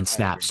on agree. 9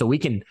 snaps. So we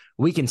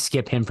can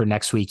skip him for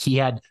next week. He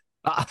had,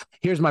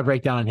 here's my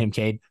breakdown on him,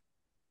 Cade.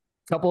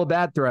 Couple of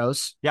bad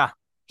throws. Yeah.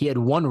 He had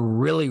one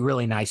really,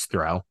 really nice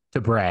throw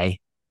to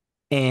Bray.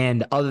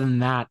 And other than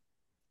that,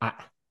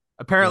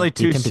 apparently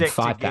too sick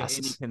 5 to get passes.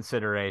 any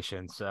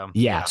consideration. So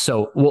yeah.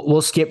 So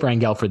we'll skip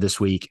Rangel for this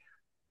week.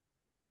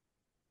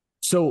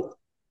 So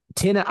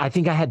 10, I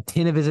think I had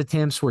 10 of his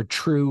attempts were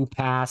true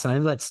pass, and I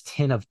think that's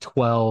 10 of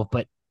 12,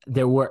 but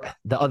the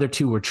other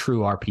 2 were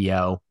true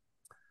RPO.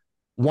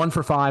 1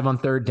 for 5 on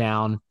third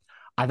down.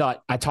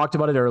 I talked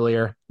about it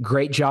earlier.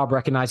 Great job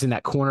recognizing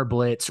that corner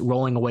blitz,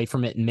 rolling away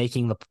from it, and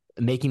making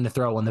the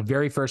throw on the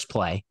very first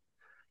play.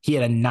 He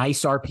had a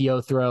nice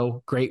RPO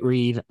throw, great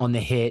read on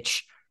the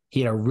hitch. He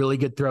had a really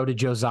good throw to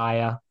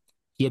Josiah.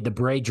 He had the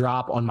Bray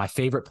drop on my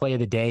favorite play of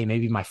the day,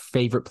 maybe my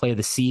favorite play of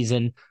the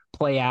season,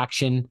 play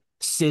action.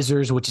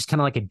 Scissors, which is kind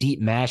of like a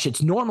deep mesh.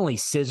 It's normally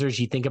scissors.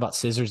 You think about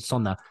scissors, it's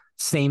on the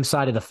same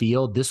side of the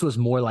field. This was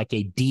more like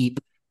a deep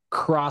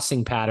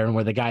crossing pattern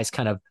where the guys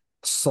kind of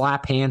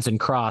slap hands and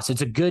cross.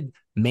 It's a good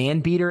man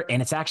beater,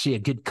 and it's actually a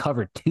good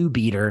cover 2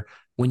 beater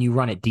when you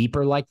run it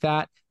deeper like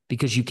that,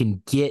 because you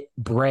can get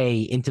Bray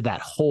into that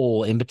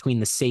hole in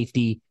between the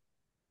safety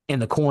and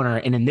the corner.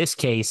 And in this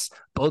case,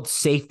 both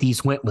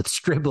safeties went with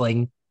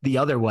Stribling the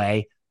other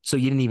way, so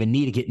you didn't even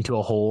need to get into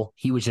a hole.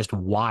 He was just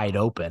wide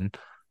open.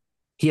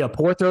 He had a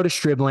poor throw to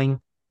Stribling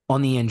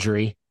on the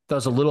injury. That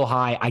was a little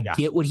high. I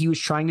get what he was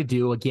trying to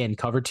do. Again,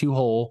 cover 2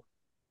 hole.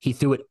 He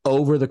threw it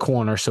over the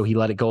corner, so he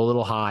let it go a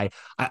little high.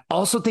 I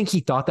also think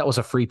he thought that was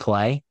a free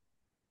play.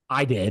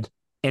 I did,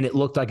 and it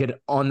looked like it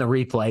on the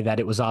replay that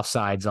it was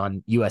offsides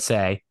on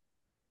USA.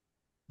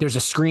 There's a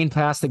screen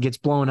pass that gets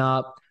blown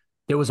up.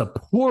 I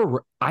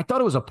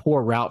thought it was a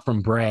poor route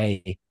from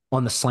Bray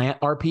on the slant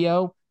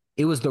RPO.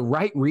 It was the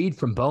right read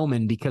from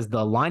Bowman because the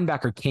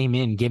linebacker came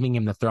in giving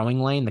him the throwing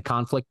lane, the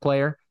conflict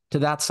player to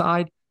that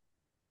side.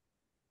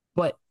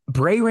 But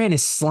Bray ran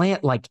his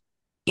slant like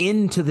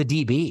into the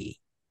DB.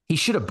 He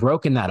should have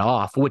broken that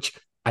off, which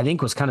I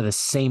think was kind of the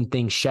same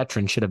thing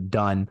Shetron should have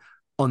done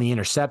on the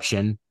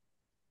interception,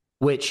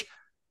 which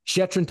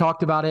Shetron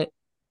talked about it,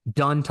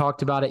 Dunn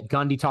talked about it,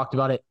 Gundy talked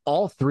about it.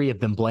 All 3 of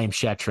them blame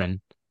Shetron.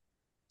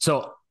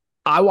 So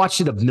I watched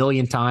it a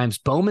million times.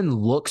 Bowman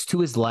looks to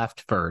his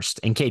left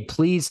first. And Cade,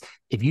 please,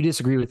 if you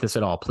disagree with this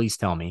at all, please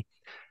tell me.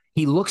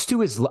 He looks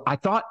to his I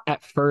thought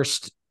at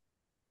first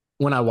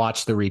when I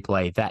watched the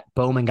replay that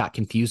Bowman got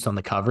confused on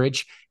the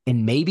coverage,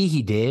 and maybe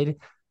he did,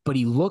 but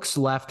he looks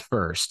left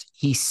first.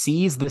 He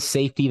sees the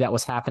safety that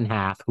was half and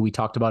half, who we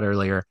talked about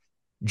earlier,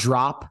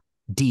 drop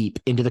deep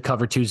into the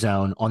cover 2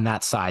 zone on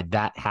that side,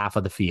 that half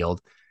of the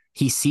field.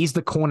 He sees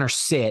the corner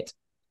sit,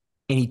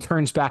 and he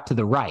turns back to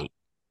the right,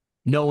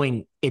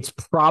 knowing it's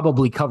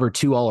probably cover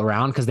 2 all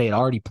around because they had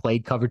already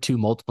played cover 2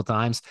 multiple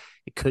times.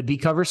 It could be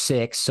cover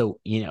 6. So,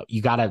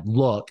 you got to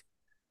look.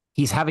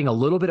 He's having a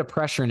little bit of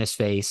pressure in his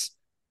face,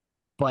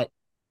 but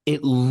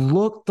it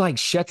looked like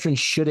Shetron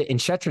should have, and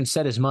Shetron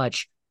said as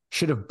much,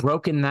 should have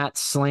broken that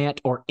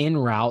slant or in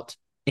route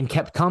and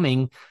kept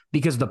coming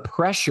because the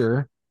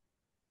pressure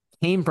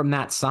came from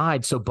that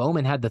side. So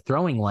Bowman had the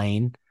throwing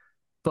lane.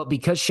 But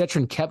because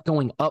Shetron kept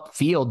going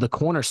upfield, the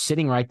corner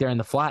sitting right there in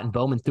the flat, and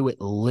Bowman threw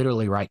it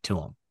literally right to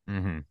him.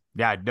 Mm-hmm.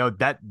 Yeah, no,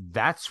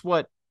 that's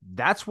what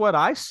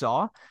I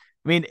saw. I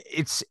mean,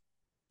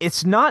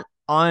 it's not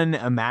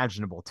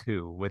unimaginable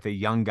too with a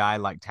young guy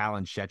like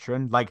Talon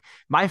Shetron. Like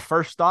my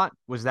first thought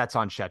was that's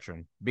on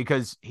Shetron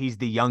because he's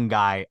the young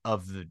guy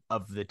of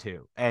the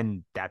 2,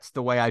 and that's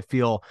the way I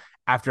feel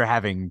after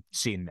having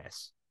seen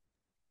this.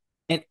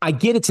 And I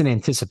get it's an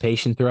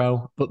anticipation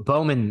throw, but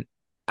Bowman.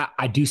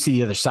 I do see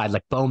the other side.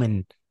 Like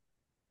Bowman,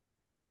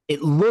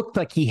 it looked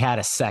like he had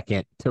a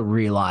second to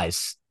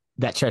realize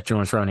that Shetron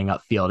was running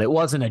upfield. It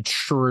wasn't a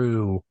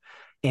true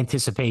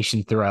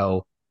anticipation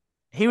throw.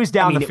 He was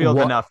down the field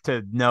enough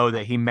to know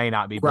that he may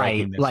not be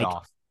breaking this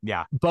off.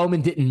 Yeah. Bowman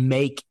didn't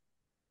make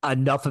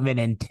enough of an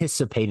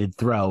anticipated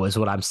throw is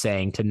what I'm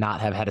saying, to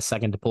not have had a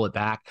second to pull it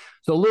back.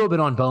 So a little bit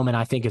on Bowman,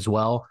 I think, as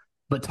well.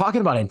 But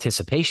talking about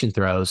anticipation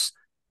throws,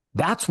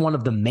 that's one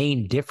of the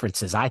main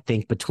differences, I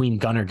think, between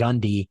Gunnar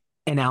Gundy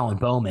and Alan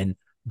Bowman.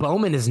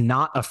 Bowman is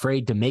not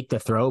afraid to make the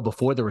throw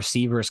before the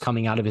receiver is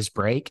coming out of his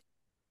break.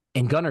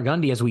 And Gunnar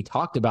Gundy, as we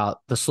talked about,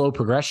 the slow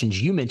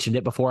progressions, you mentioned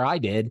it before I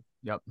did.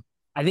 Yep.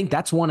 I think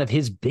that's one of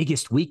his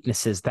biggest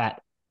weaknesses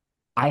that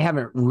I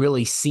haven't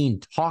really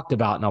seen talked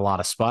about in a lot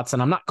of spots.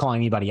 And I'm not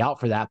calling anybody out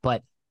for that,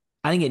 but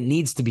I think it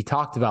needs to be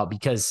talked about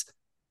because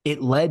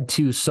it led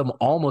to some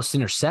almost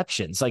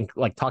interceptions,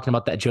 like talking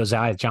about that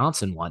Josiah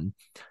Johnson one.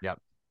 Yep.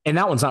 And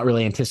that one's not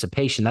really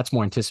anticipation. That's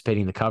more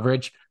anticipating the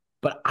coverage.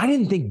 But I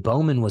didn't think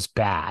Bowman was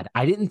bad.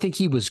 I didn't think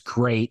he was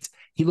great.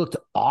 He looked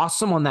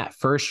awesome on that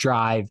first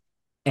drive.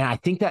 And I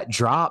think that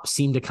drop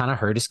seemed to kind of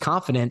hurt his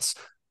confidence,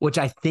 which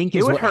I think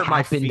is what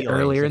happened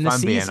earlier in the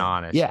season. Being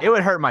honest, yeah, it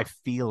would hurt my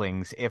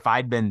feelings if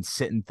I'd been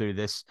sitting through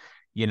this,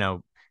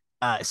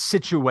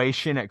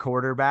 situation at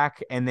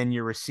quarterback, and then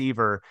your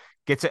receiver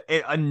gets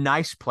a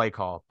nice play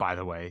call. By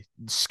the way,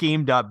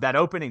 schemed up. That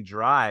opening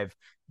drive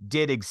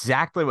did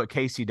exactly what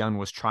Casey Dunn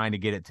was trying to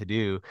get it to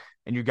do,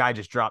 and your guy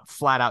just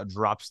flat out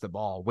drops the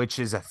ball, which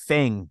is a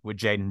thing with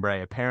Jaden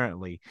Bray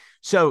apparently.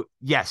 So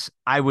yes,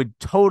 I would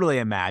totally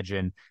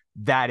imagine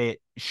that it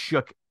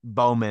shook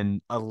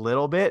Bowman a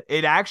little bit.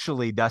 It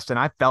actually, Dustin,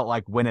 I felt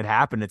like when it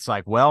happened, it's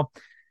like, well,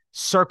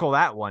 circle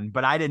that one,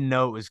 but I didn't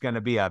know it was going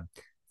to be a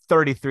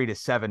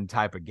 33-7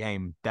 type of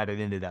game that it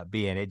ended up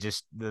being. It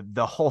just,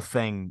 the whole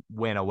thing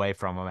went away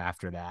from him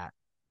after that.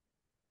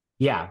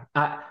 Yeah.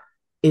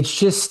 It's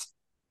just,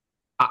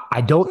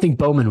 I don't think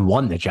Bowman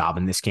won the job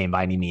in this game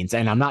by any means.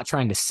 And I'm not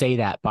trying to say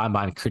that by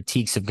my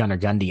critiques of Gunnar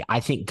Gundy.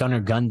 I think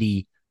Gunnar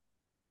Gundy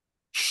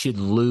should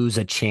lose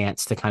a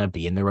chance to kind of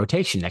be in the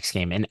rotation next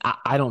game. And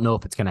I don't know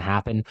if it's going to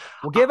happen.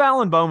 We'll give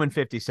Alan Bowman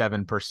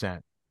 57%.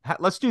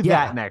 Let's do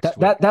that next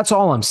week. That's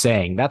all I'm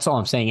saying. That's all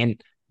I'm saying.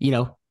 And,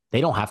 they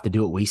don't have to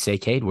do what we say,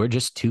 Cade. We're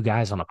just two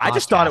guys on a podcast. I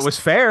just thought it was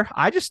fair.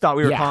 I just thought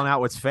we were calling out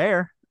what's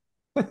fair.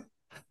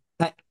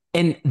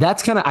 And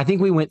that's kind of, I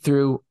think I went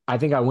through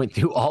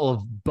all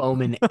of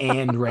Bowman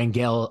and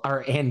Rangel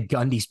and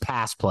Gundy's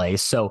pass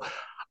plays. So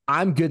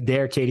I'm good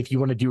there, Cade, if you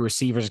want to do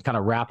receivers and kind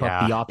of wrap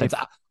up the offense.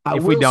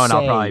 If we don't,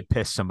 I'll probably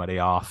piss somebody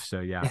off.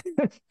 So, yeah.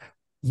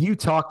 You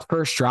talked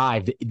first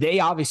drive.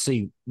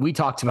 We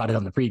talked about it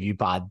on the preview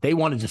pod. They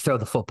wanted to throw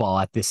the football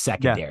at this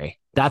secondary. Yeah.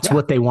 That's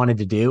what they wanted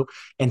to do.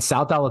 And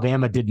South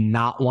Alabama did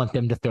not want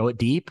them to throw it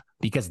deep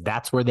because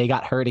that's where they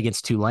got hurt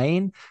against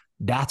Tulane.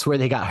 That's where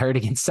they got hurt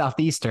against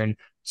Southeastern.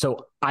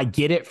 So I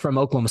get it from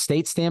Oklahoma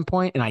State's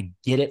standpoint, and I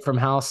get it from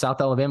how South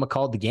Alabama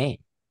called the game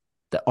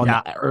that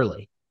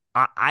early.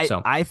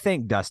 I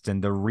think,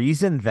 Dustin, the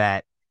reason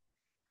that,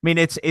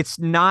 it's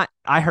not,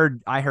 I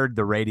heard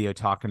the radio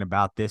talking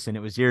about this, and it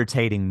was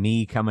irritating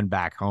me coming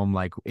back home.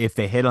 Like, if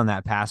they hit on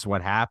that pass,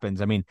 what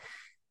happens?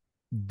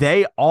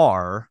 They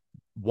are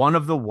one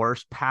of the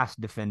worst pass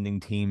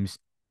defending teams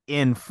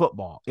in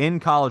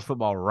college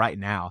football right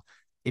now.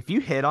 If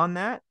you hit on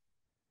that,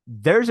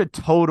 there's a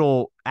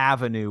total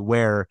avenue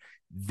where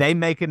they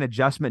make an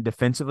adjustment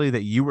defensively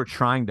that you were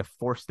trying to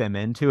force them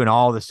into, and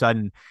all of a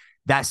sudden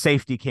that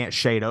safety can't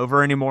shade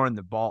over anymore, and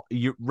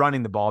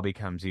running the ball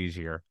becomes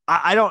easier.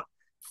 I don't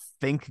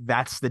think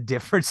that's the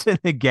difference in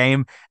the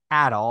game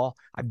at all.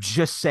 I'm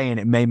just saying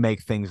it may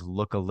make things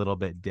look a little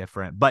bit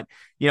different. But,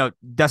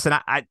 Dustin,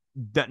 I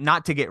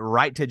not to get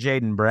right to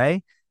Jaden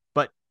Bray,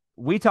 but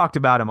we talked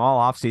about him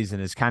all offseason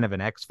as kind of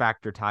an X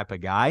factor type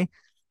of guy.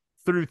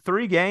 Through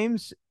 3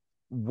 games,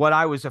 what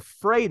I was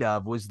afraid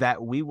of was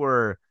that we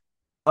were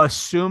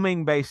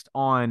assuming, based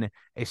on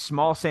a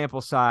small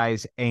sample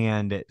size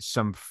and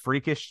some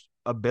freakish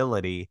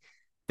ability,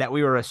 that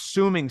we were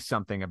assuming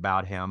something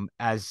about him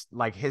as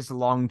like his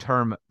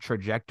long-term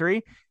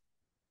trajectory.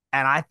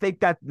 And I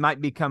think that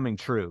might be coming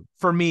true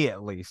for me,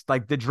 at least.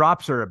 Like, the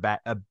drops are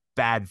a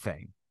bad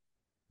thing.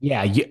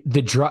 Yeah.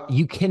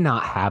 You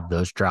cannot have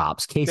those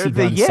drops. Casey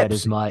Dunn said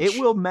as much. It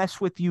will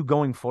mess with you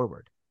going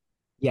forward.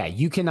 Yeah.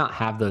 You cannot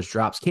have those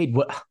drops. Cade,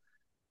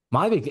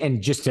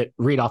 and just to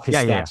read off his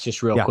stats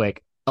just real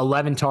quick,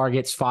 11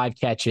 targets, 5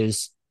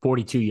 catches,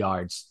 42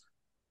 yards.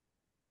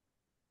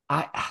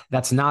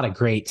 That's not a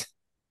great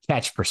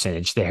catch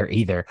percentage there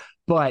either,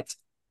 but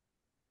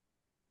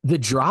the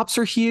drops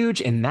are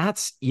huge. And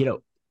that's,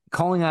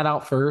 calling that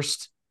out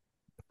first.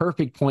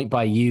 Perfect point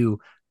by you.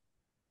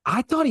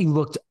 I thought he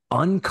looked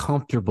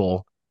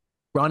uncomfortable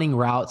running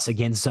routes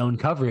against zone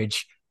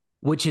coverage,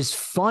 which is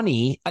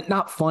funny,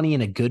 not funny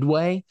in a good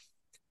way,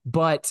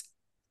 but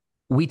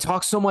we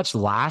talked so much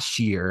last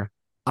year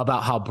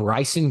about how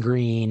Bryson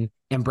Green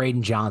and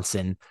Braden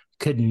Johnson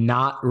could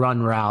not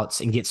run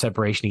routes and get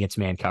separation against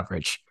man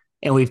coverage.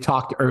 And we've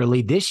talked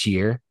early this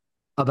year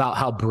about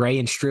how Bray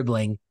and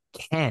Stribling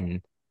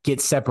can get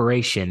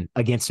separation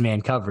against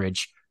man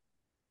coverage.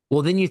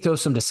 Well, then you throw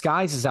some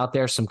disguises out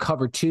there, some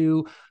cover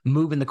 2,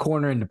 moving the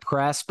corner into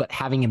press, but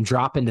having him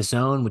drop into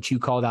zone, which you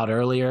called out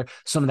earlier,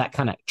 some of that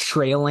kind of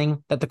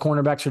trailing that the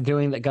cornerbacks are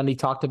doing that Gundy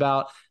talked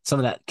about, some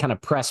of that kind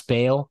of press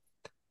bail.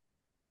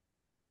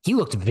 he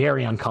looked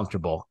very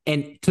uncomfortable.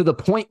 And to the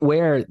point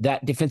where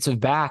that defensive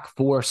back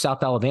for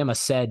South Alabama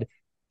said,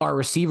 our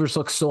receivers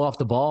look so off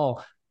the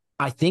ball.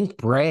 I think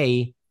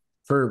Bray,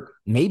 for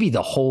maybe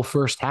the whole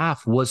first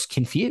half, was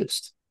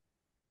confused.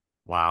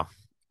 Wow.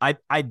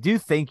 I do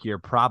think you're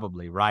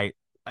probably right.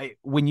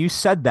 When you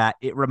said that,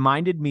 it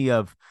reminded me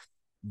of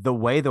the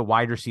way the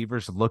wide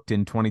receivers looked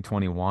in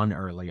 2021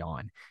 early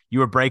on. You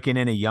were breaking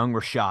in a young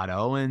Rashad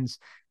Owens,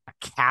 a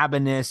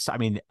Cabanis. I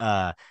mean,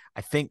 I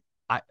think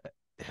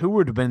who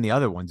would have been the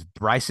other ones?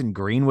 Bryson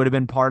Green would have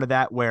been part of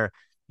that, where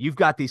you've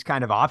got these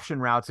kind of option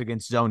routes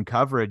against zone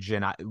coverage.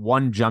 And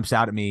one jumps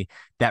out at me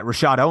that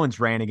Rashad Owens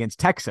ran against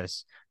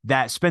Texas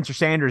that Spencer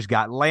Sanders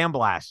got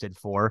lambasted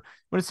for,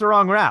 but it's the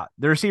wrong route.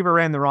 The receiver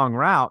ran the wrong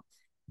route.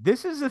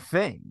 This is a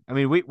thing. I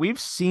mean, we've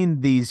seen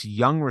these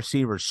young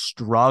receivers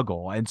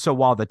struggle. And so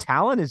while the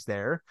talent is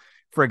there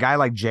for a guy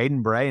like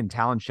Jaden Bray and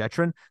Talon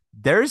Shetron,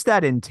 there's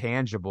that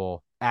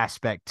intangible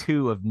aspect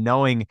too of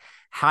knowing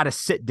how to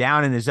sit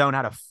down in the zone,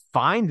 how to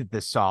find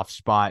the soft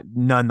spot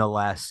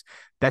nonetheless.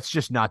 That's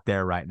just not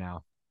there right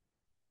now.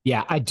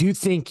 Yeah, I do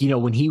think,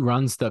 when he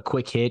runs the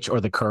quick hitch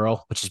or the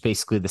curl, which is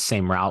basically the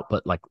same route,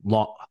 but like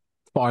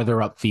farther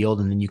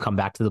upfield, and then you come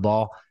back to the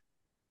ball,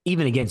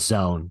 even against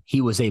zone, he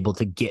was able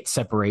to get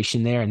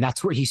separation there. And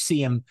that's where you see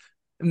him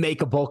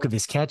make a bulk of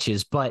his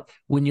catches. But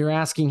when you're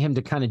asking him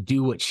to kind of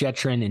do what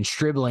Shetron and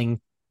Stribling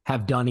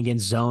have done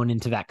against zone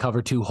into that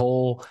cover 2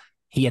 hole,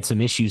 he had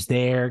some issues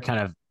there, kind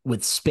of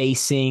with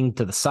spacing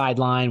to the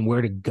sideline,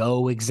 where to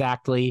go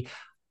exactly.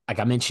 Like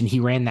I mentioned,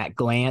 he ran that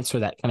glance or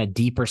that kind of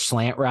deeper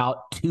slant route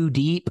too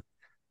deep.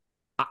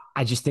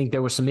 I just think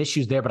there were some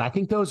issues there, but I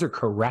think those are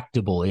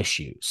correctable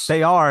issues.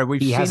 They are.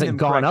 He hasn't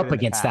gone up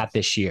against that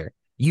this year.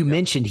 You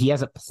mentioned he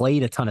hasn't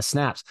played a ton of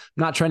snaps.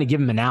 I'm not trying to give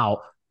him an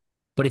out,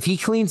 but if he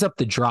cleans up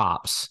the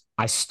drops,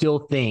 I still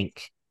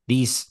think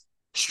these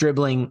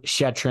Stribling,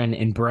 Shetron,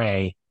 and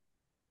Bray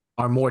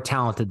are more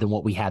talented than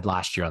what we had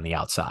last year on the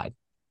outside.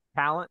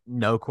 Talent,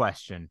 no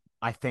question.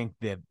 I think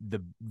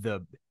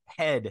the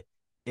head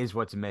is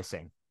what's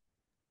missing.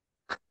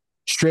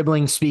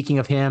 Stribling, speaking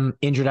of him,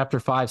 injured after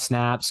 5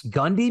 snaps.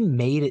 Gundy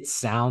made it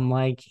sound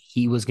like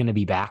he was going to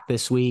be back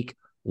this week.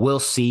 We'll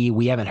see.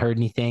 We haven't heard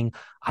anything.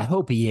 I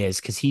hope he is,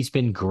 because he's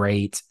been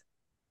great.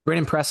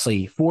 Brennan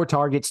Presley, 4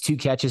 targets, 2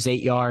 catches,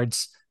 8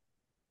 yards.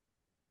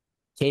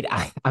 Kate,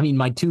 I mean,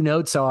 my 3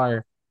 notes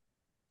are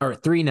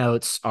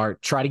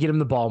try to get him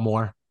the ball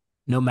more,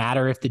 no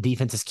matter if the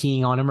defense is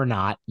keying on him or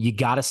not. You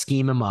got to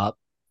scheme him up.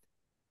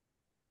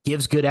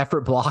 Gives good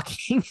effort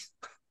blocking,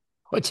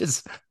 which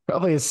is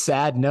probably a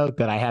sad note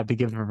that I have to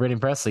give for Brennan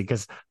Presley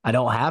because I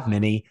don't have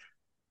many.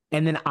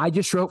 And then I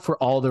just wrote for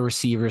all the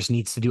receivers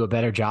needs to do a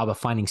better job of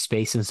finding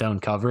space in zone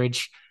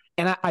coverage.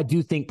 And I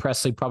do think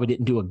Presley probably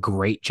didn't do a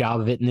great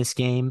job of it in this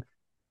game,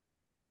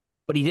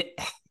 but he did,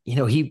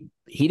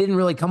 he didn't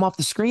really come off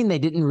the screen. They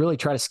didn't really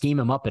try to scheme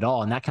him up at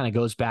all. And that kind of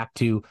goes back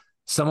to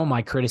some of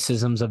my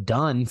criticisms of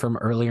Dunn from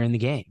earlier in the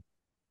game.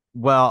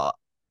 Well,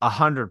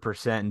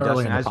 100%.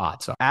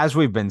 Dustin, as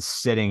we've been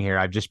sitting here,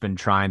 I've just been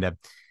trying to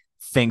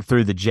think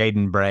through the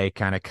Jaden Bray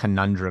kind of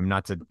conundrum,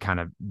 not to kind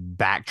of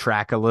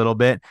backtrack a little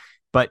bit,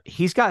 but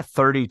he's got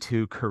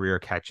 32 career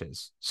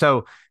catches.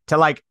 So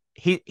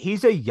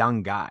he's a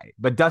young guy,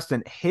 but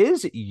Dustin,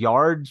 his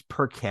yards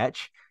per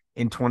catch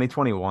in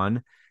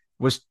 2021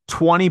 was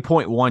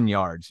 20.1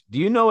 yards. Do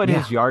you know what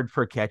his yard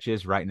per catch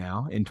is right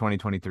now in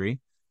 2023?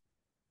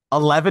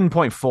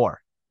 11.4.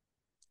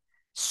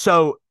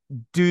 So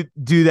do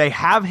they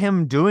have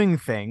him doing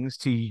things,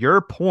 to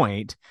your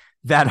point,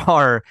 that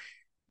are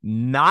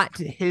not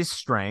his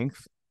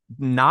strength,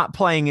 not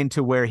playing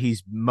into where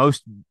he's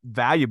most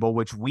valuable,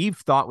 which we've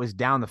thought was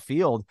down the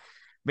field?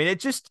 I mean,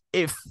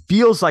 it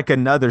feels like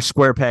another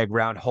square peg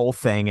round hole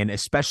thing. And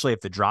especially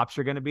if the drops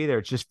are going to be there,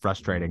 it's just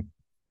frustrating.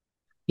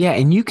 Yeah.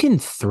 And you can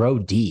throw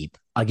deep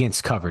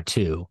against cover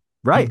 2.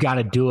 Right. You've got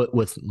to do it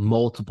with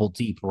multiple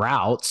deep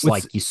routes,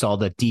 like you saw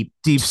the deep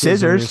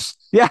scissors.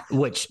 Yeah.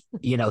 Which,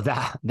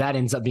 that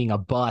ends up being a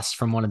bust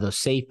from one of those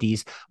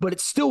safeties, but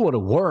it still would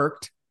have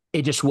worked.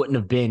 It just wouldn't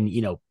have been,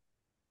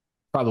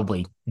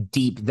 probably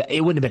deep.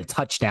 It wouldn't have been a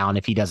touchdown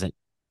if he doesn't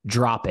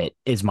drop it,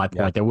 is my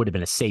point. Yeah. There would have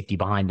been a safety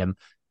behind him,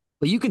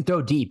 but you can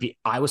throw deep.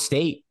 Iowa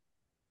State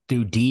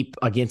threw deep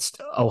against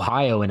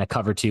Ohio in a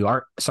cover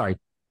 2.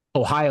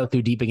 Ohio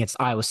threw deep against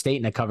Iowa State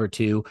in a cover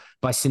 2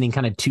 by sending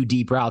kind of 2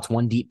 deep routes,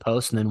 1 deep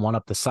post and then 1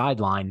 up the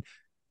sideline.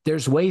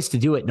 There's ways to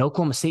do it. And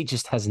Oklahoma State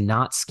just has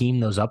not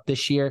schemed those up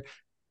this year.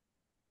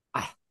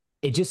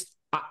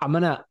 I'm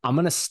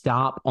gonna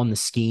stop on the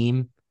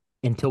scheme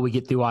until we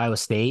get through Iowa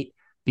State,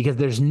 because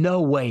there's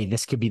no way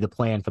this could be the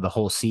plan for the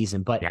whole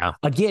season. But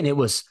again, it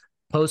was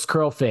post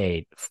curl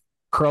fade,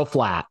 curl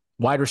flat,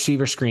 wide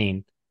receiver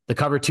screen, the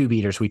cover 2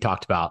 beaters we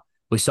talked about.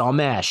 We saw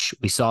mesh,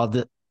 we saw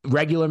the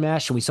regular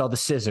mesh, and we saw the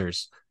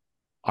scissors,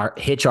 our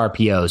hitch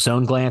RPO,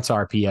 zone glance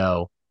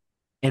RPO,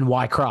 and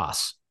Y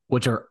cross,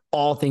 which are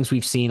all things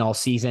we've seen all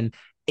season.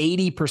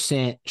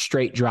 80%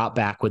 straight drop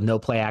back with no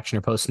play action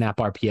or post snap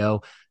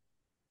RPO.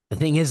 The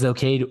thing is, though,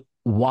 Cade,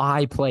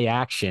 why play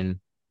action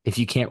if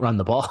you can't run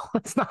the ball.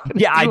 It's not going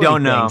to Yeah, I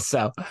don't know.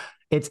 So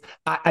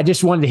I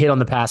just wanted to hit on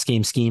the pass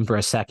game scheme for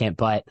a second,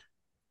 but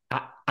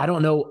I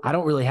don't know. I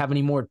don't really have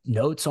any more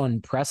notes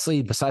on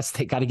Presley besides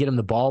they got to get him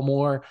the ball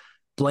more.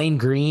 Blaine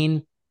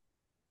Green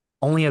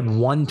only had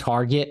one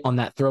target on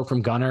that throw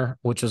from Gunner,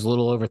 which was a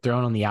little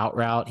overthrown on the out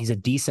route. He's a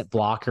decent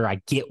blocker.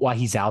 I get why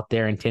he's out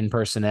there in 10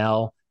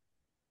 personnel.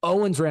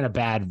 Owens ran a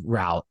bad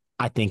route,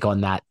 I think,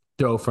 on that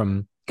throw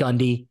from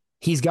Gundy.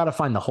 He's got to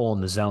find the hole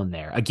in the zone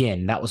there.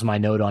 Again, that was my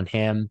note on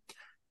him.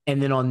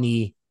 And then on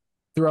the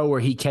throw where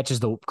he catches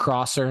the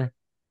crosser,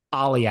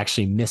 Ollie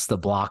actually missed the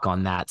block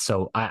on that.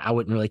 So I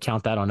wouldn't really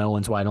count that on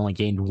Owens, why it only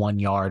gained 1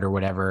 yard or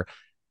whatever.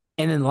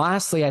 And then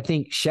lastly, I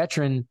think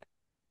Shetron,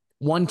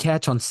 one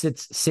catch on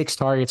six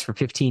targets for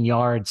 15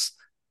 yards.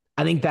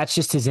 I think that's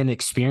just his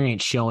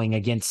inexperience showing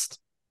against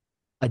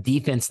a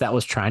defense that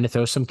was trying to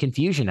throw some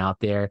confusion out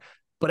there.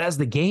 But as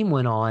the game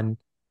went on,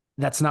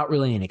 that's not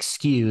really an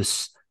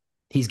excuse.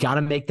 He's got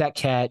to make that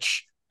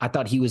catch. I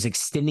thought he was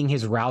extending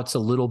his routes a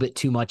little bit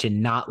too much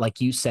and not,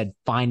 like you said,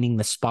 finding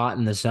the spot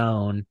in the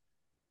zone.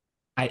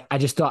 I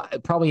just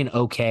thought probably an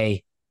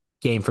okay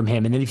game from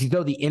him. And then if you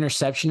throw the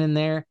interception in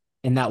there,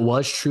 and that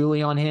was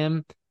truly on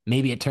him,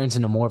 maybe it turns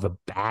into more of a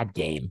bad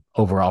game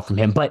overall from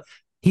him. But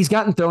he's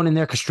gotten thrown in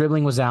there because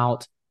Stribling was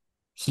out.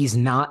 He's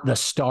not the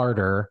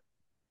starter.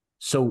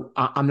 So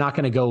I'm not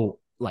going to go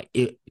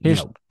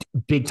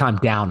big time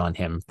down on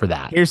him for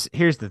that.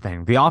 Here's the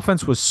thing. The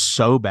offense was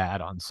so bad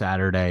on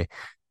Saturday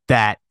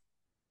that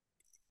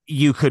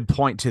you could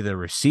point to the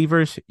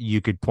receivers, you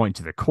could point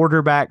to the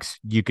quarterbacks,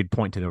 you could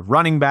point to the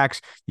running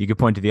backs, you could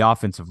point to the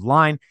offensive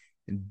line.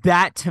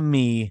 That to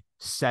me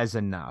says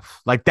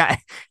enough. Like that.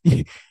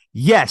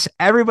 Yes,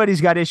 everybody's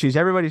got issues.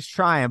 Everybody's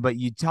trying, but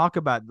you talk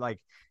about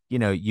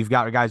you've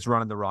got guys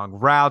running the wrong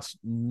routes,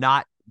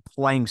 not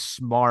playing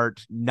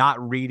smart,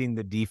 not reading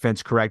the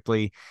defense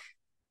correctly.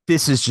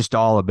 This is just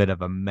all a bit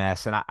of a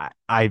mess. And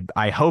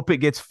I hope it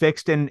gets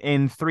fixed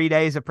in 3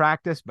 days of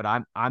practice, but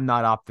I'm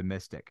not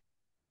optimistic.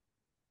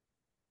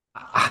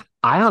 I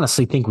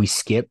honestly think we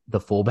skipped the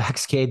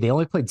fullbacks, Cade. They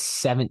only played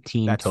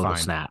 17 total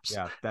snaps.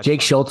 Yeah,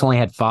 Jake Schultz only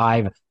had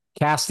 5.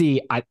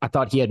 Cassidy, I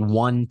thought he had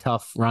 1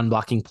 tough run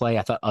blocking play.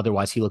 I thought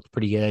otherwise he looked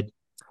pretty good.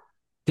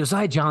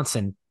 Josiah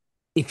Johnson,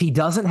 if he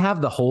doesn't have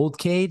the hold,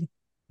 Cade,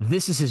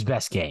 this is his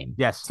best game.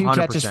 Yes, 2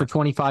 catches for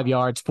 25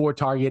 yards, 4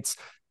 targets.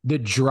 The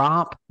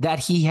drop that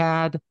he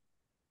had,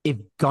 if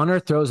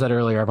Gunner throws that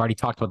earlier, I've already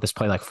talked about this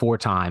play like 4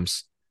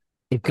 times.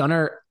 If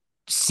Gunner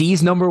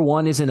sees number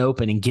 1 isn't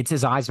open and gets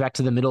his eyes back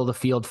to the middle of the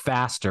field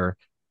faster,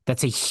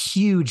 that's a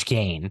huge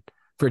gain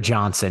for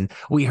Johnson.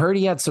 We heard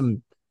he had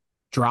some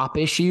drop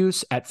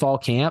issues at fall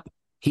camp.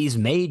 He's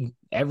made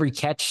every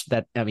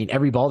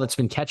ball that's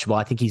been catchable,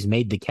 I think he's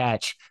made the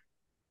catch.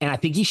 And I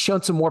think he's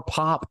shown some more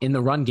pop in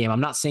the run game.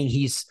 I'm not saying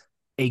he's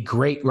a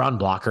great run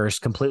blocker, has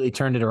completely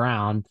turned it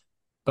around,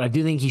 but I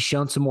do think he's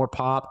shown some more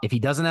pop. If he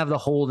doesn't have the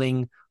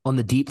holding on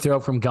the deep throw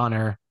from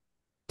Gunner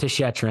to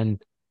Shetron,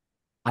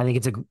 I think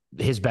it's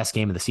his best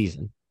game of the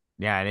season.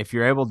 Yeah, and if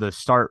you're able to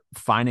start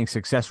finding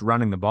success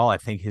running the ball, I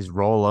think his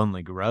role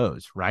only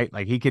grows, right?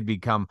 Like he could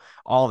become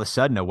all of a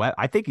sudden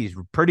I think he's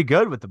pretty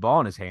good with the ball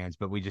in his hands,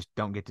 but we just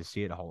don't get to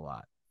see it a whole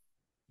lot.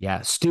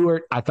 Yeah,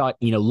 Stewart, I thought,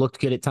 looked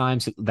good at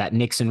times, that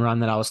Nixon run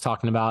that I was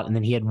talking about, and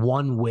then he had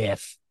 1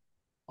 whiff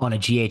on a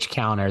GH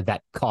counter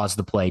that caused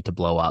the play to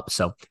blow up.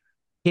 So,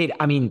 Kate,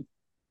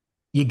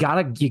 you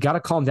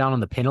gotta calm down on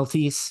the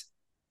penalties.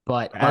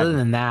 But other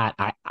than that,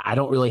 I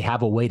don't really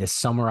have a way to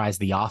summarize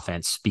the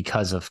offense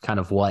because of kind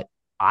of what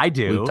I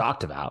do. We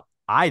talked about.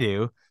 I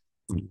do.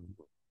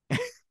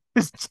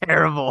 It's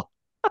terrible.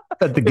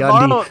 The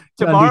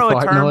tomorrow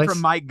a term noise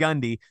from Mike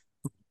Gundy.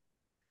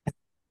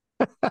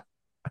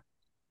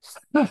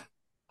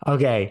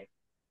 Okay.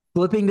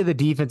 Flipping to the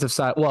defensive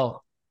side.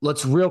 Well,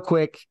 let's real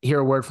quick hear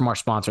a word from our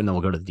sponsor, and then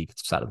we'll go to the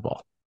defensive side of the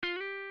ball.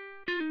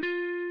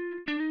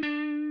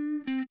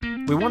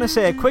 We want to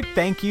say a quick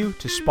thank you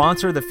to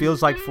sponsor the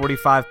Feels Like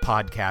 45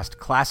 podcast,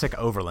 Classic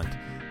Overland.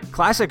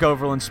 Classic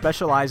Overland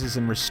specializes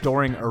in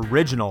restoring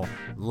original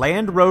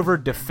Land Rover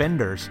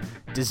Defenders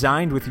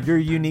designed with your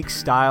unique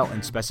style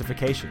and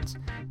specifications.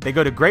 They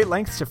go to great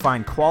lengths to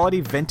find quality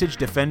vintage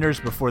Defenders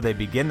before they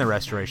begin the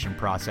restoration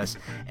process,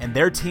 and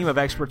their team of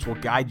experts will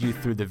guide you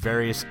through the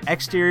various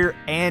exterior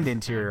and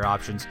interior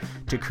options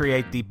to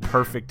create the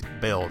perfect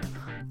build.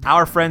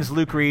 Our friends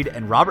Luke Reed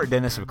and Robert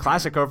Dennis of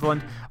Classic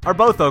Overland are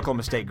both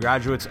Oklahoma State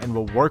graduates and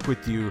will work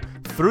with you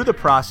through the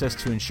process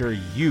to ensure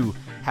you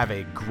have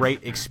a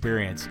great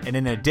experience. And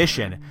in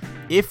addition,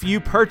 if you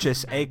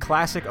purchase a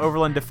Classic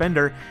Overland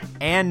Defender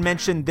and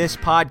mention this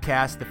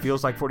podcast, the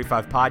Feels Like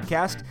 45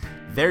 podcast,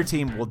 their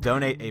team will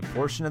donate a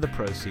portion of the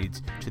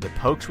proceeds to the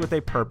Pokes with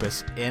a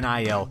Purpose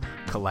NIL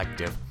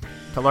Collective.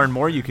 To learn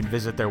more, you can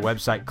visit their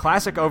website,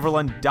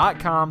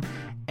 classicoverland.com,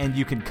 and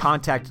you can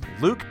contact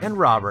Luke and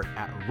Robert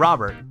at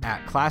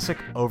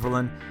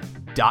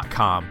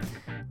classicoverland.com.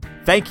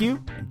 Thank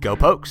you, and go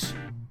Pokes.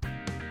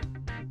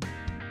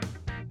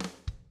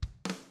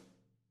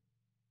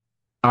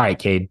 All right,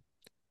 Cade.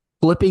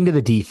 Flipping to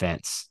the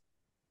defense.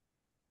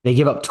 They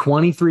give up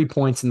 23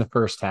 points in the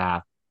first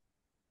half,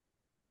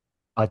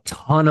 a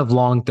ton of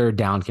long third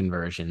down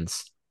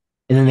conversions.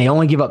 And then they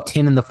only give up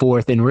 10 in the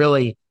fourth. And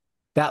really,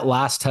 that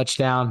last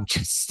touchdown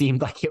just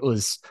seemed like it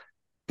was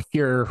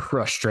pure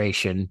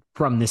frustration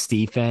from this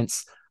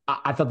defense.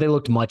 I thought they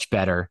looked much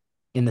better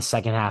in the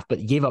second half,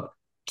 but gave up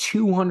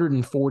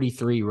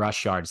 243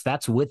 rush yards.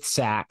 That's with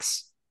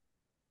sacks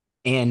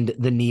and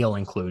the kneel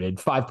included,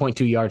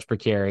 5.2 yards per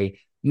carry.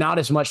 Not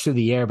as much through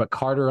the air, but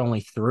Carter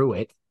only threw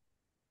it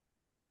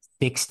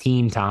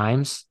 16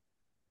 times.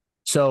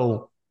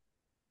 So,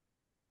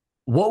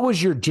 what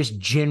was your just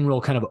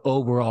general kind of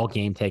overall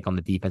game take on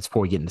the defense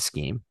before we get in the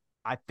scheme?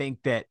 I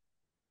think that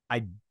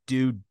I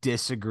do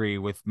disagree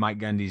with Mike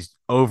Gundy's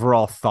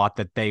overall thought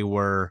that they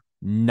were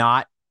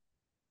not,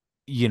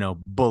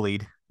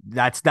 bullied.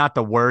 That's not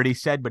the word he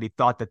said, but he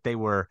thought that they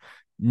were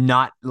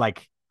not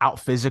like out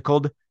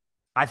physicaled.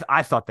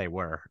 I thought they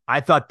were.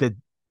 I thought that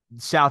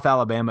South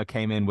Alabama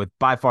came in with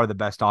by far the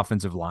best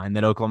offensive line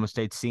that Oklahoma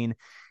State's seen,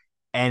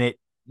 and it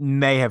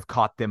may have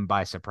caught them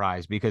by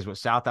surprise because what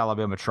South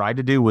Alabama tried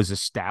to do was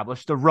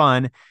establish the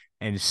run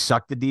and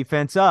suck the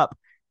defense up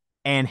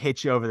and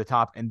hit you over the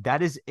top. And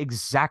that is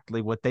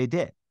exactly what they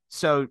did.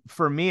 So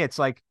for me, it's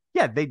like,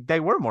 yeah, they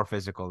were more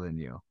physical than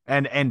you.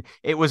 And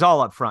it was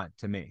all up front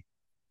to me.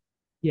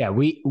 Yeah,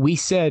 we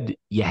said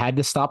you had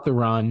to stop the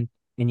run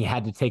and you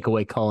had to take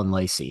away Cullen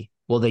Lacey.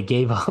 Well, they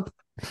gave up.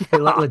 They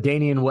let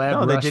LaDainian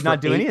Webb they rush did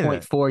not for do any of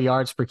that. 8.4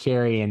 yards per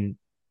carry, and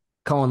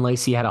Cullen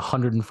Lacey had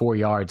 104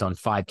 yards on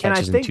 5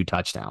 catches and 2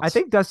 touchdowns. I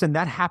think, Dustin,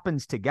 that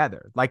happens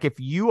together. Like if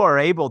you are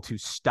able to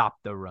stop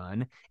the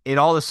run, it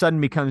all of a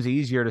sudden becomes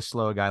easier to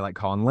slow a guy like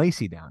Colin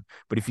Lacey down.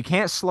 But if you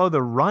can't slow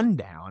the run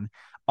down,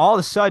 all of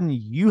a sudden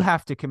you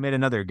have to commit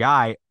another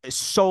guy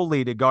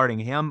solely to guarding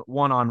him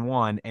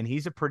one-on-one, and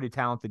he's a pretty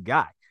talented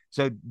guy.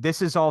 So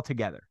this is all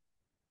together.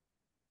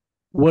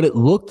 What it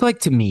looked like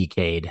to me,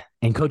 Cade,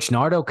 and Coach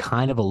Nardo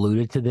kind of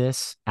alluded to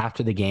this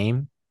after the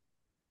game,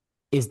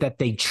 is that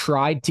they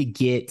tried to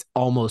get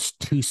almost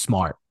too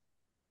smart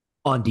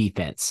on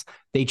defense.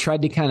 They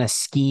tried to kind of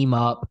scheme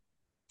up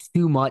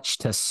too much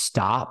to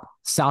stop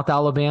South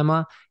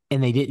Alabama,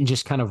 and they didn't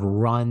just kind of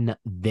run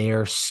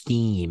their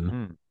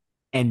scheme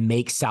and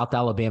make South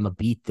Alabama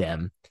beat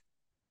them.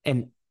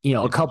 And,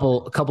 a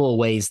couple of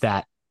ways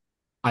that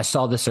I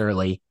saw this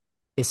early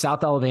is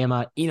South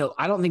Alabama,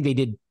 I don't think they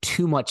did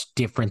too much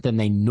different than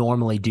they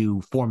normally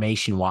do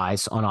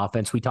formation-wise on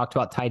offense. We talked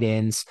about tight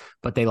ends,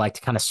 but they like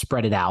to kind of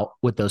spread it out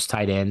with those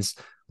tight ends.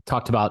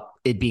 Talked about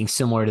it being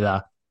similar to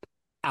the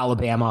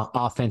Alabama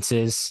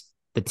offenses.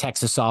 The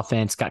Texas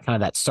offense got kind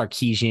of that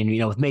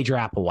Sarkisian, with Major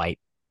Applewhite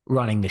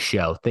running the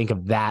show. Think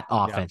of that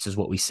offense is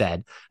what we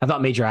said. I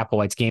thought Major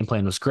Applewhite's game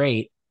plan was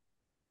great.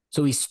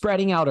 So he's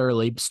spreading out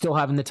early, still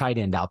having the tight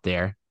end out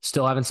there,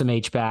 still having some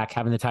H-back,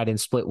 having the tight end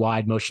split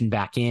wide, motion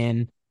back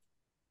in.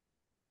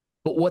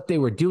 But what they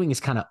were doing is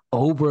kind of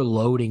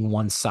overloading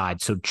one side.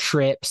 So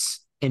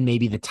trips and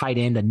maybe the tight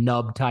end, a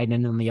nub tight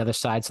end on the other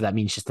side. So that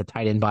means just the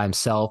tight end by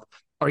himself,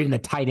 or even the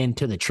tight end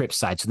to the trip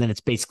side. So then it's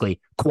basically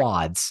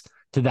quads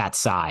to that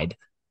side.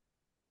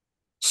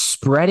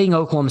 Spreading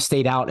Oklahoma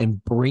State out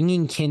and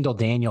bringing Kendall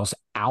Daniels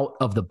out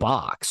of the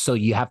box. So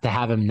you have to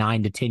have him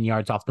 9 to 10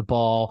 yards off the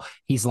ball.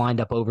 He's lined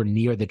up over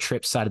near the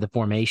trip side of the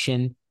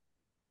formation.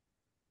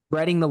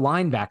 Spreading the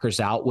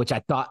linebackers out, which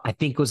I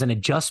think was an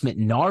adjustment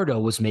Nardo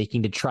was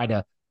making to try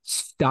to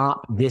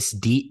stop this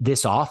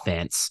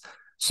offense.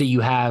 So you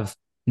have,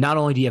 not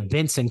only do you have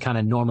Benson kind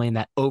of normally in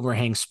that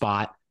overhang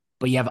spot,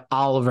 but you have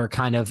Oliver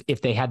kind of,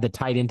 if they had the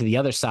tight end to the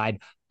other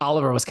side,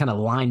 Oliver was kind of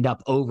lined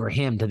up over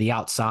him to the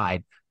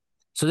outside.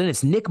 So then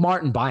it's Nick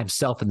Martin by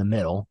himself in the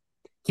middle,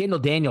 Kendall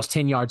Daniels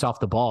 10 yards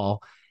off the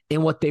ball.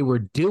 And what they were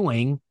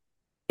doing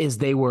is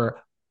they were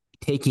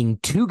taking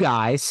two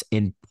guys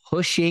and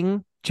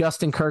pushing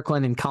Justin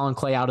Kirkland and Colin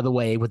Clay out of the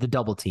way with a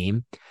double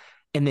team,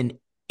 and then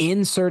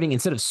inserting,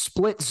 instead of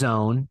split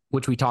zone,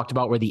 which we talked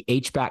about where the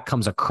H-back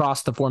comes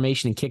across the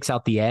formation and kicks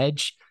out the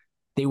edge,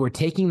 they were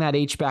taking that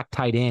H-back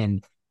tight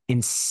end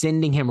and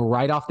sending him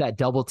right off that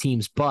double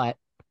team's butt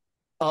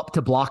up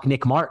to block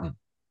Nick Martin.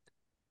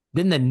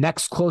 Then the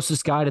next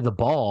closest guy to the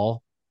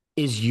ball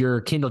is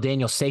your Kendall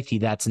Daniels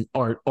safety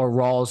or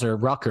Rawls or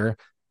Rucker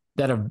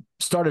that have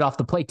started off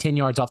the play 10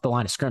 yards off the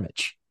line of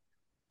scrimmage.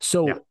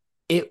 So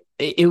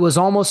it was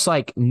almost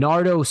like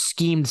Nardo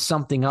schemed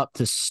something up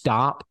to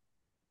stop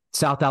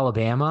South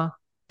Alabama,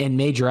 and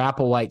Major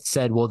Applewhite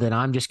said, well, then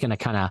I'm just going to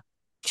kind of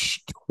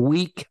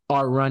tweak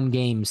our run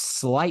game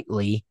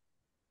slightly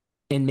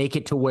and make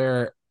it to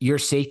where your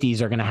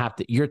safeties are going to have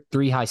to, your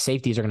three high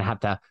safeties are going to have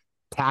to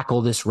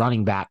tackle this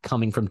running back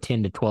coming from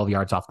 10 to 12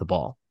 yards off the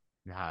ball.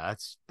 Yeah,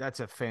 that's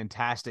a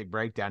fantastic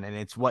breakdown. And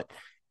it's what,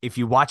 if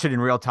you watch it in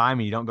real time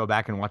and you don't go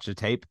back and watch the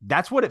tape,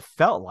 that's what it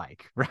felt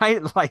like,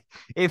 right? Like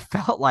it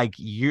felt like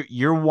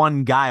you're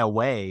one guy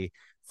away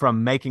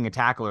from making a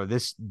tackle, or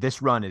this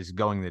run is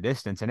going the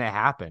distance. And it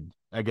happened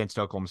against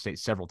Oklahoma State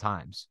several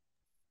times.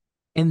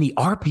 And the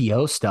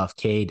RPO stuff,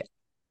 Cade,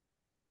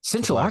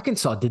 Central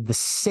Arkansas did the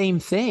same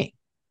thing.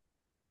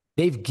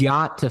 They've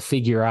got to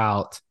figure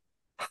out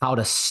how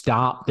to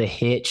stop the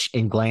hitch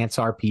and glance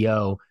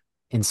RPO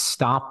and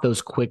stop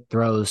those quick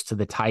throws to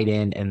the tight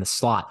end and the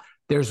slot.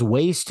 There's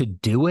ways to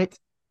do it,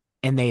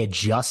 and they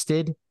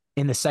adjusted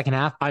in the second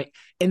half.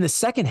 In the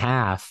second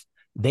half,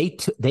 they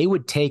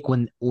would take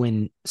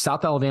when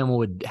South Alabama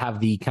would have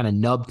the kind of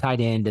nub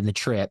tight end and the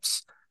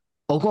trips,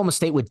 Oklahoma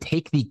State would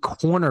take the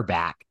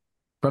cornerback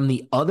from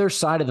the other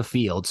side of the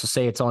field. So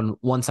say it's on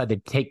one side, they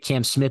take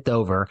Cam Smith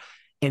over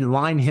and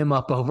line him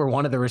up over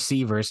one of the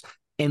receivers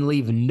and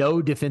leave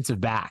no defensive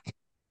back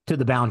to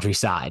the boundary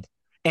side.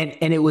 And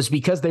it was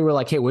because they were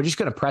like, hey, we're just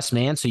going to press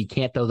man so you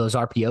can't throw those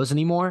RPOs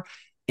anymore.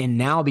 And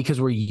now because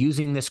we're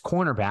using this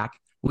cornerback,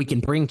 we can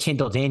bring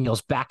Kendall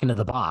Daniels back into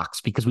the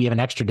box because we have an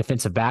extra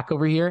defensive back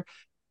over here.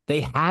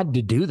 They had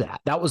to do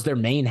that. That was their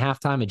main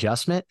halftime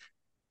adjustment,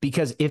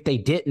 because if they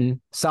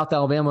didn't, South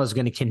Alabama was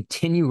going to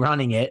continue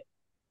running it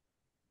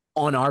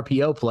on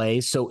RPO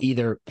plays. So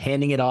either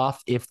handing it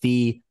off if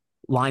the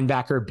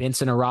linebacker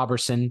Benson or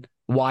Robertson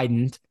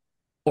widened,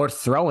 or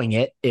throwing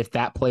it if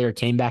that player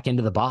came back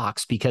into the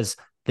box, because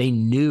they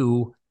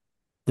knew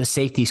the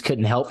safeties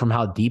couldn't help from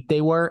how deep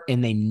they were,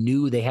 and they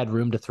knew they had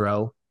room to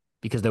throw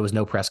because there was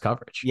no press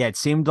coverage. Yeah, it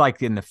seemed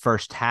like in the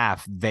first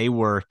half, they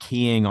were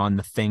keying on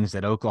the things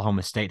that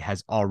Oklahoma State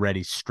has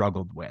already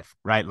struggled with,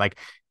 right? Like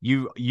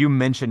you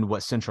mentioned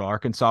what Central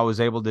Arkansas was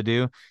able to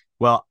do.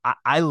 Well,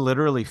 I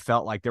literally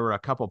felt like there were a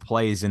couple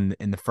plays in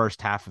the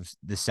first half of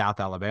the South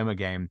Alabama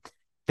game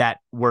that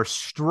were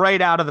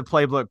straight out of the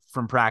playbook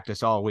from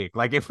practice all week.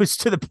 Like it was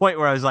to the point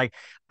where I was like,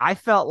 I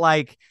felt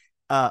like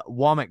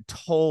Womack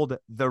told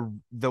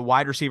the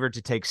wide receiver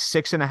to take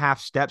 6.5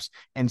 steps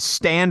and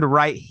stand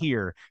right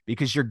here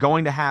because you're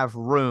going to have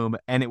room.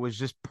 And it was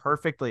just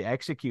perfectly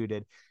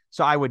executed.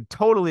 So I would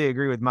totally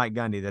agree with Mike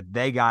Gundy that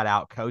they got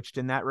out coached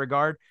in that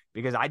regard,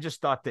 because I just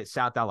thought that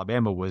South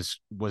Alabama was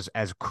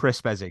as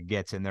crisp as it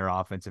gets in their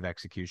offensive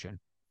execution.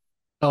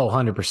 Oh,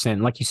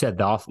 100%. Like you said,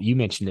 you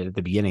mentioned it at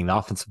the beginning, the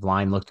offensive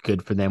line looked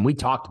good for them. We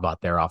talked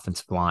about their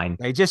offensive line.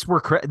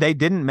 They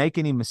didn't make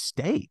any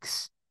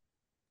mistakes.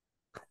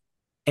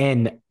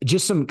 And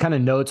just some kind of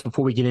notes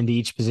before we get into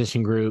each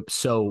position group.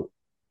 So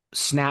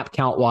snap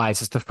count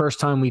wise, it's the first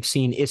time we've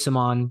seen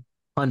Isamon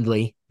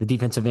Hundley, the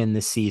defensive end,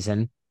 this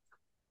season.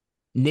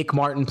 Nick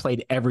Martin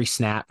played every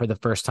snap for the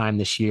first time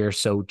this year.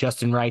 So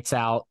Justin Wright's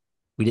out.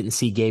 We didn't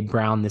see Gabe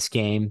Brown this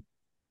game.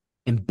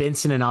 And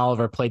Benson and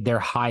Oliver played their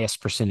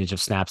highest percentage of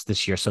snaps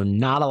this year. So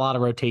not a lot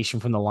of rotation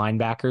from the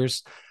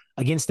linebackers.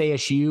 Against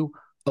ASU,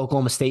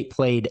 Oklahoma State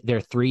played their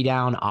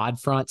 3-down odd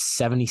front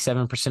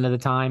 77% of the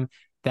time.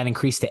 That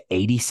increased to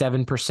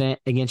 87%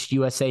 against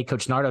USA.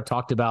 Coach Nardo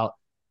talked about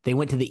they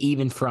went to the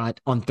even front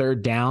on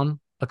 3rd down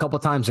a couple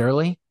of times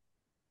early,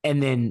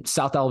 and then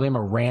South Alabama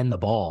ran the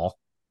ball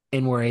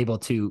and were able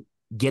to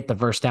get the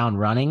first down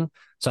running.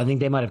 So I think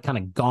they might have kind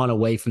of gone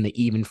away from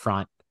the even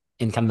front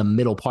in kind of the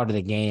middle part of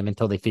the game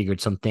until they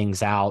figured some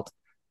things out.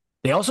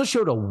 They also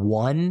showed a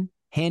 1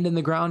 hand in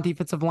the ground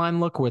defensive line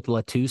look with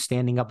Latu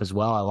standing up as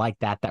well. I like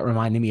that. That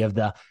reminded me of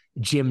the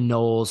Jim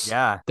Knowles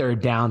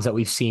 3rd downs that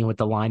we've seen with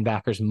the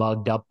linebackers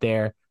mugged up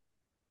there.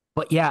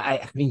 But yeah,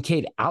 I mean,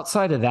 Cade,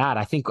 outside of that,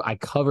 I think I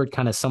covered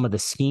kind of some of the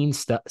scheme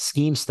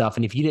stuff.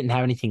 And if you didn't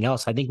have anything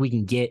else, I think we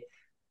can get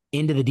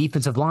into the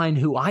defensive line,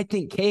 who I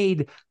think,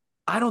 Cade,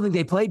 I don't think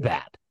they played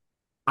bad.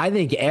 I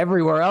think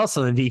everywhere else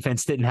on the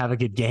defense didn't have a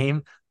good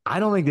game. I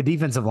don't think the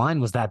defensive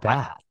line was that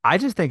bad. I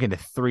just think into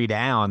 3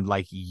 down,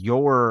 like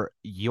your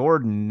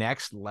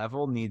next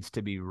level needs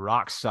to be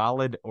rock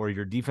solid, or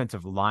your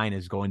defensive line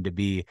is going to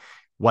be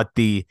what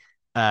the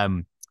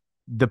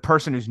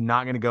person who's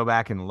not going to go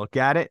back and look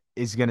at it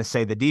is going to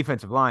say the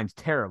defensive line's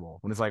terrible.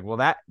 When it's like, well,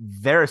 that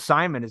their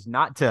assignment is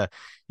not to,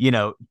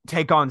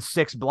 take on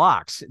 6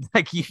 blocks.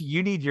 Like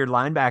you need your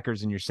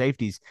linebackers and your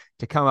safeties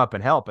to come up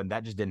and help. And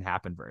that just didn't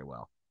happen very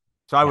well.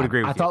 So I would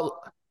agree with you.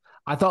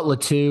 I thought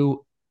Latu,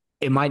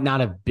 it might not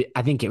have been,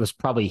 I think it was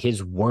probably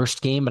his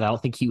worst game, but I don't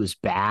think he was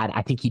bad.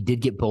 I think he did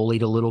get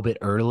bullied a little bit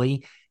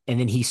early, and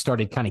then he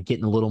started kind of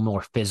getting a little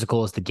more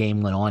physical as the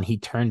game went on. He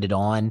turned it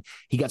on.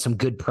 He got some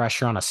good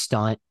pressure on a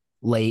stunt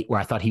late where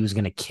I thought he was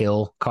going to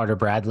kill Carter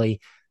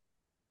Bradley.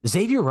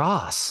 Xavier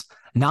Ross,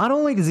 not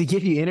only does he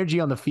give you energy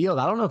on the field,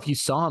 I don't know if you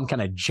saw him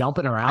kind of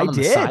jumping around on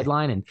the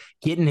sideline and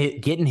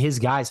getting his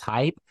guys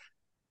hype.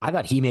 I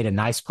thought he made a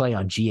nice play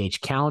on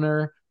GH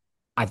counter.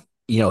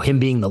 Him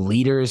being the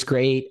leader is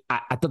great.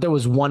 I thought there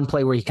was one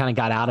play where he kind of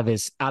got out of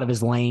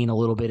his lane a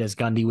little bit, as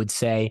Gundy would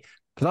say.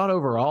 I thought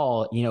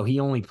overall, he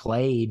only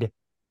played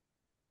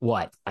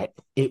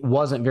it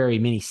wasn't very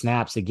many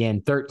snaps.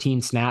 Again,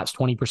 13 snaps,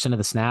 20% of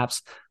the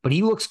snaps, but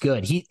he looks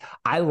good.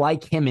 I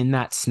like him in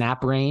that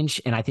snap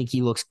range, and I think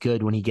he looks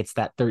good when he gets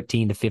that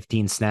 13 to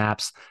 15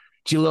 snaps.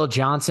 Jaleel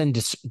Johnson,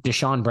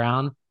 Deshaun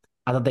Brown,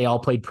 I thought they all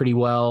played pretty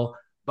well.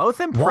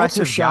 Both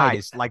impressive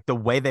guys, like the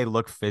way they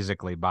look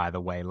physically, by the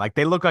way. Like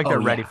they look like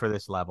they're ready for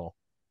this level.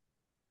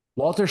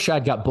 Walter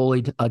Scheid got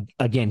bullied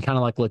again, kind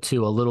of like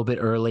Latu, a little bit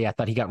early. I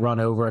thought he got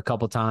run over a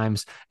couple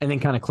times and then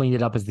kind of cleaned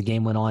it up as the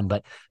game went on.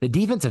 But the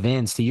defensive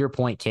ends, to your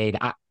point, Cade,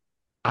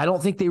 I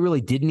don't think they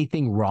really did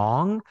anything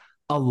wrong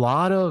a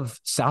lot of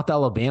South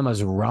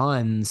Alabama's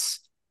runs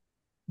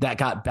that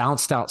got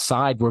bounced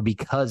outside were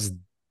because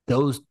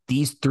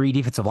these three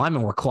defensive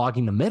linemen were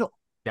clogging the middle,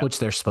 which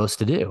they're supposed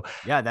to do.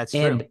 Yeah, that's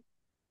and true.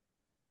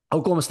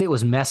 Oklahoma State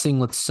was messing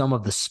with some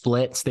of the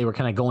splits. They were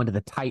kind of going to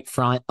the tight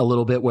front a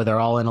little bit where they're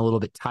all in a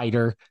little bit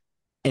tighter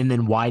and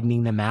then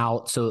widening them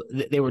out. So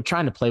they were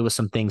trying to play with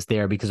some things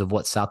there because of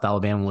what South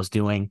Alabama was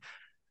doing.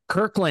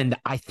 Kirkland,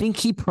 I think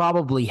he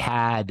probably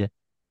had,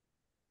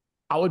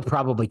 I would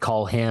probably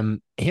call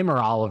him or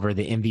Oliver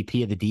the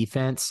MVP of the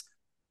defense.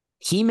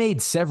 He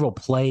made several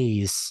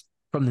plays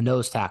from the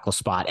nose tackle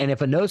spot. And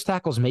if a nose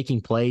tackle's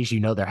making plays,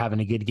 they're having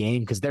a good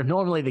game because they're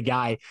normally the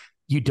guy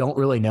you don't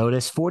really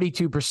notice.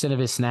 42% of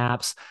his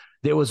snaps.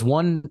 There was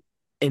one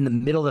in the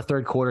middle of the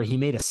third quarter. He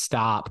made a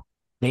stop.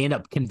 They end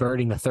up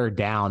converting the third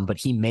down, but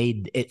he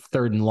made it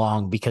third and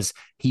long because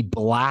he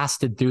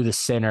blasted through the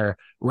center,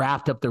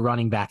 wrapped up the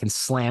running back, and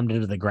slammed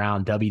into the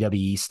ground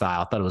WWE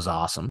style. I thought it was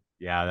awesome.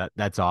 Yeah,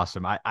 that's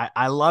awesome.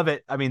 I love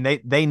it. I mean,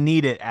 they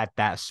need it at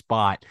that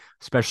spot,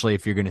 especially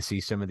if you're going to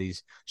see some of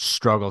these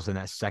struggles in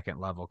that second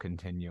level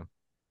continue.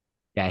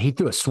 Yeah, he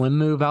threw a swim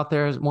move out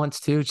there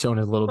once too, showing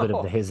a little bit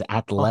of his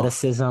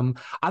athleticism.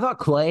 I thought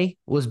Clay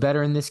was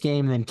better in this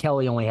game, and then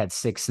Kelly only had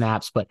 6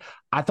 snaps, but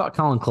I thought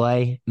Colin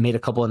Clay made a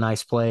couple of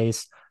nice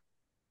plays.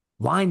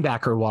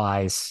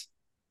 Linebacker-wise,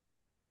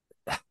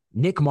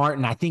 Nick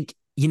Martin, I think,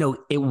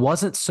 it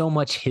wasn't so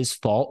much his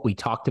fault. We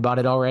talked about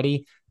it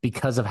already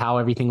because of how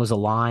everything was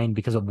aligned,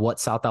 because of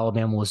what South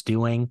Alabama was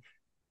doing.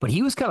 But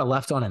he was kind of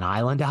left on an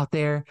island out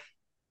there.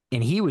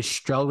 And he was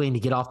struggling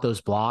to get off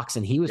those blocks,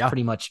 and he was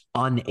pretty much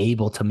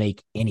unable to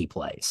make any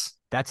plays.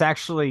 That's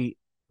actually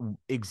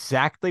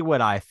exactly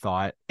what I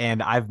thought.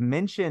 And I've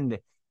mentioned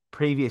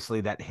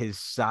previously that his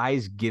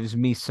size gives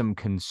me some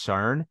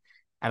concern.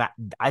 And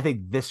I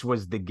think this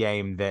was the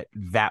game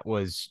that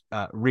was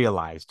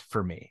realized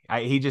for me.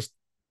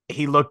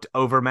 He looked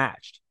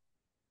overmatched.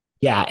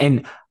 Yeah,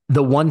 and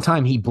the one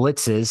time he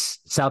blitzes,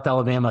 South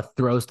Alabama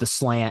throws the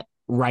slant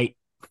right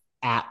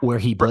at where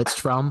he blitzed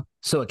from,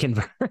 so it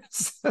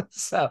converts.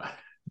 So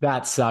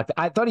that sucked.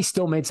 I thought he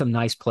still made some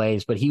nice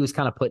plays, but he was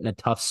kind of put in a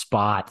tough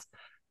spot.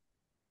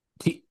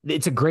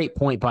 It's a great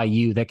point by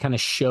you that kind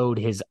of showed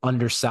his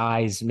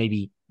undersized,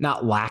 maybe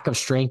not lack of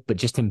strength, but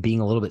just him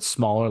being a little bit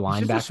smaller linebacker.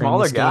 He's just a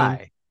smaller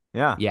guy.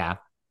 Game. Yeah.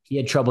 He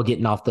had trouble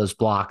getting off those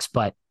blocks,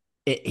 but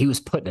he was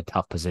put in a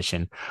tough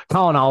position.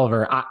 Colin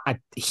Oliver,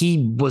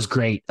 he was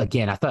great.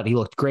 Again, I thought he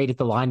looked great at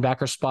the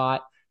linebacker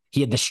spot. He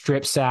had the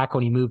strip sack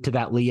when he moved to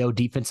that Leo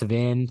defensive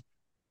end.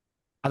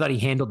 I thought he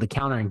handled the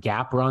counter and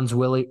gap runs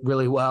really,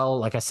 really well.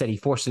 Like I said, he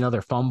forced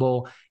another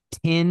fumble,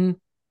 10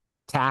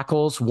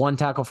 tackles, 1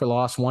 tackle for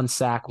loss, 1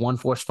 sack, 1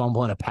 forced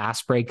fumble, and a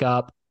pass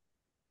breakup.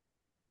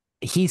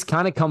 He's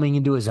kind of coming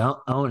into his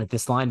own at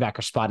this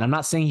linebacker spot. And I'm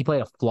not saying he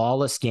played a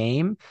flawless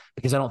game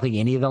because I don't think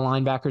any of the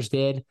linebackers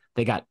did.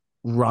 They got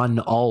run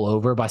all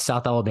over by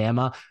South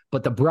Alabama.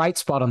 But the bright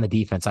spot on the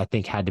defense, I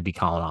think, had to be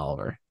Colin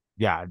Oliver.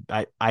 Yeah,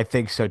 I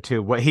think so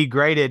too. What he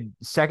graded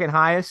second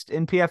highest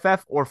in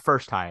PFF or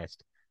first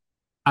highest?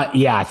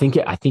 Yeah, I think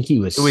he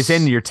was. It was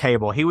in your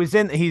table.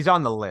 He's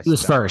on the list. He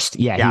was first.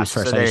 Yeah, he was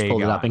first. So I just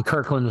pulled it up, and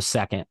Kirkland was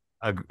second.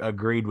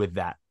 Agreed with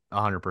that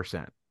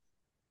 100%.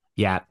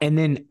 Yeah, and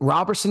then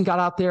Robertson got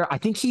out there. I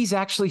think he's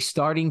actually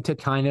starting to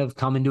kind of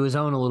come into his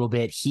own a little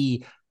bit.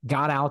 He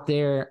got out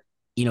there.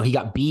 He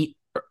got beat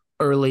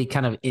early,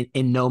 kind of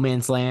in no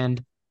man's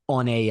land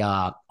on a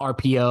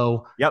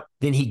RPO. Yep.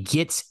 Then he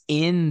gets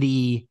in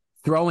the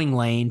throwing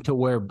lane to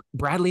where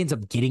Bradley ends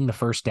up getting the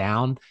first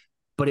down,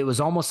 but it was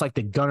almost like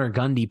the Gunnar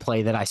Gundy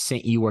play that I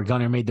sent you where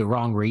Gunnar made the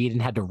wrong read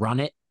and had to run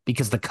it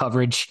because the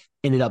coverage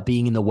ended up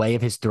being in the way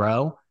of his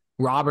throw.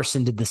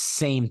 Robertson did the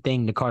same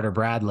thing to Carter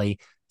Bradley,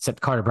 except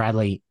Carter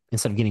Bradley,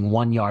 instead of getting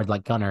 1 yard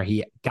like Gunnar,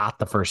 he got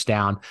the first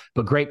down.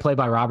 But great play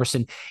by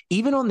Robertson.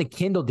 Even on the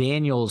Kendall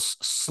Daniels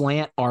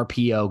slant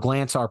RPO,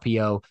 glance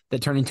RPO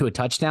that turned into a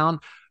touchdown,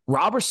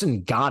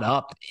 Robertson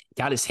got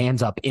his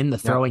hands up in the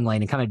throwing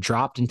lane and kind of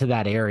dropped into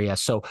that area.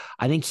 So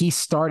I think he's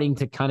starting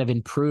to kind of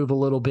improve a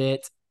little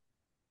bit.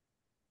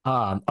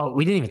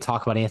 We didn't even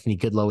talk about Anthony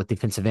Goodlow with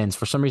defensive ends.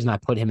 For some reason, I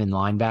put him in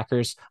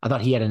linebackers. I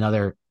thought he had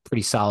another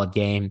pretty solid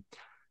game.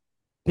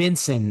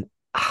 Benson,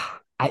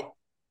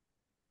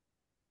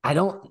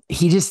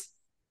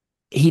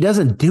 he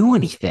doesn't do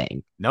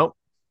anything. Nope.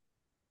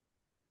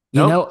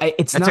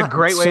 It's That's not a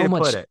great way so to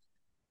much put it.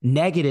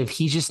 Negative.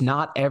 He's just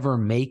not ever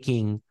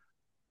making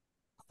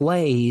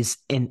plays,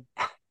 and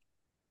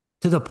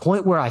to the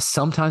point where I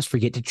sometimes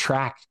forget to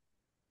track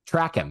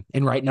him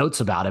and write notes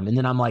about him. And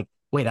then I'm like,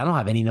 wait, I don't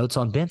have any notes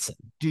on Benson.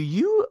 Do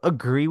you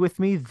agree with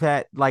me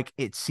that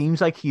it seems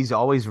like he's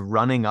always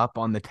running up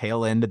on the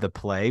tail end of the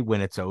play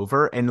when it's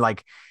over, and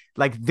like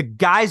the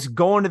guy's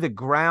going to the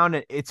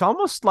ground? It's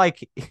almost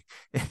like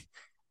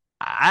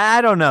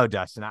I don't know,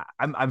 Dustin.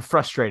 I'm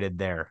frustrated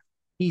there.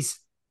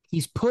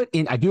 He's put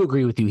in, I do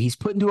agree with you. He's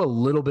put into a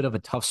little bit of a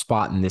tough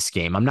spot in this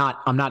game. I'm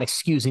not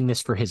excusing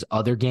this for his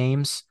other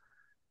games,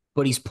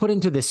 but he's put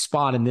into this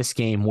spot in this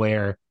game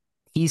where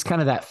he's kind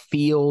of that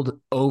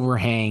field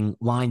overhang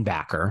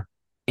linebacker.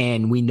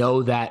 And we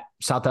know that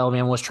South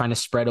Alabama was trying to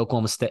spread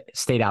Oklahoma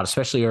State out,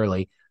 especially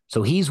early.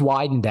 So he's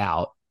widened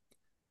out.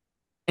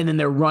 And then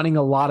they're running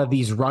a lot of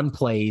these run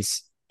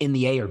plays in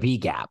the A or B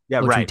gap,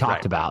 which we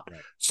talked about.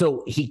 Right.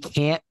 So he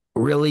can't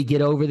really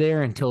get over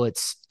there until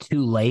it's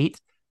too late.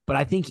 But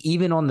I think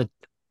even on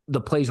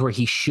the plays where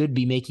he should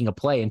be making a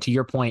play, and to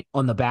your point,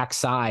 on the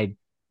backside,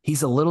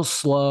 he's a little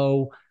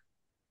slow.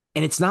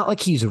 And it's not like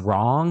he's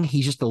wrong.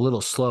 He's just a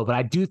little slow. But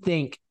I do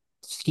think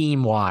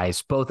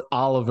scheme-wise, both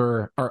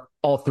Oliver, or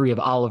all three of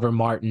Oliver,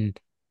 Martin,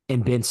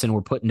 and Benson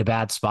were put into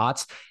bad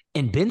spots.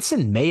 And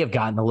Benson may have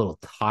gotten a little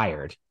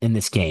tired in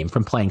this game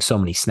from playing so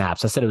many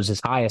snaps. I said it was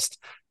his highest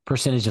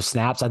percentage of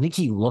snaps. I think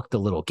he looked a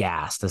little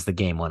gassed as the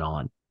game went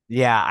on.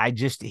 Yeah,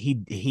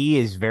 he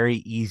is very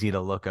easy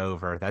to look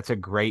over. That's a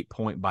great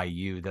point by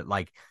you, that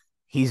like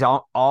he's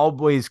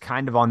always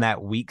kind of on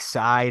that weak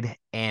side,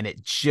 and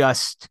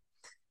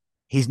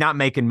he's not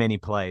making many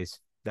plays.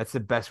 That's the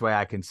best way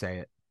I can say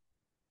it.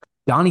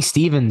 Donnie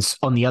Stevens,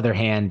 on the other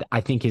hand,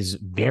 I think is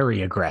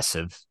very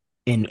aggressive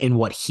in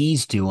what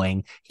he's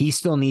doing. He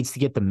still needs to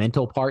get the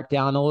mental part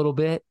down a little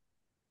bit,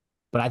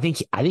 but I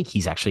think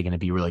he's actually going to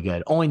be really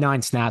good. Only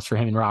 9 snaps for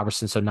him and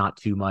Robertson, so not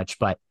too much.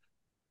 But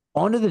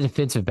onto the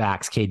defensive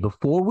backs, Cade.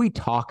 Before we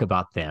talk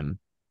about them,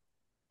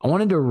 I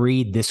wanted to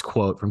read this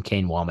quote from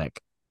Kane Womack.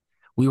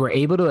 We were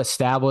able to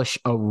establish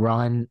a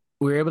run.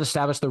 We were able to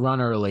establish the run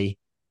early,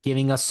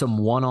 giving us some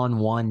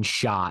one-on-one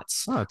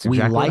shots.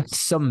 We liked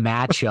some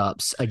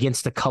matchups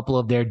against a couple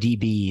of their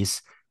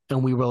DBs,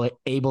 and we were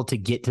able to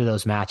get to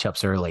those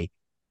matchups early.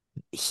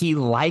 He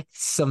liked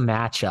some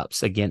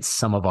matchups against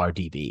some of our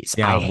DBs.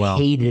 I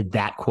hated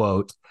that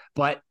quote,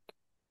 but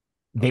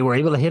they were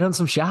able to hit on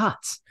some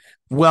shots.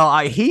 Well,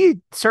 he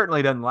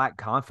certainly doesn't lack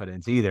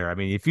confidence either. I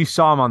mean, if you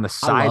saw him on the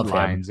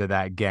sidelines of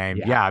that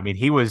game, I mean,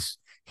 he was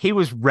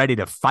ready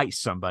to fight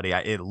somebody,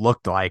 it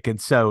looked like. And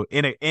so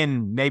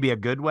in maybe a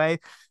good way,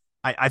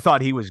 I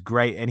thought he was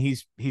great, and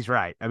he's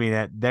right. I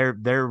mean,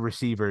 their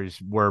receivers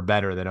were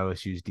better than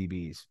OSU's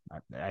DBs.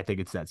 I think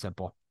it's that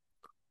simple.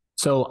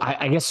 So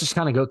I guess just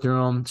kind of go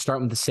through them,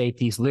 starting with the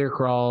safeties. Lyric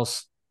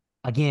Rawls,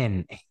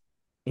 again,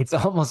 it's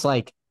almost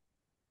like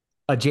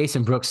a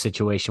Jason Brooks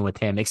situation with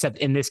him, except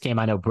in this game,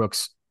 I know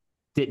Brooks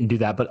didn't do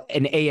that, but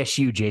in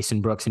ASU,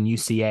 Jason Brooks and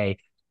UCA,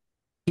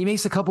 he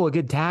makes a couple of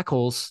good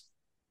tackles,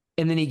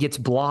 and then he gets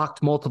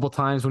blocked multiple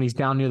times when he's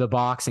down near the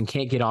box and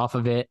can't get off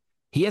of it.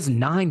 He has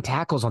 9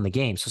 tackles on the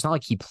game, so it's not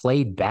like he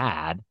played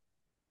bad,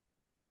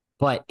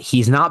 but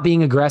he's not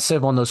being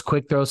aggressive on those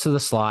quick throws to the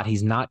slot.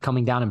 He's not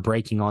coming down and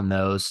breaking on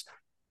those.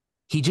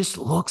 He just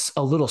looks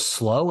a little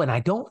slow, and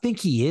I don't think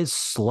he is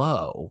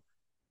slow.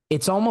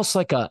 It's almost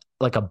like a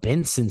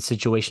Benson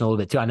situation a little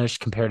bit too. I know she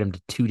compared him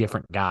to 2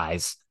 different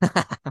guys.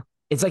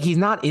 It's like he's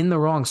not in the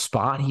wrong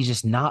spot. He's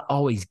just not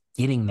always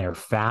getting there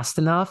fast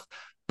enough,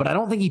 but I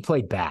don't think he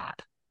played bad.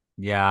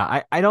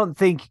 Yeah, I don't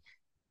think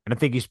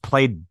he's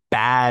played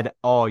bad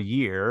all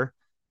year,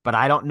 but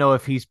I don't know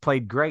if he's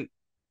played great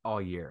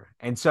all year.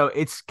 And so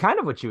it's kind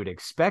of what you would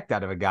expect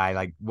out of a guy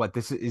like what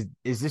this is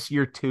this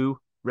year 2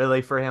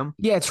 really for him?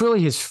 Yeah, it's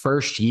really his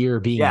first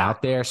year being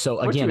out there. So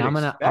again, I'm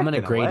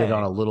gonna grade it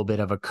on a little bit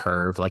of a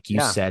curve, like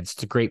you said.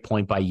 It's a great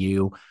point by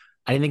you.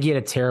 I didn't think he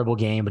had a terrible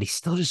game, but he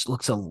still just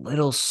looks a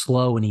little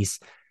slow, and he's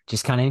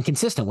just kind of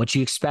inconsistent. What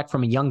you expect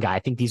from a young guy. I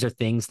think these are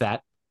things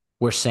that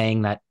we're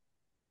saying that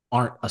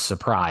aren't a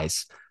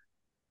surprise.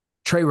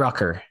 Trey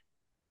Rucker,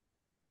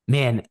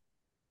 man,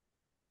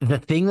 the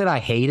thing that I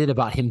hated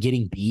about him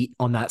getting beat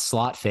on that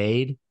slot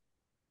fade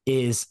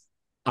is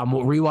I'm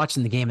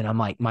rewatching the game, and I'm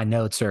like, my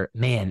notes are,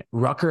 man,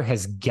 Rucker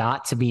has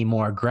got to be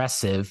more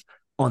aggressive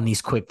on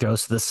these quick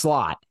throws to the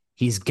slot.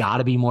 He's got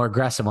to be more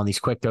aggressive on these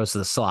quick throws to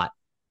the slot.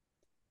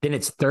 Then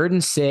it's 3rd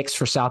and 6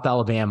 for South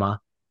Alabama.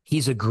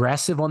 He's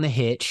aggressive on the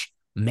hitch,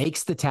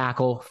 makes the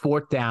tackle,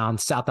 4th down,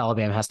 South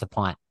Alabama has to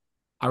punt.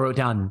 I wrote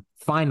down,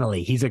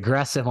 finally, he's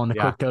aggressive on the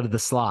quick throw to the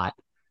slot.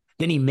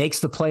 Then he makes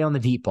the play on the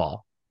deep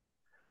ball.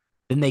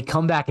 Then they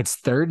come back, it's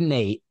 3rd and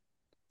 8.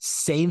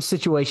 Same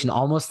situation,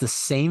 almost the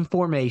same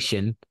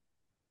formation,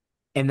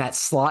 and that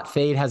slot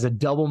fade has a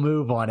double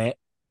move on it.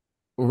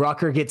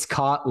 Rucker gets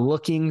caught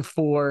looking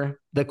for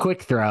the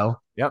quick throw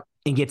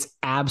and gets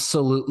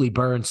absolutely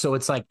burned. So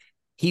it's like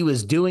he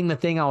was doing the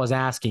thing I was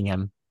asking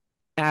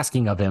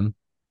of him,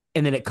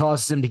 and then it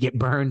causes him to get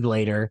burned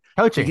later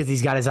because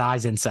he's got his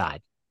eyes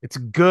inside. It's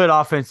good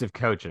offensive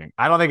coaching.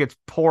 I don't think it's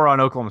poor on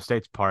Oklahoma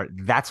State's part.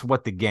 That's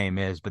what the game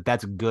is, but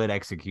that's good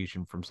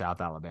execution from South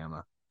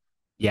Alabama.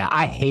 Yeah,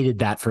 I hated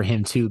that for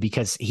him too,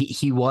 because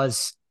he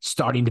was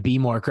starting to be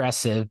more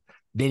aggressive.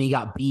 Then he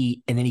got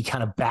beat, and then he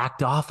kind of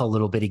backed off a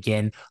little bit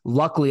again.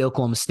 Luckily,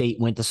 Oklahoma State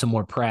went to some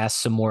more press,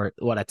 some more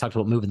what I talked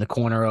about, moving the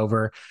corner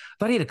over.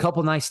 Thought he had a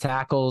couple nice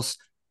tackles.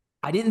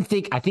 I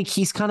think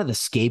he's kind of the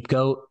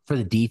scapegoat for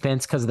the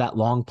defense because of that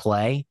long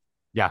play.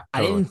 Yeah,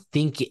 totally.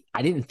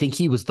 I didn't think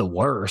he was the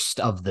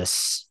worst of the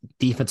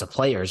defensive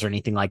players or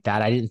anything like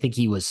that. I didn't think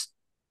he was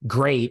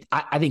great.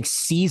 I think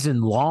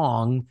season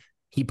long,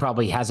 he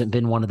probably hasn't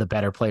been one of the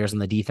better players on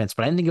the defense,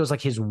 but I didn't think it was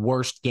like his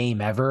worst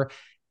game ever.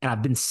 And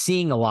I've been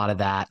seeing a lot of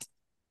that.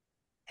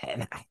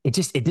 And it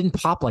didn't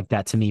pop like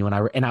that to me when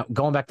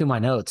going back through my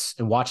notes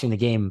and watching the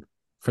game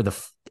for the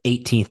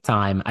 18th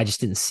time, I just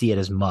didn't see it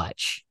as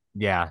much.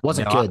 Yeah.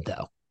 Wasn't No, good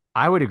though.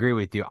 I would agree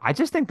with you. I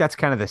just think that's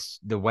kind of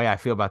the way I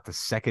feel about the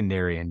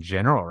secondary in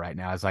general right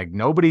now. It's like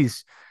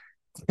nobody's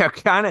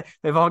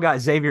they've all got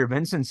Xavier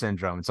Benson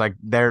syndrome. It's like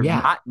they're Yeah.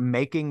 not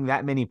making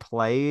that many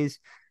plays,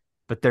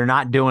 but they're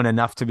not doing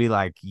enough to be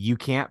like, you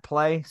can't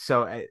play.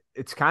 So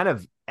it's kind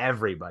of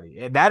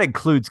everybody. That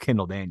includes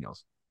Kendall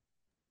Daniels.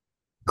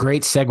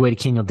 Great segue to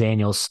Kendall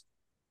Daniels.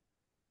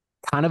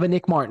 Kind of a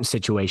Nick Martin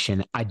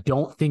situation. I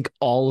don't think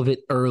all of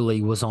it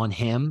early was on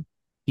him.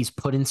 He's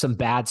put in some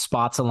bad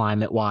spots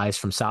alignment wise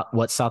from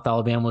what South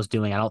Alabama was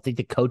doing. I don't think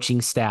the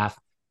coaching staff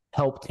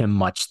helped him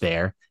much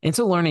there. It's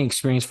a learning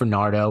experience for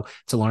Nardo.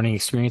 It's a learning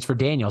experience for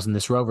Daniels in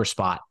this rover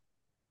spot.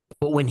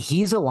 But when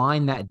he's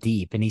aligned that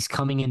deep and he's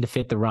coming in to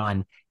fit the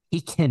run,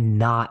 he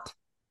cannot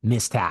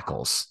miss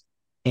tackles.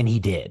 And he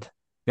did.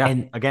 Yeah.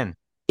 And again,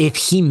 if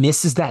he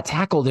misses that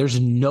tackle, there's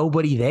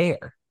nobody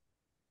there.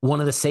 One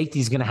of the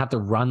safeties is going to have to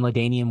run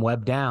LaDainian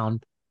Webb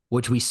down,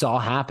 which we saw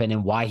happen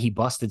and why he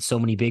busted so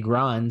many big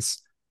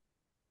runs.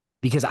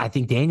 Because I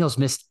think Daniels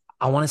missed,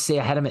 I want to say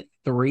I had him at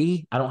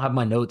 3. I don't have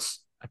my notes.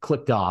 I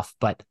clicked off,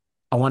 but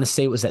I want to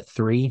say it was at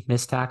 3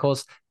 missed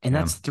tackles. And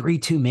that's 3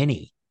 too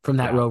many from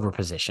that rover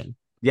position.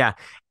 Yeah.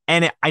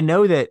 And I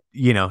know that,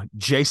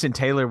 Jason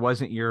Taylor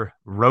wasn't your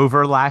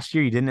rover last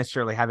year. You didn't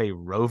necessarily have a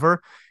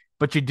rover,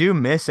 but you do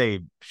miss a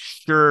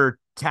sure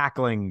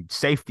tackling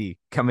safety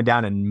coming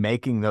down and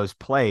making those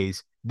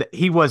plays.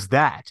 He was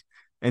that.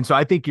 And so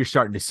I think you're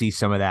starting to see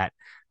some of that,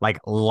 like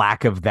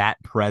lack of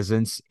that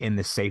presence in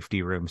the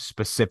safety room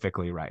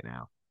specifically right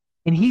now.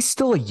 And he's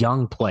still a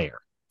young player.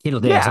 I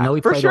know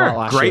he played a lot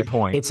last year. Great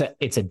point.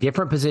 It's a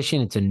different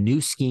position. It's a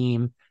new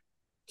scheme.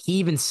 He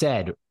even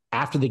said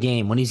after the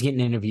game when he's getting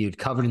interviewed,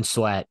 covered in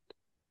sweat,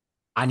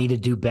 I need to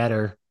do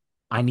better.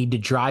 I need to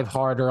drive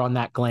harder on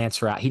that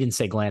glance route. He didn't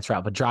say glance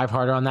route, but drive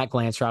harder on that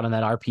glance route on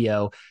that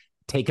RPO,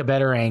 take a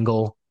better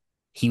angle.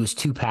 He was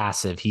too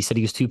passive. He said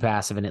he was too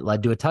passive, and it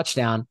led to a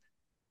touchdown.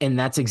 And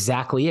that's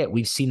exactly it.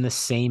 We've seen the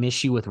same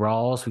issue with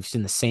Rawls. We've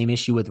seen the same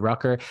issue with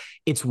Rucker.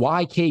 It's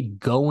why, Cade,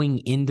 going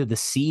into the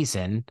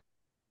season,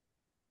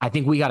 I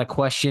think we got a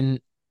question.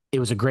 It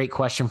was a great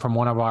question from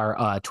one of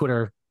our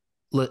Twitter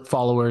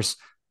followers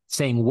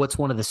saying, what's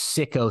one of the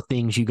sicko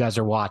things you guys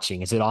are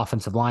watching? Is it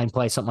offensive line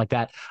play, something like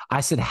that?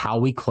 I said, how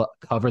we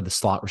cover the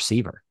slot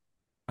receiver.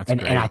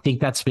 And I think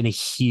that's been a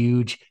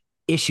huge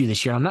issue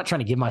this year. I'm not trying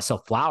to give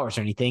myself flowers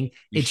or anything.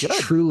 It's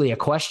truly a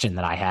question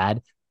that I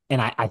had.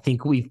 And I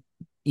think we've,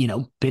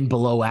 been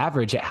below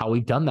average at how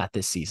we've done that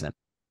this season.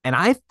 And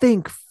I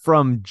think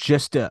from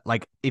just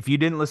if you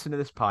didn't listen to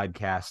this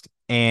podcast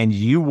and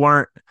you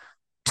weren't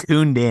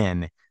tuned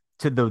in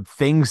to the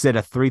things that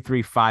a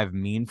 3-3-5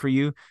 mean for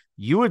you,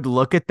 you would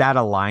look at that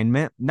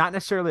alignment, not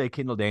necessarily a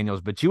Kendall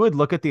Daniels, but you would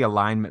look at the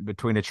alignment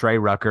between a Trey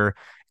Rucker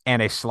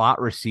and a slot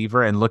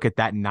receiver and look at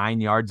that 9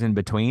 yards in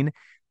between,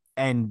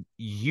 and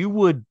you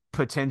would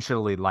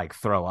potentially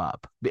throw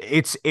up.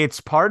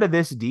 It's part of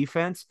this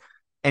defense.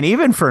 And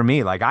even for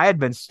me, I had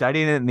been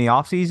studying it in the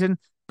offseason,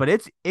 but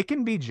it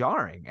can be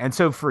jarring. And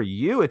so for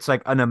you, it's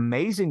like an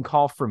amazing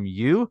call from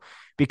you,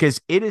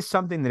 because it is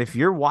something that if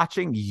you're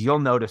watching, you'll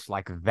notice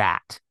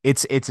that.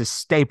 It's a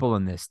staple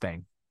in this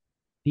thing.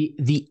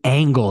 The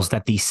angles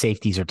that these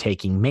safeties are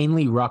taking,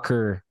 mainly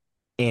Rucker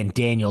and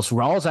Daniels.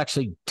 Rawls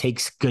actually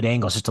takes good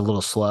angles, just a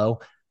little slow.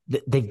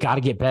 They've got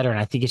to get better, and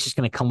I think it's just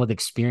going to come with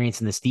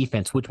experience in this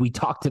defense, which we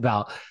talked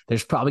about.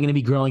 There's probably going to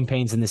be growing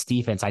pains in this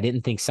defense. I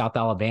didn't think South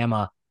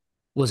Alabama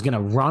was going to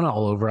run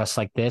all over us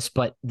like this,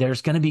 but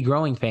there's going to be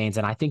growing pains,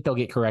 and I think they'll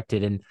get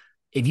corrected. And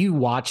if you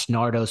watched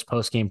Nardo's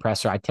post-game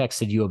presser, I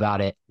texted you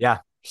about it. Yeah.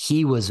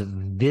 He was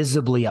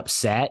visibly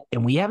upset,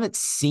 and we haven't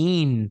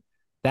seen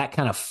that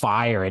kind of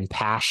fire and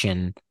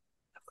passion,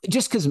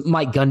 just because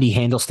Mike Gundy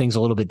handles things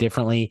a little bit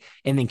differently.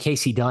 And then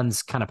Casey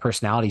Dunn's kind of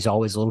personality is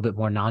always a little bit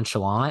more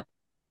nonchalant.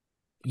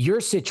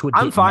 Yursich would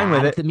get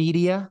mad at the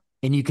media,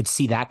 and you could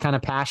see that kind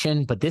of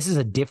passion. But this is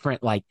a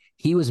different,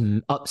 he was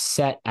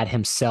upset at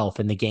himself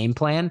in the game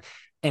plan.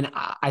 And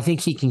I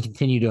think he can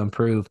continue to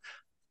improve.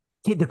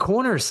 The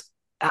corners,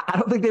 I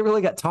don't think they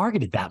really got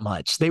targeted that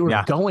much. They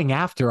were going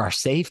after our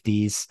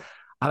safeties.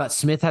 I thought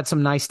Smith had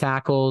some nice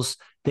tackles.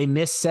 They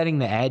missed setting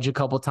the edge a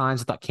couple of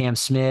times. I thought Cam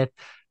Smith,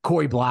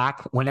 Corey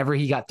Black, whenever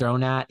he got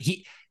thrown at,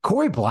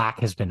 Corey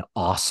Black has been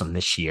awesome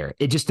this year.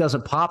 It just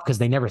doesn't pop because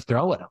they never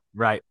throw at him.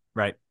 Right.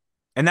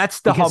 And that's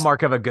the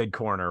hallmark of a good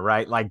corner,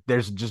 right?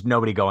 There's just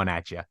nobody going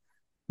at you.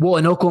 Well,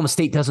 and Oklahoma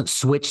State doesn't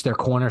switch their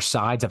corner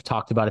sides. I've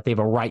talked about it. They have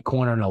a right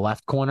corner and a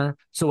left corner.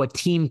 So a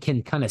team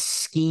can kind of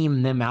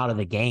scheme them out of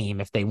the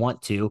game if they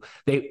want to.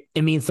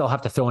 It means they'll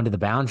have to throw into the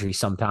boundary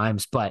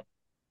sometimes, but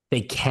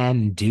they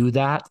can do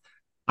that.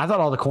 I thought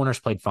all the corners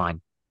played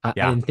fine. I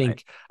didn't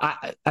think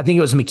I think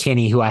it was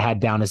McKinney who I had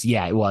down as,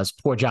 it was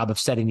poor job of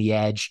setting the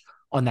edge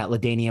on that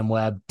LaDainian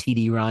Webb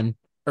TD run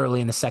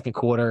early in the second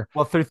quarter.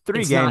 Well, through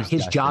 3 it's games, not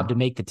his job to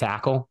make the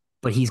tackle,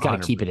 but he's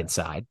got to keep it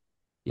inside.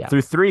 Yeah.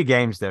 Through 3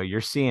 games, though, you're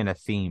seeing a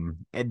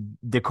theme.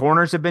 The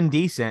corners have been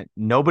decent.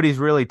 Nobody's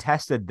really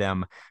tested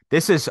them.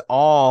 This is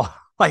all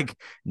like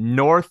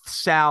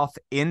north-south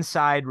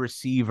inside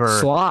receiver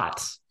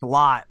Slots.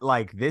 slot.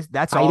 Like this,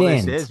 that's Tight all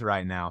this end. is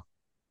right now.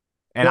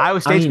 And Well, Iowa I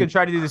State's going to mean,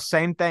 try to do the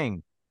same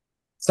thing.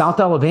 South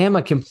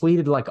Alabama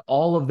completed like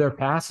all of their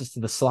passes to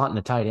the slot and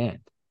the tight end.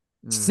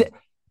 Mm.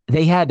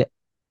 They had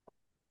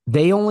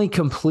they only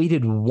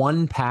completed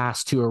one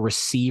pass to a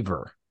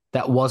receiver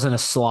that wasn't a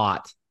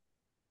slot.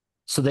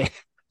 So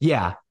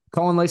yeah,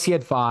 Colin Lacey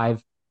had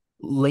 5.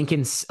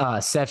 Lincoln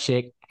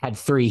Sefcik had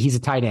 3. He's a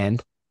tight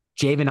end.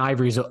 Javen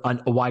Ivory's a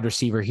wide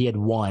receiver. He had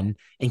 1.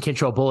 And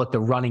Kentrell Bullock,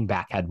 the running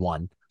back, had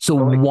 1. So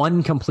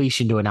one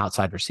completion to an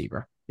outside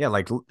receiver. Yeah,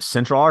 like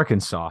Central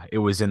Arkansas. It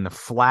was in the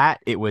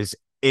flat. It was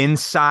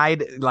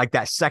inside, like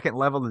that second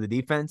level of the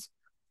defense.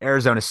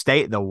 Arizona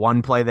State, the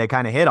one play they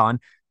kind of hit on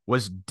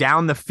was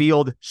down the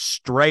field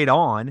straight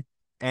on.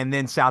 And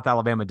then South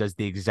Alabama does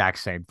the exact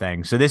same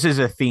thing. So this is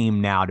a theme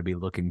now to be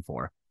looking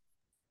for.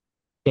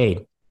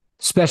 Hey,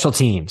 special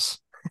teams.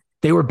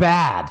 They were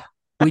bad.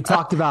 We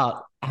talked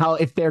about how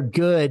if they're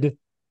good,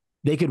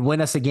 they could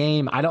win us a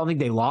game. I don't think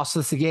they lost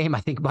us a game.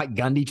 I think Mike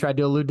Gundy tried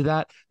to allude to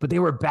that, but they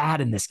were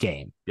bad in this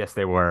game. Yes,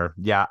 they were.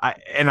 Yeah,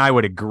 I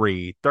would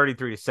agree.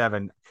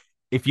 33-7.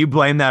 If you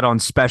blame that on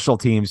special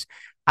teams,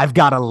 I've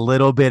got a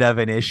little bit of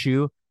an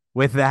issue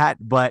with that.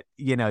 But,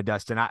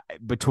 Dustin,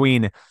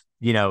 between,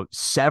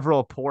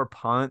 several poor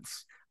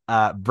punts,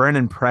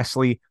 Brennan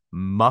Presley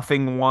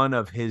muffing one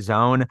of his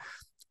own,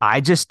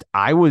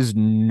 I was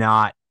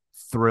not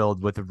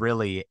thrilled with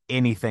really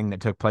anything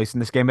that took place in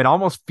this game. It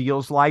almost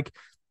feels like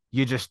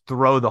you just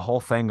throw the whole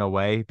thing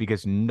away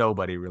because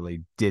nobody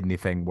really did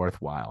anything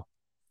worthwhile.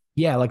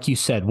 Yeah, like you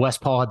said,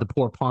 West Paul had the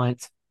poor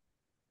punt.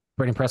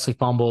 Brennan Presley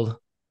fumbled.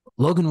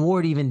 Logan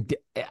Ward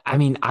I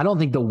don't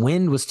think the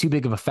wind was too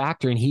big of a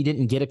factor, and he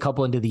didn't get a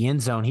couple into the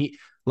end zone.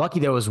 Lucky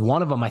there was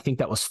one of them, I think,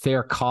 that was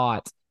fair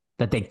caught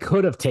that they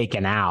could have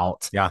taken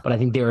out. Yeah. But I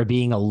think they were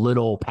being a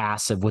little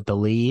passive with the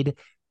lead.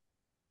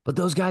 But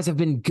those guys have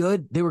been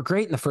good. They were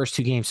great in the first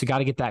 2 games, so got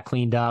to get that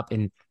cleaned up.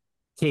 And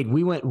Cade,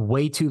 we went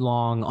way too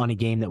long on a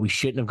game that we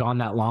shouldn't have gone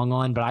that long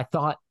on, but I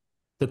thought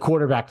the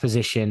quarterback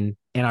position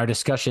and our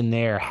discussion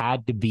there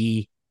had to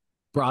be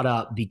brought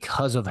up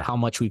because of how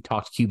much we've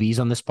talked QBs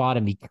on this pod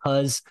and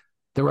because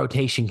the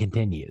rotation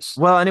continues.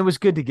 Well, and it was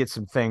good to get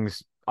some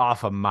things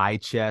off of my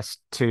chest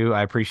too.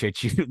 I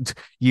appreciate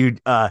you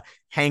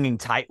hanging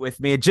tight with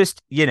me. It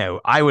just,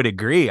 I would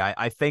agree.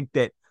 I think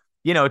that,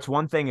 it's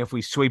one thing if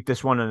we sweep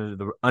this one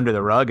under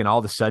the rug and all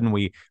of a sudden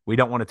we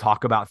don't want to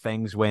talk about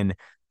things when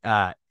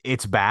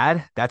it's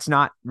bad. That's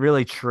not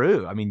really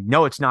true. I mean,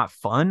 no, it's not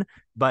fun,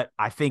 but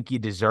I think you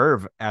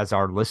deserve, as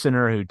our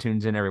listener who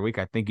tunes in every week,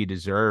 I think you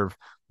deserve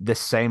the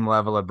same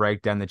level of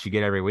breakdown that you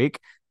get every week.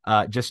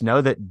 Just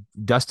know that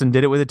Dustin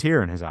did it with a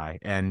tear in his eye,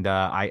 and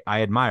I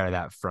admire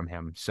that from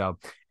him. So,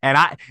 and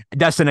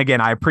Dustin,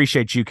 again, I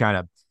appreciate you kind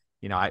of,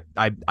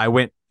 I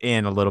went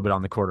in a little bit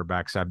on the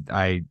quarterbacks.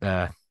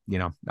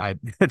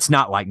 It's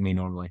not like me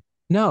normally.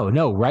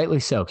 No, rightly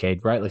so,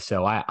 Cade. Rightly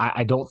so.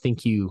 I don't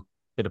think you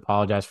should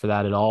apologize for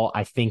that at all.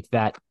 I think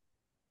that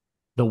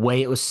the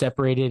way it was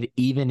separated,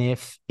 even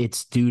if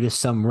it's due to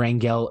some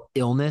Rangel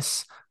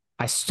illness,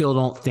 I still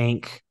don't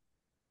think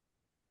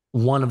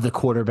one of the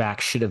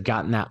quarterbacks should have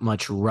gotten that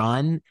much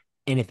run.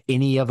 And if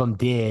any of them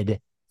did,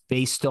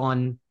 based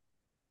on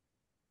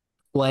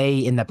play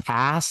in the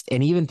past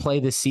and even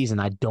play this season,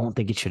 I don't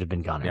think it should have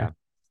been Gunner. Yeah.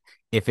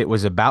 If it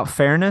was about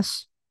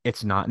fairness,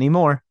 it's not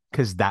anymore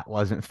because that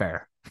wasn't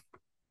fair.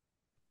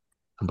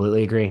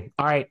 Completely agree.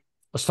 All right,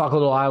 let's talk a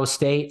little Iowa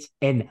State.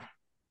 And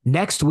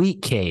next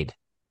week, Cade,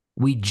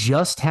 we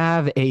just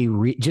have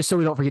just so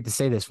we don't forget to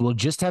say this, we'll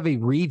just have a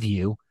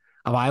review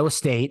of Iowa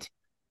State.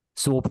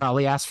 So we'll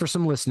probably ask for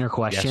some listener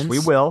questions. Yes, we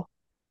will.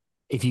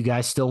 If you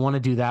guys still want to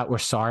do that, we're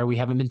sorry we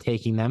haven't been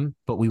taking them,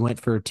 but we went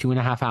for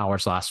 2.5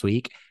 hours last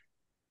week.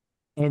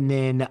 And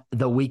then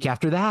the week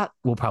after that,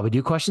 we'll probably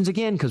do questions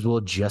again because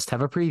we'll just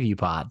have a preview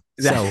pod.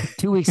 So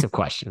 2 weeks of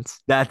questions.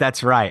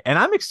 That's right. And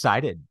I'm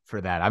excited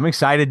for that. I'm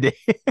excited to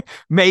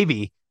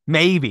maybe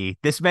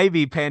this may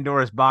be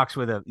Pandora's box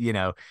with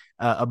a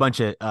bunch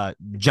of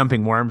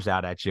jumping worms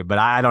out at you, but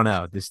I don't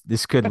know.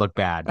 This could look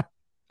bad.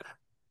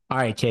 All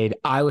right, Cade,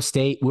 Iowa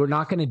State. We're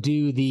not going to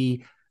do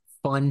the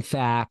fun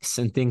facts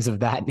and things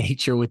of that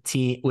nature with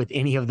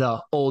any of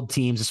the old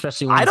teams,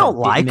 especially ones I don't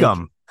like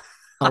them.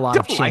 A lot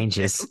of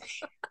changes.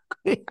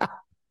 Yeah.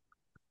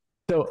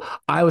 So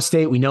Iowa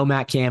State, we know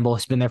Matt Campbell.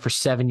 He's been there for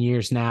 7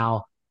 years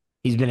now.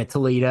 He's been at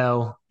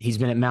Toledo. He's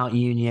been at Mount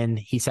Union.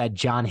 He's had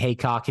John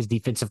Haycock, his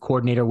defensive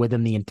coordinator, with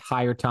him the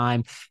entire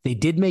time. They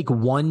did make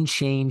one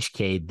change,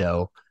 Cade,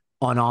 though,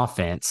 on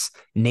offense.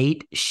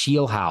 Nate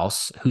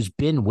Scheelhaus, who's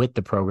been with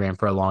the program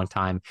for a long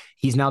time,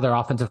 he's now their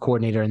offensive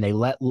coordinator, and they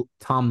let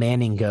Tom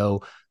Manning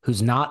go,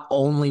 who's not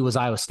only was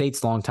Iowa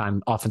State's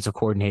longtime offensive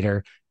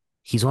coordinator,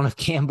 he's one of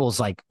Campbell's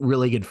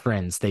really good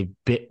friends. They've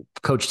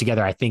coached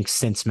together, I think,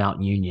 since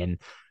Mount Union.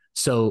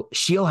 So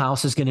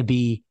Scheelhaus is going to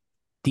be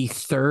the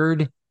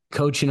third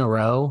coach in a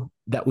row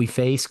that we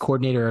face,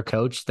 coordinator or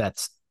coach,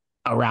 that's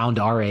around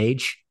our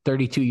age,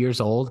 32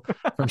 years old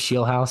from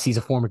Shieldhouse. He's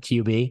a former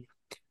QB.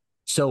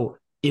 So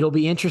it'll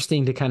be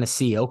interesting to kind of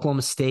see.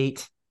 Oklahoma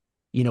State,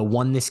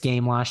 won this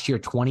game last year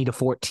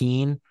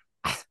 20-14.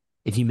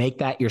 If you make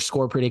that your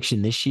score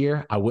prediction this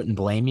year, I wouldn't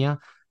blame you.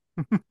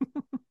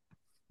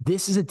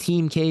 This is a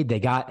team, Cade, they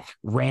got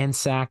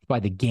ransacked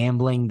by the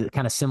gambling,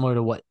 kind of similar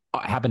to what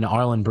happened to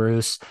Arlen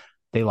Bruce.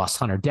 They lost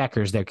Hunter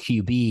Deckers, their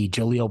QB,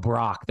 Jaleel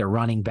Brock, their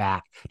running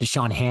back,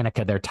 Deshaun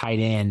Hanukkah, their tight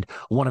end,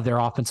 one of their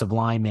offensive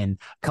linemen,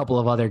 a couple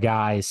of other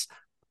guys.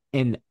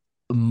 And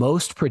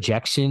most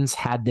projections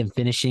had them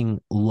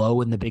finishing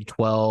low in the Big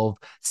 12,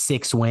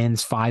 6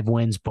 wins, 5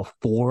 wins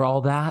before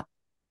all that.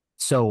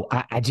 So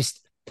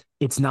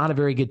it's not a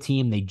very good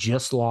team. They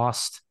just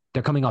lost.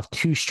 They're coming off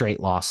 2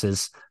 straight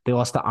losses. They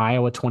lost to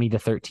Iowa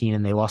 20-13,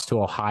 and they lost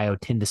to Ohio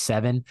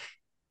 10-7.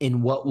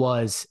 In what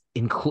was,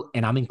 and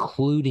I'm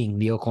including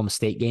the Oklahoma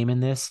State game in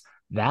this,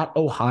 that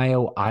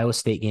Ohio-Iowa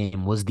State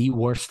game was the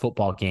worst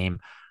football game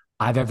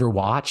I've ever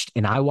watched.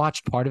 And I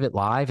watched part of it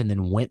live and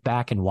then went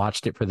back and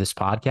watched it for this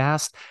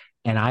podcast.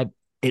 And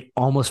it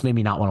almost made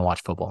me not want to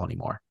watch football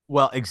anymore.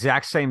 Well,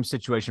 exact same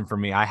situation for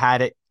me. I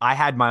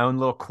had my own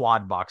little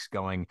quad box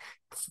going.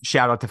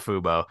 Shout out to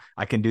Fubo.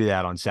 I can do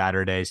that on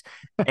Saturdays.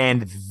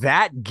 And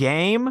that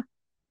game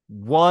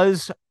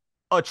was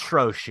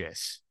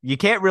atrocious. You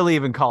can't really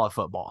even call it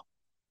football.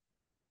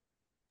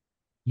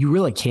 You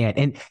really can't.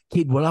 And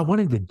Kate, what I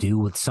wanted to do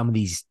with some of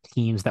these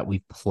teams that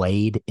we've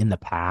played in the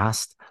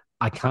past,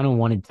 I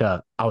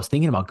was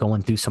thinking about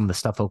going through some of the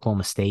stuff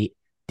Oklahoma State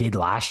did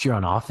last year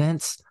on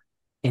offense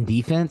and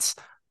defense,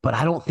 but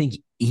I don't think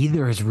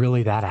either is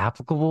really that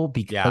applicable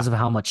because of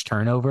how much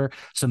turnover.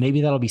 So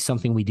maybe that'll be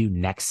something we do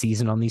next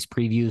season on these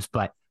previews,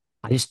 but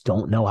I just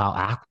don't know how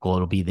applicable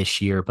it'll be this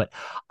year. But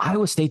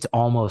Iowa State's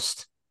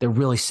they're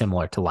really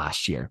similar to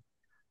last year,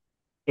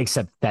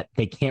 except that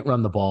they can't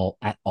run the ball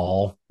at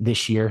all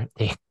this year.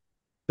 They have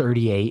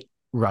 38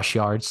 rush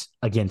yards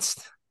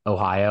against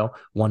Ohio,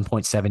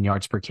 1.7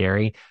 yards per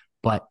carry,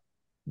 but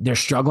they're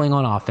struggling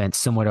on offense,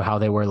 similar to how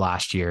they were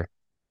last year.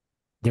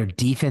 Their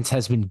defense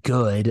has been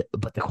good,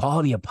 but the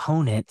quality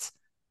opponents,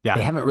 they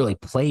haven't really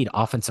played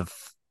offensive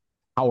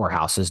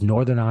powerhouses.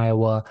 Northern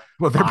Iowa,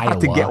 well, they're about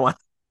to get one.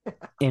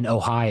 in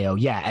Ohio.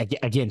 Yeah,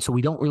 again, so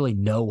we don't really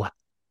know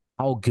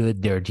how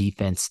good their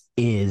defense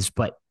is,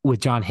 but with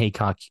John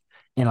Haycock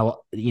and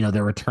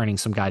they're returning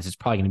some guys, it's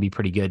probably going to be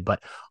pretty good.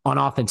 But on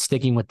offense,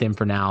 sticking with them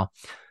for now,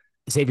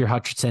 Xavier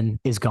Hutchinson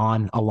is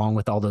gone, along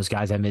with all those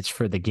guys I mentioned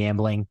for the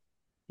gambling,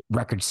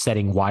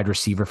 record-setting wide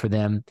receiver for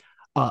them.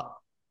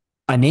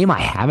 A name I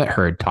haven't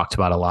heard talked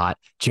about a lot,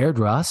 Jared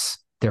Russ,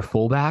 their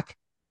fullback.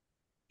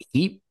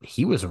 He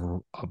was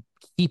a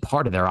key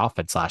part of their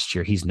offense last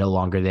year. He's no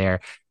longer there.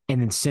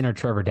 And then center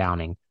Trevor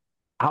Downing.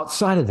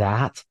 Outside of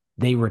that,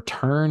 they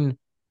return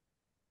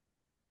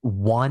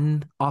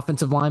one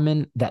offensive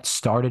lineman that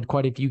started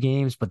quite a few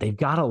games, but they've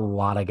got a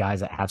lot of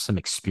guys that have some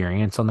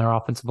experience on their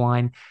offensive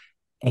line.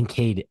 And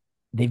Cade,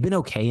 they've been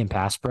okay in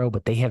pass pro,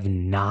 but they have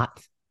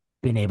not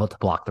been able to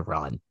block the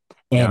run.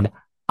 And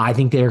I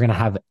think they're going to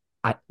have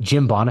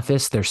Jim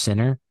Boniface, their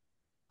center.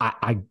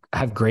 I've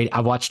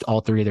watched all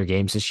 3 of their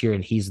games this year,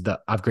 and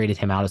I've graded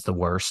him out as the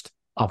worst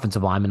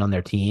offensive lineman on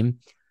their team.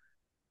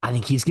 I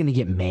think he's going to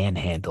get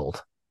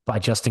manhandled by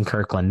Justin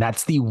Kirkland.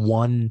 That's the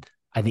one,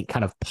 I think,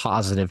 kind of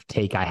positive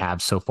take I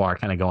have so far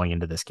kind of going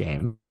into this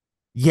game.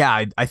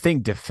 Yeah, I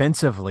think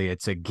defensively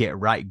it's a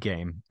get-right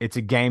game. It's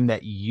a game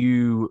that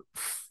you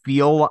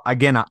feel,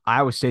 again,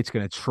 Iowa State's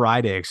going to try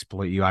to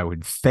exploit you, I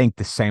would think,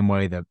 the same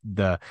way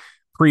the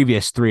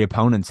previous 3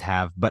 opponents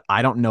have, but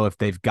I don't know if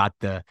they've got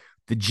the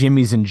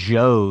Jimmies and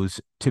Joes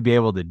to be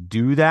able to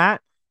do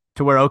that,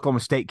 to where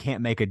Oklahoma State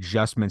can't make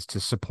adjustments to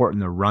support in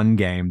the run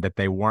game that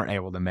they weren't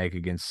able to make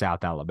against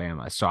South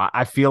Alabama. So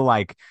I feel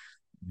like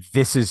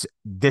this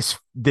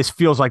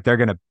feels like they're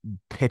going to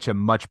pitch a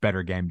much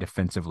better game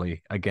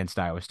defensively against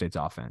Iowa State's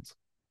offense.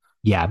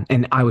 Yeah,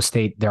 and Iowa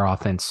State, their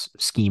offense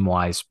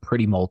scheme-wise,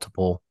 pretty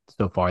multiple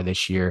so far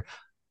this year.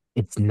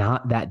 It's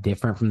not that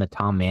different from the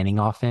Tom Manning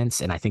offense,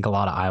 and I think a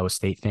lot of Iowa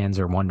State fans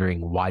are wondering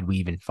why'd we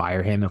even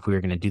fire him if we were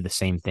going to do the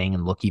same thing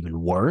and look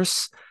even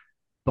worse.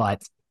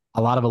 But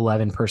a lot of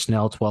 11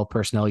 personnel, 12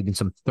 personnel, even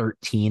some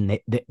 13.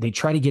 They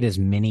try to get as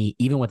many,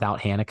 even without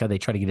Hanukkah, they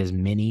try to get as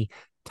many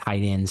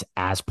tight ends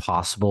as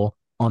possible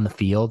on the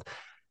field.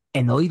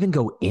 And they'll even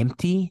go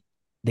empty.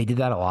 They did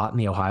that a lot in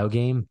the Ohio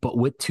game, but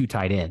with 2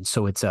 tight ends.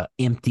 So it's a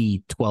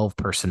empty 12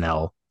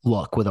 personnel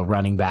look with a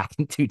running back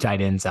and 2 tight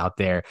ends out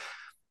there.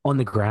 On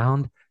the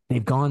ground,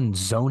 they've gone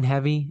zone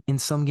heavy in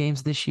some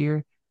games this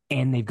year,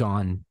 and they've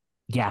gone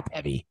gap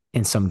heavy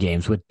in some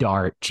games with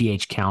dart,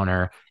 GH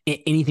counter,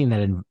 anything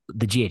that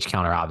the GH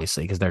counter,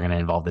 obviously, because they're going to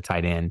involve the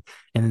tight end,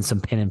 and then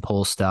some pin and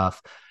pull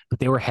stuff. But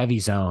they were heavy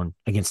zone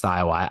against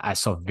Iowa. I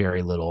saw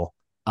very little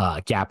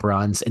gap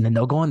runs, and then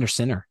they'll go under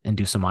center and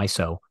do some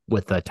ISO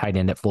with the tight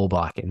end at full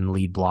block and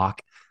lead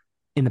block.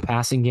 In the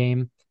passing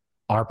game,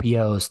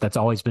 RPOs, that's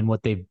always been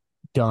what they've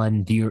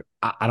done.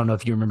 I don't know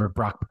if you remember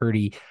Brock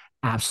Purdy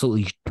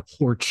absolutely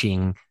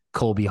torching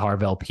Colby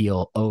Harvell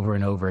Peel over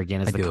and over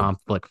again as the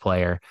conflict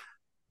player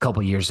a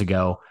couple years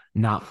ago.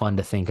 Not fun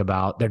to think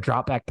about. Their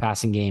drop back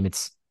passing game,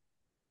 it's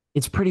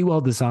pretty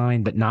well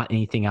designed, but not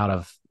anything out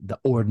of the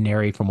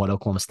ordinary from what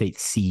Oklahoma State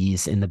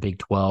sees in the Big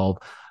 12.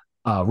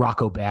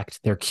 Rocco Becht,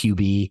 their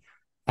QB,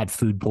 had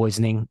food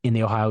poisoning in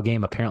the Ohio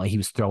game. Apparently he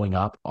was throwing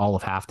up all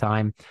of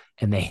halftime.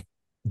 And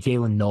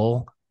Jalen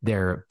Knoll,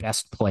 their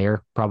best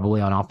player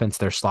probably on offense,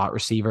 their slot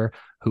receiver,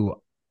 who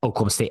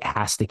Oklahoma State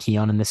has to key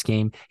on in this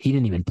game, he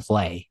didn't even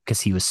play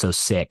because he was so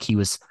sick. He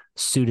was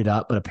suited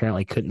up, but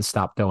apparently couldn't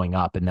stop throwing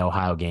up in the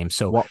Ohio game.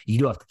 So you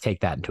do have to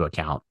take that into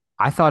account.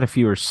 I thought if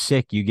you were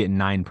sick, you get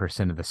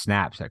 9% of the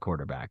snaps at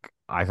quarterback.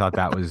 I thought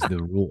that was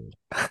the rule.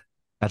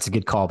 That's a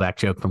good callback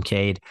joke from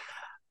Cade.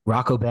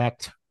 Rocco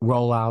Becht,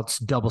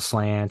 rollouts, double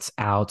slants,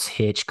 outs,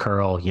 hitch,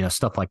 curl,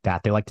 stuff like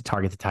that. They like to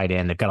target the tight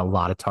end. They've got a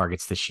lot of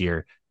targets this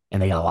year,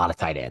 and they got a lot of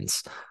tight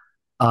ends.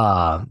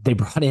 They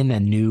brought in a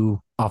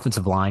new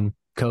offensive line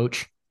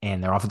coach,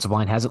 and their offensive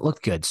line hasn't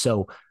looked good.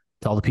 So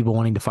to all the people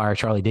wanting to fire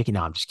Charlie Dickey,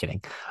 no, I'm just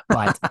kidding.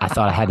 But I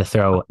thought I had to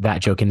throw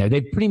that joke in there.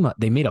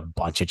 They made a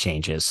bunch of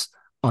changes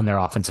on their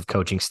offensive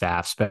coaching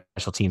staff,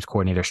 special teams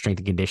coordinator, strength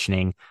and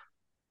conditioning.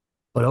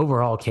 But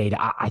overall, Cade,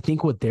 I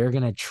think what they're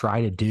going to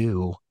try to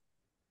do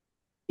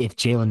if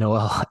Jalen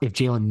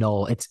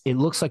Knoll, it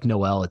looks like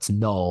Noel, it's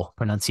Knoll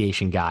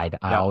pronunciation guide.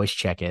 I always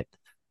check it.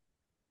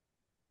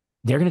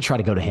 They're going to try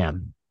to go to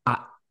him.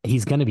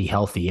 He's going to be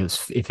healthy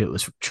if it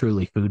was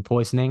truly food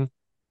poisoning.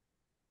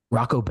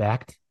 Rocco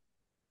Becht,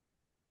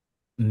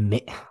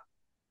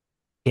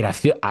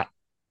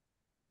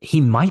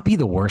 he might be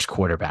the worst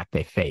quarterback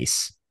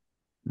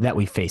that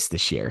we faced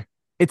this year.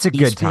 It's a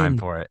good time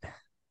for it.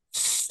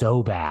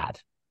 So bad.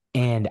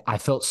 And I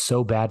felt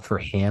so bad for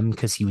him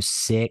because he was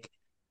sick,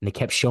 and they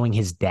kept showing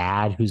his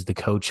dad, who's the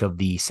coach of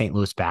the St.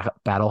 Louis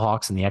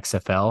Battlehawks in the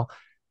XFL.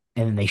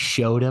 And then they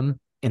showed him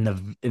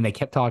and they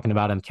kept talking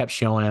about him, kept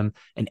showing him.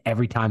 And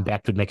every time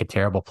Becht would make a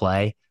terrible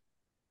play,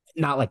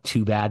 not like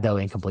too bad though,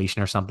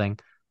 incompletion or something.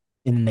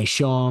 And then they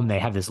show him, they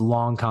have this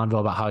long convo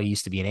about how he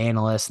used to be an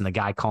analyst, and the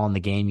guy calling the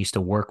game used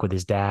to work with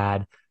his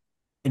dad.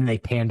 And they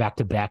pan back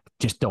to Becht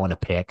just throwing a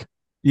pick.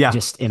 Yeah.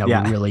 Just in a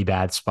really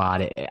bad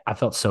spot. I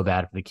felt so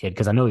bad for the kid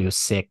because I know he was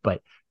sick,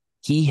 but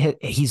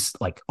he's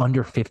like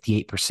under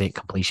 58%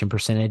 completion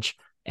percentage,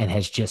 and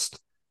has just,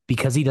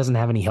 because he doesn't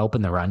have any help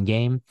in the run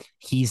game,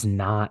 he's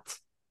not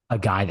a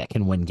guy that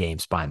can win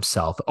games by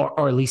himself,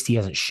 or at least he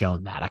hasn't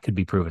shown that. I could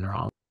be proven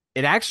wrong.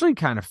 It actually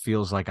kind of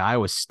feels like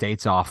Iowa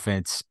State's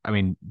offense, I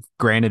mean,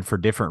 granted for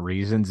different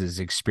reasons, is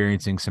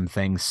experiencing some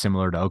things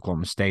similar to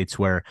Oklahoma State's,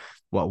 where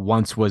what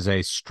once was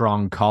a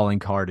strong calling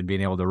card and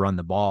being able to run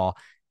the ball,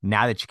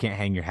 now that you can't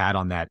hang your hat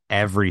on that,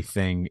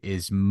 everything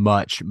is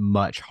much,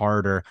 much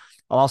harder.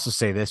 I'll also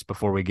say this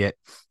before we get,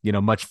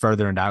 much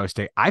further into Iowa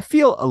State. I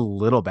feel a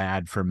little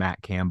bad for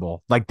Matt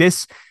Campbell. Like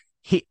this,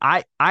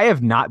 I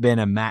have not been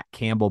a Matt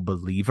Campbell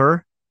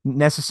believer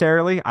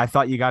necessarily. I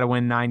thought you got to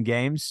win 9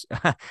 games.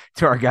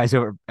 To our guys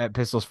over at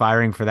Pistols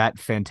Firing for that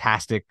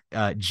fantastic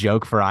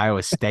joke for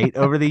Iowa State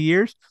over the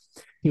years.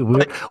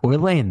 We're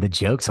laying the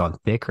jokes on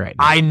thick right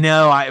now. I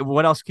know.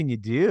 What else can you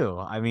do?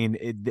 I mean,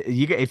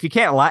 if you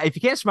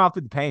can't smile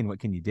through the pain, what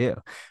can you do?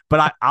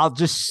 But I'll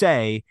just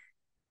say,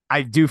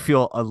 I do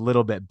feel a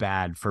little bit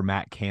bad for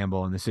Matt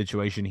Campbell in the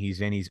situation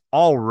he's in. He's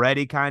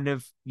already kind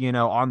of,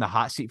 on the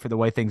hot seat for the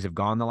way things have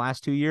gone the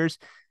last 2 years.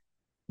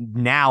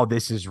 Now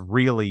this is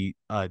really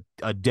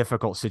a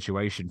difficult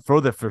situation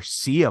for the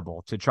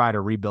foreseeable to try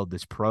to rebuild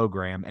this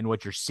program. And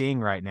what you're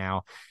seeing right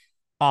now,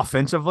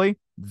 offensively,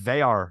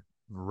 they are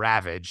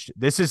ravaged.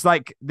 This is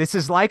like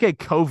a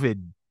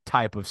COVID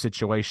type of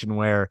situation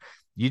where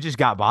you just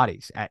got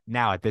bodies at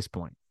this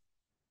point.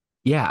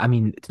 Yeah, I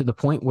mean, to the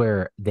point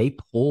where they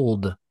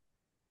pulled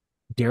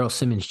Daryl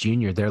Simmons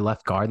Jr., their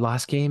left guard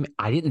last game.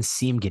 I didn't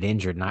see him get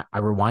injured, and I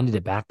rewinded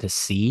it back to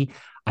see.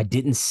 I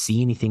didn't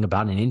see anything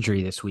about an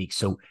injury this week.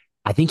 So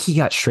I think he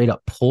got straight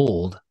up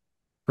pulled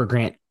for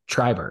Grant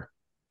Schreiber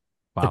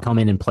to come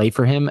in and play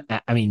for him.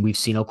 I mean, we've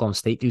seen Oklahoma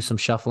State do some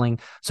shuffling.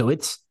 So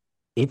it's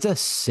a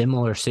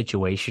similar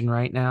situation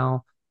right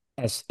now,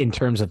 as in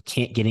terms of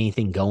can't get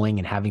anything going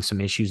and having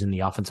some issues in the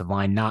offensive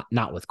line,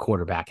 not with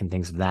quarterback and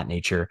things of that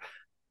nature.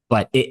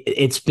 But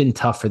it's been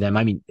tough for them.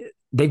 I mean,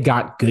 they've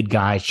got good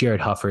guys.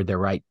 Jared Hufford, their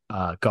right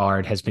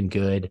guard, has been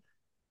good.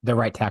 Their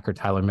right tackler,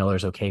 Tyler Miller,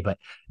 is okay. But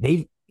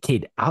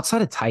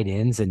outside of tight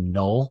ends and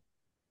Knoll,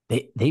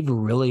 they've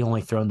really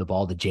only thrown the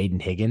ball to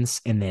Jaden Higgins,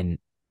 and then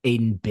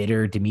Aiden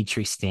Bitter,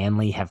 Dimitri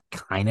Stanley have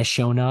kind of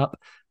shown up,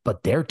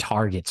 but their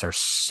targets are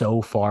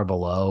so far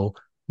below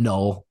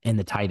Knoll and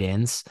the tight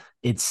ends.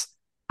 It's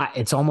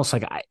almost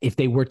like if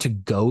they were to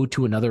go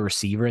to another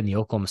receiver in the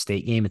Oklahoma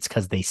State game, it's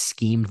because they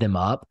schemed them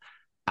up,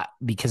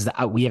 because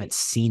we haven't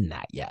seen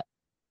that yet.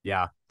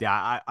 Yeah,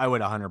 I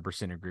would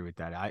 100% agree with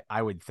that.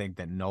 I would think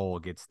that Knoll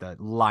gets the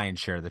lion's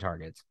share of the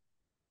targets.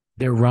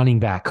 Their running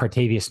back,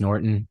 Cartavius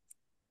Norton,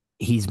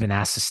 he's been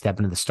asked to step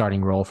into the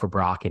starting role for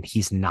Brock, and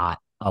he's not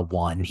a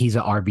 1. He's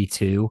an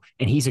RB2,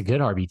 and he's a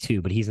good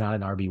RB2, but he's not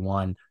an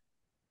RB1.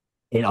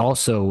 It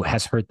also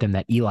has hurt them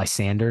that Eli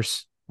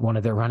Sanders one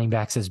of their running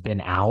backs has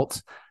been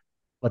out,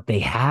 but they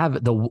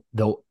have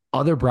the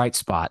other bright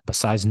spot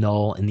besides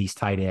Null and these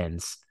tight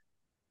ends,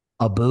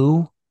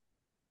 Abu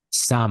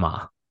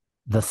Sama,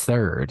 the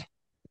third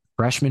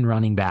freshman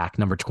running back,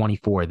 number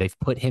 24. They've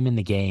put him in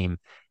the game,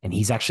 and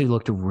he's actually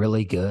looked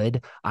really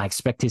good. I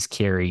expect his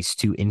carries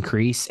to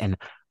increase, and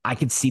I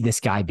could see this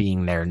guy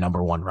being their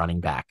number one running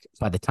back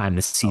by the time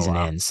this season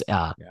ends.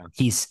 Yeah.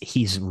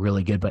 He's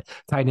really good. But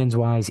tight ends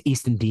wise,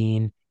 Easton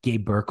Dean,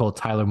 Gabe Burkle,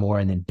 Tyler Moore,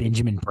 and then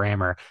Benjamin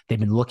Brammer. They've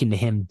been looking to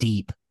him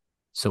deep,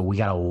 so we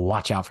got to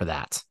watch out for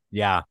that.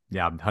 Yeah,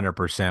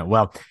 100%.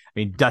 Well, I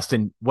mean,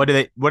 Dustin, what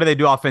do they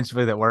do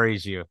offensively that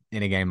worries you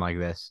in a game like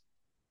this?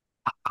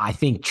 I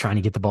think trying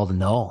to get the ball to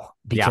Null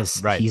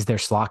because he's their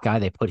slot guy.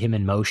 They put him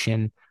in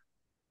motion.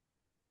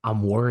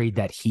 I'm worried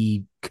that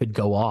he could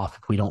go off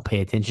if we don't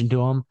pay attention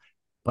to him.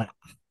 But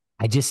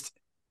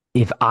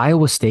if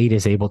Iowa State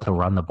is able to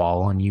run the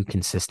ball on you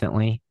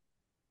consistently,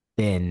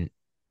 then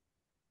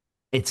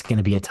it's going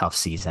to be a tough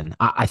season.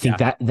 I think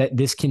that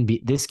this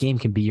game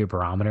can be your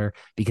barometer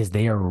because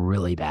they are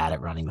really bad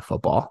at running the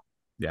football.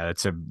 Yeah,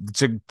 it's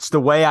the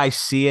way I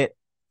see it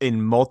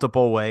in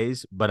multiple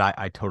ways, but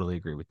I totally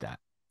agree with that.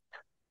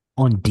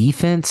 On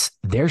defense,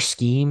 their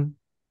scheme,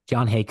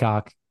 John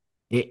Haycock,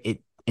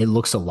 it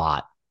looks a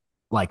lot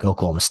like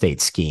Oklahoma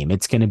State's scheme.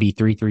 It's going to be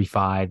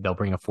 3-3-5. They'll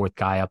bring a fourth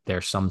guy up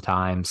there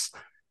sometimes.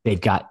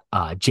 They've got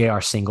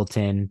J.R.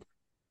 Singleton.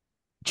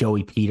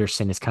 Joey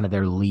Peterson is kind of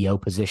their Leo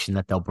position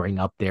that they'll bring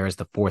up there as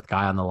the fourth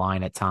guy on the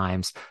line at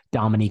times.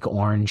 Dominique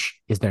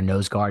Orange is their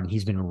nose guard, and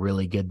he's been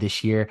really good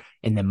this year.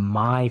 And then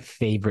my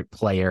favorite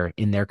player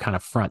in their kind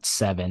of front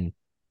seven,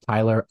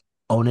 Tyler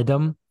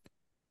Onedum,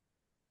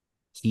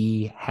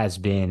 he has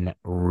been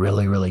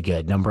really, really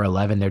good. Number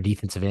 11, their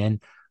defensive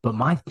end. But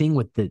my thing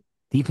with the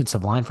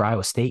defensive line for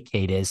Iowa State,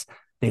 Kate, is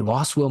they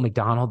lost Will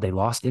McDonald, they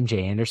lost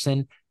MJ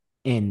Anderson,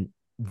 and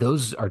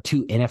those are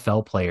two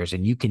NFL players,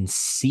 and you can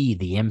see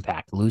the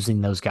impact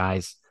losing those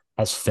guys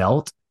has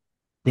felt.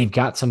 They've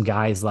got some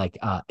guys like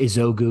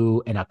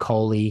Izogu and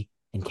Akoli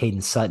and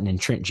Caden Sutton and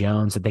Trent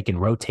Jones that they can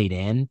rotate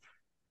in,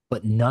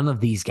 but none of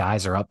these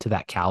guys are up to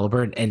that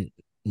caliber, and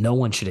no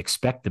one should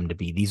expect them to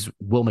be. These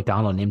Will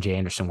McDonald and MJ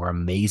Anderson were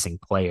amazing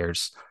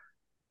players.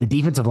 The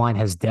defensive line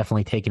has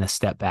definitely taken a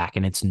step back,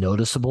 and it's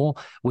noticeable,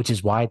 which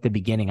is why at the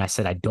beginning I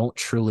said I don't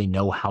truly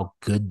know how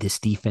good this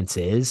defense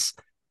is.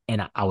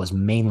 And I was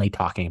mainly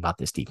talking about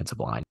this defensive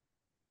line.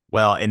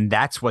 Well, and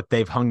that's what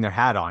they've hung their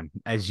hat on,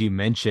 as you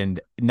mentioned,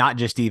 not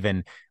just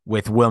even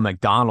with Will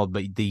McDonald,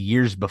 but the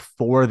years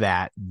before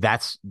that.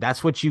 That's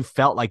what you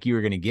felt like you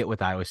were going to get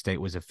with Iowa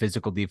State, was a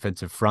physical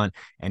defensive front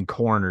and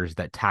corners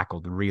that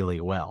tackled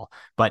really well.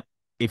 But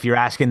if you're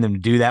asking them to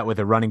do that with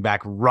a running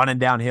back running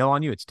downhill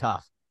on you, it's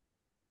tough.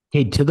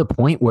 Okay, to the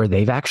point where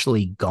they've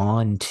actually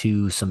gone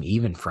to some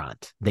even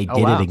front. They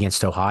did it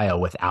against Ohio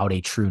without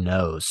a true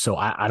nose. So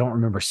I don't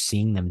remember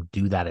seeing them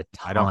do that a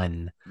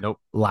ton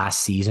last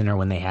season or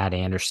when they had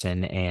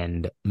Anderson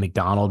and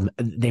McDonald.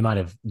 They might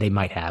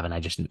have, and I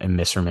just am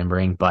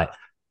misremembering, but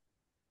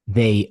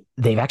they've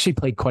actually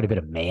played quite a bit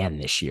of man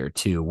this year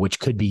too, which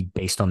could be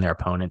based on their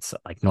opponents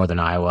like Northern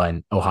Iowa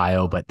and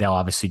Ohio, but they'll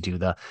obviously do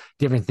the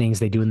different things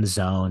they do in the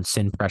zone,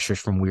 send pressures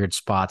from weird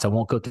spots. I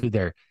won't go through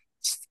their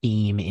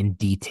scheme in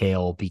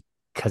detail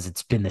because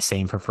it's been the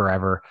same for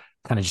forever.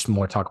 Kind of just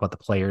more talk about the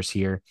players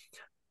here.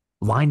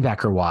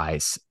 Linebacker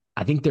wise,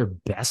 I think their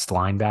best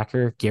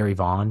linebacker, Gary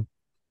Vaughn,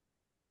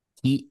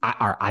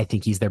 I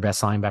think he's their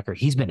best linebacker.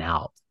 He's been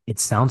out. It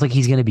sounds like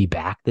he's going to be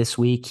back this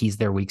week. He's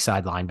their weak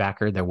side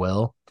linebacker. There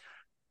will.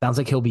 Sounds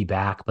like he'll be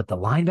back, but the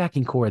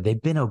linebacking core, they've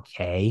been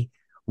okay.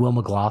 Will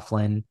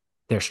McLaughlin,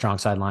 their strong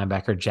side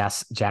linebacker,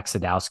 Jack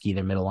Sadowski,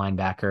 their middle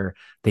linebacker.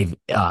 They've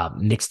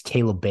mixed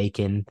Caleb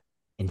Bacon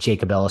and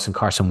Jacob Ellis and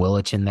Carson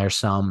Willich in there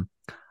some.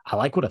 I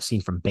like what I've seen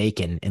from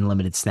Bacon in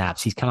limited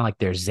snaps. He's kind of like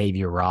their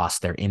Xavier Ross,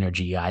 their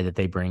energy guy that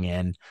they bring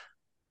in.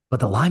 But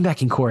the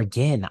linebacking core,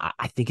 again,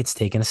 I think it's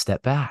taken a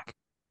step back.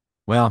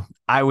 Well,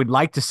 I would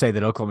like to say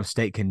that Oklahoma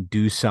State can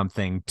do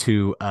something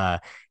to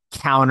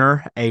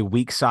counter a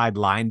weak side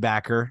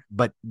linebacker,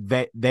 but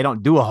they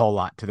don't do a whole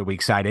lot to the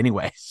weak side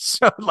anyway.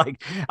 So,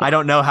 I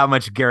don't know how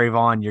much Gary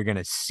Vaughn you're going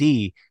to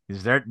see,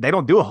 because they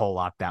don't do a whole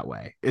lot that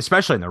way,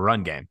 especially in the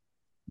run game.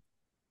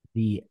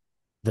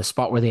 The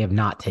spot where they have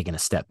not taken a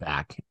step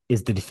back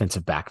is the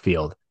defensive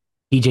backfield.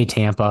 EJ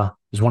Tampa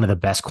is one of the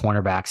best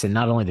cornerbacks in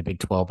not only the Big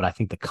 12, but I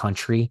think the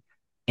country.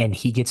 And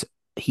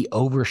he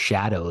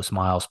overshadows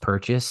Miles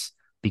Purchase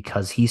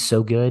because he's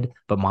so good,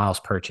 but Miles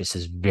Purchase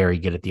is very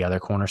good at the other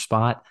corner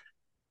spot.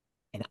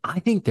 And I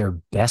think their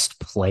best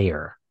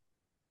player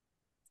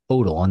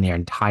total on their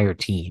entire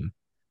team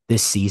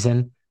this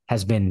season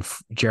has been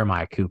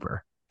Jeremiah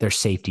Cooper, their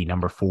safety,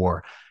 number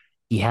 4.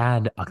 He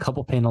had a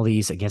couple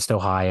penalties against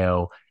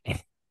Ohio,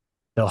 and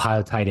the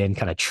Ohio tight end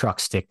kind of truck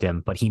sticked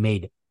him, but he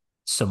made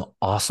some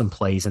awesome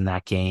plays in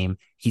that game.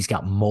 He's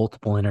got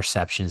multiple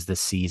interceptions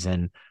this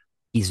season.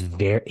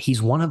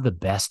 He's one of the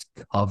best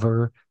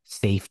cover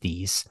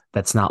safeties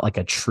that's not like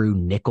a true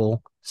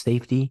nickel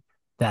safety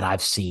that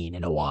I've seen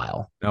in a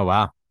while. Oh,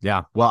 wow.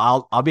 Yeah.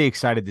 Well, I'll be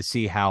excited to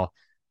see how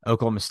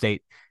Oklahoma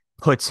State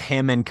puts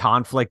him in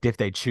conflict if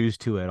they choose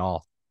to at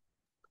all.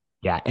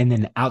 Yeah. And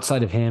then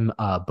outside of him,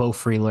 Bo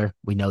Freeler,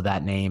 we know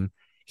that name.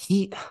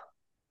 He,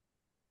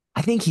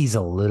 I think he's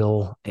a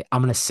little,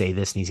 I'm going to say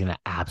this and he's going to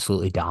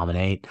absolutely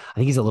dominate. I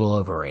think he's a little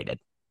overrated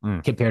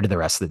compared to the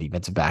rest of the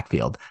defensive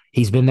backfield.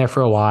 He's been there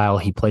for a while.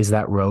 He plays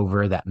that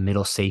rover, that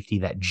middle safety,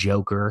 that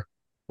joker,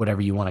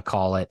 whatever you want to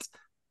call it,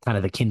 kind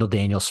of the Kendall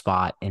Daniels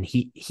spot. And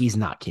he's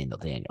not Kendall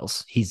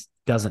Daniels. He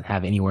doesn't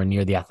have anywhere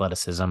near the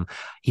athleticism.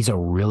 He's a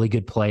really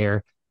good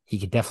player. He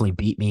could definitely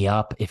beat me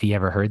up if he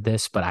ever heard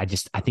this, but I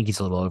think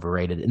he's a little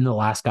overrated. And the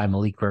last guy,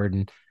 Malik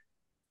Burden,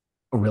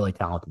 a really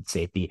talented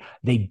safety.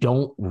 They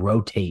don't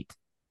rotate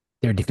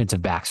their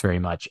defensive backs very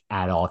much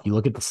at all. If you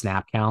look at the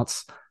snap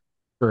counts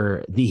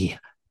for the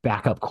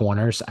backup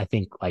corners, I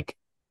think like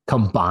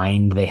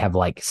combined, they have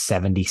like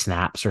 70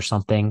 snaps or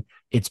something.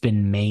 It's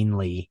been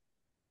mainly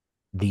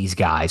these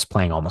guys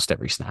playing almost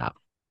every snap.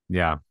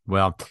 Yeah.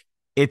 Well,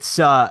 it's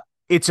a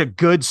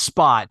good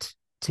spot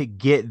to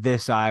get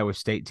this Iowa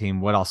State team.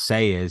 What I'll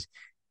say is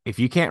if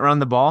you can't run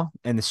the ball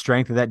and the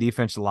strength of that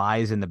defense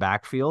lies in the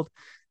backfield,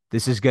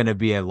 this is going to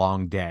be a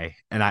long day.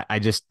 And I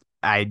just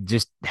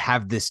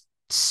have this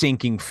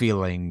sinking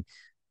feeling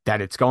that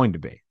it's going to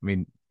be. I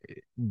mean,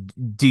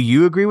 do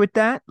you agree with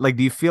that? Like,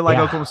 do you feel like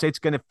Oklahoma State's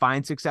going to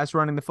find success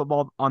running the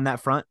football on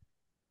that front?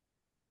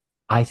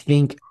 I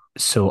think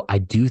so. I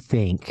do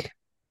think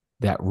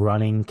that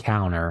running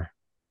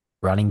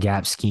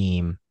gap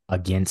scheme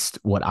against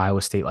what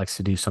Iowa State likes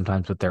to do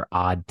sometimes with their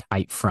odd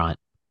tight front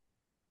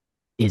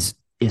is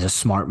a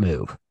smart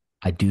move.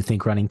 I do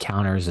think running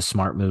counter is a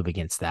smart move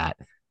against that.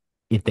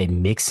 If they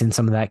mix in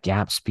some of that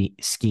gap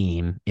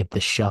scheme, if the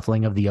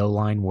shuffling of the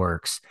O-line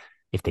works,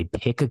 if they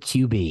pick a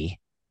QB,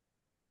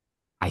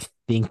 I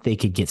think they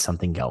could get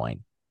something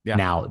going. Yeah.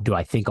 Now, do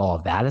I think all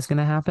of that is going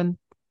to happen?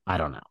 I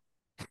don't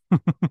know.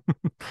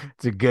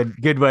 It's a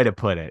good way to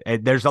put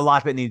it. There's a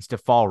lot that needs to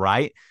fall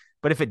right.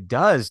 But if it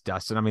does,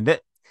 Dustin, I mean,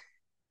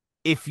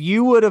 if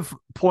you would have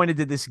pointed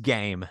to this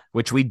game,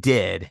 which we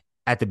did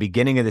at the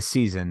beginning of the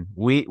season,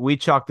 we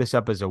chalked this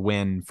up as a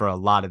win for a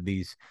lot of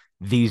these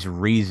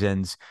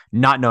reasons,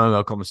 not knowing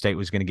Oklahoma State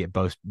was going to get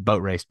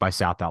boat raced by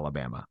South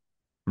Alabama,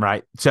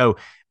 right? So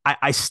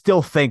I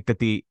still think that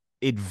the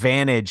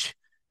advantage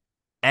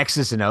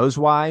X's and O's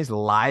wise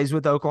lies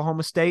with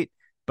Oklahoma State,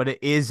 but it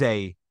is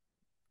a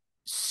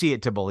see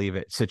it to believe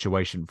it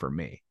situation for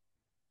me.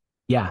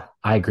 Yeah,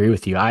 I agree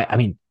with you. I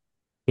mean,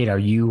 Kate, are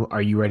you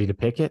ready to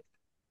pick it?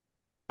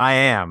 I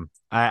am.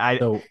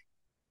 So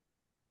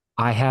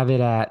I have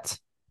it at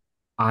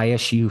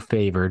ISU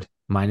favored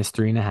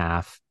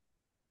 -3.5,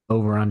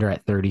 over under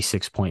at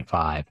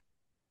 36.5.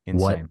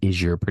 What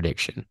is your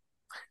prediction?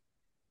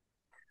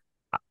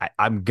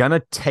 I'm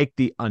gonna take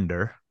the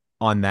under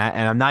on that,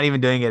 and I'm not even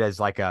doing it as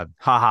like a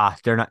haha.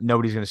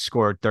 Nobody's gonna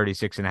score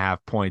 36.5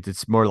 points.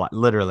 It's more like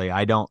literally.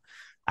 I don't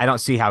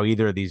see how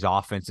either of these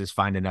offenses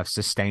find enough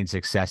sustained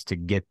success to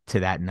get to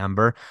that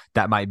number.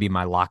 That might be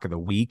my lock of the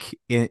week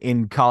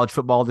in college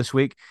football this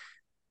week.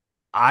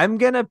 I'm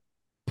going to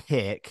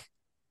pick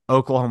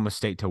Oklahoma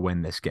State to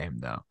win this game,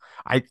 though.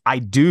 I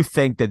do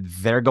think that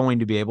they're going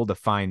to be able to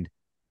find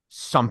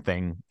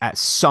something at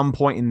some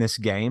point in this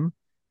game,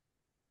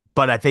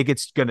 but I think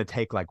it's going to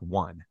take like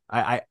one.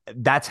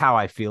 That's how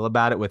I feel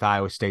about it with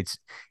Iowa State's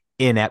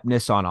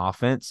ineptness on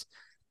offense.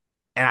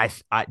 And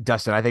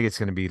Dustin, I think it's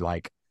going to be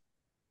like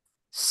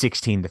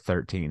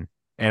 16-13,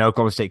 and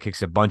Oklahoma State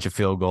kicks a bunch of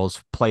field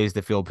goals, plays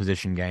the field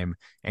position game,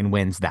 and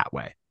wins that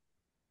way.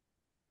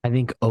 I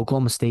think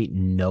Oklahoma State,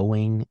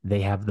 knowing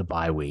they have the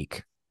bye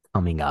week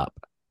coming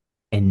up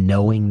and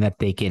knowing that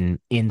they can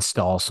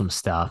install some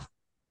stuff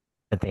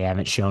that they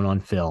haven't shown on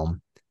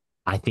film,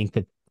 I think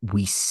that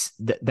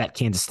that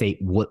Kansas State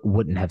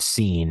wouldn't have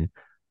seen.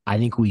 I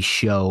think we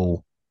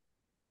show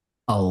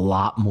a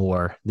lot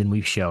more than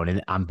we've shown,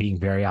 and I'm being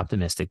very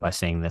optimistic by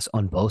saying this,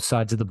 on both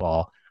sides of the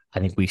ball. I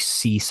think we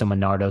see some of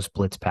Nardo's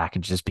blitz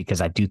packages because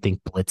I do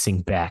think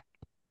blitzing back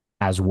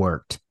has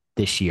worked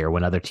this year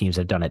when other teams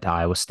have done it to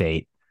Iowa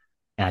State.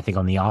 And I think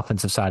on the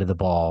offensive side of the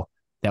ball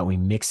that we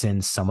mix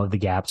in some of the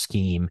gap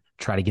scheme,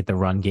 try to get the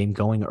run game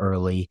going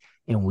early,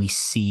 and we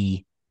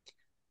see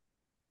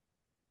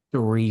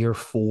 3 or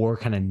 4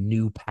 kind of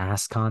new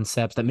pass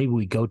concepts that maybe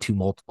we go to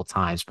multiple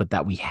times, but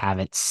that we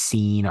haven't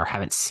seen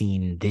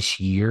this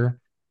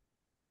year.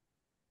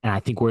 And I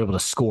think we're able to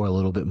score a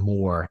little bit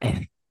more.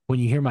 And when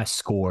you hear my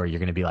score, you're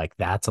going to be like,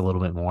 that's a little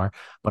bit more,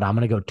 but I'm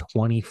going to go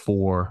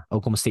 24,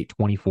 Oklahoma State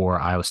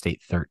 24, Iowa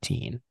State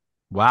 13.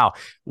 Wow.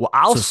 Well,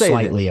 I'll say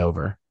slightly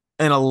over.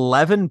 An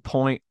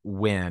 11-point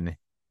win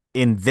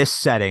in this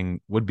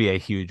setting would be a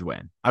huge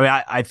win. I mean,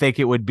 I think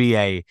it would be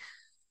a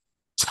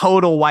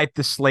total wipe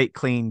the slate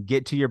clean,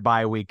 get to your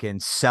bye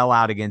weekend, sell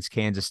out against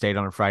Kansas State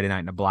on a Friday night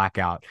in a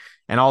blackout.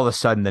 And all of a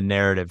sudden the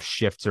narrative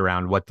shifts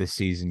around what this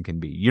season can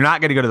be. You're not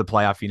going to go to the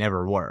playoff. You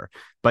never were,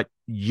 but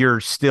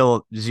you're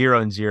still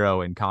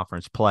 0-0 in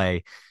conference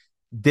play.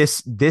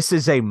 This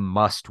is a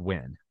must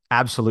win,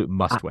 absolute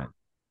must win.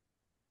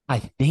 I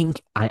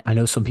think I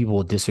know some people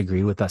will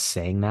disagree with us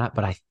saying that,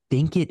 but I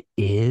think it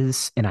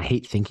is, and I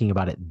hate thinking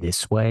about it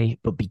this way,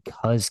 but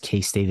because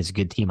K-State is a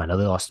good team, I know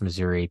they lost to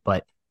Missouri,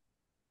 but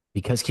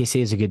because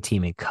K-State is a good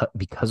team and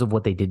because of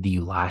what they did to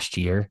you last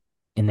year,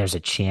 and there's a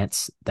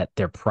chance that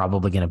they're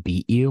probably going to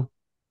beat you,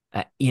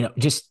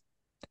 just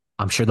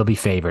I'm sure they'll be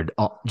favored.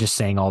 Just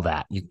saying all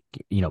that,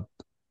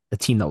 a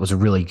team that was a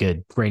really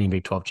good reigning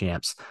Big 12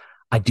 champs.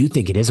 I do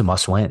think it is a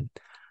must win.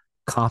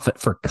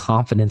 For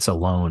confidence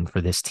alone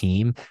for this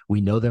team,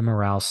 we know their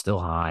morale's still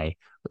high.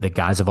 The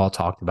guys have all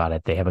talked about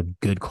it. They have a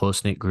good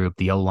close knit group.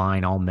 The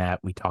O-line all met.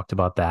 We talked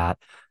about that.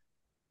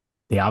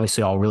 They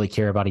obviously all really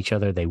care about each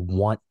other. They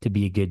want to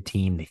be a good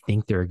team. They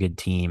think they're a good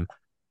team.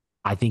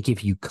 I think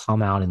if you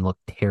come out and look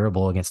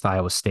terrible against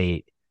Iowa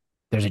State,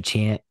 there's a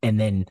chance, and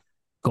then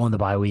go in the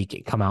bye week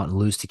and come out and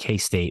lose to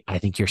K-State, I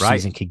think your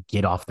season could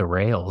get off the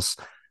rails.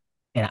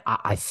 And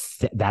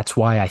that's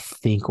why I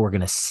think we're going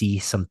to see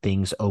some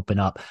things open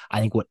up. I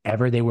think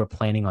whatever they were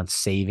planning on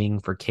saving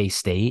for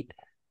K-State,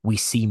 we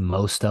see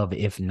most of,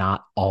 if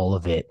not all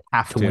of it,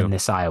 to win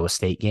this Iowa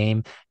State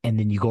game. And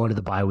then you go into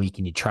the bye week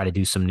and you try to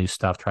do some new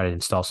stuff, try to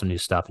install some new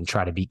stuff, and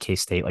try to beat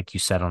K-State, like you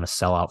said, on a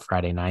sellout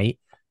Friday night.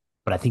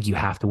 But I think you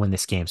have to win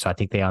this game. So I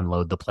think they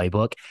unload the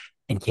playbook.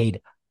 And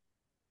Cade,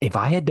 if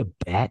I had to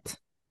bet,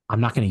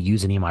 I'm not going to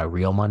use any of my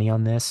real money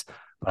on this,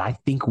 but I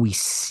think we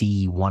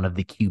see one of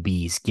the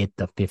QBs get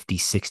the 50,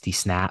 60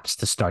 snaps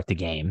to start the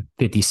game,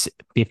 50 to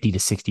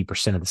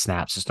 60% of the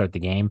snaps to start the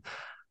game.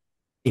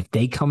 If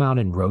they come out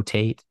and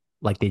rotate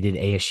like they did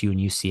ASU and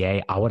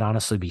UCA, I would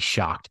honestly be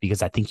shocked,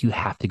 because I think you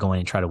have to go in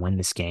and try to win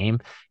this game.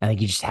 I think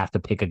you just have to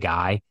pick a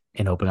guy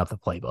and open up the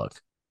playbook.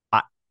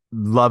 I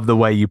love the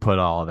way you put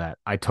all of that.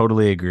 I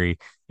totally agree.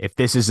 If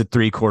this is a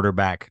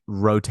 3-quarterback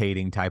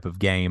rotating type of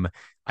game,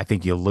 I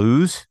think you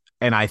lose.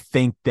 And I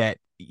think that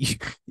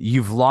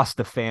you've lost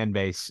the fan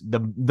base,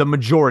 the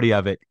majority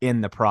of it,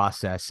 in the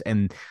process.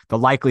 And the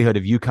likelihood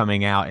of you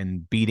coming out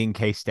and beating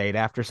K-State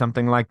after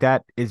something like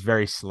that is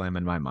very slim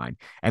in my mind.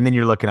 And then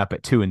you're looking up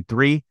at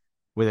 2-3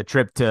 with a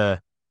trip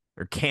to,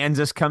 or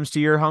Kansas comes to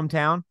your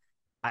hometown.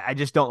 I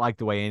just don't like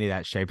the way any of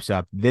that shapes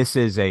up. This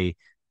is a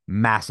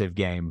massive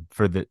game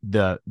for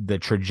the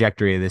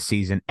trajectory of the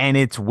season, and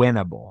it's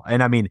winnable.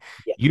 And I mean,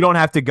 you don't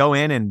have to go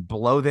in and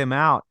blow them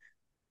out.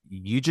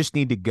 You just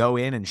need to go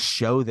in and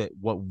show that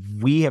what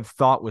we have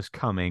thought was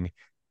coming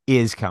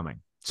is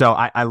coming. So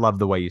I love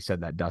the way you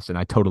said that, Dustin.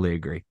 I totally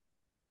agree.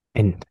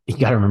 And you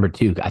got to remember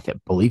too, I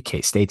believe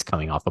K-State's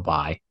coming off a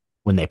bye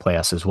when they play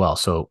us as well.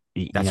 So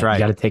that's right. You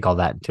got to take all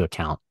that into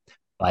account.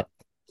 But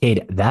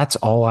Cade, that's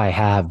all I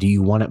have. Do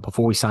you want it,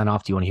 before we sign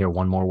off, do you want to hear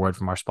one more word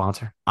from our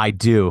sponsor? I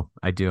do.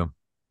 All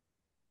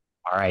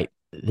right.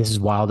 This is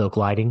Wild Oak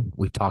Lighting.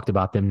 We've talked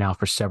about them now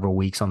for several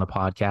weeks on the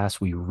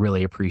podcast. We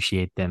really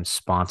appreciate them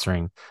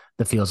sponsoring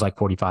the Feels Like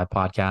 45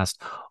 podcast.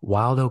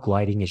 Wild Oak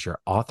Lighting is your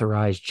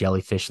authorized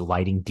jellyfish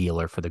lighting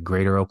dealer for the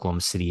greater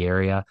Oklahoma City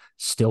area,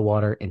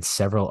 Stillwater, and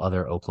several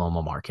other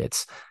Oklahoma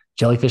markets.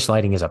 Jellyfish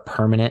Lighting is a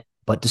permanent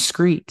but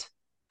discreet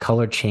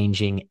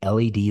color-changing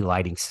LED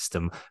lighting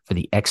system for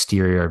the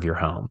exterior of your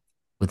home.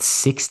 With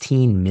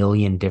 16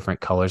 million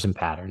different colors and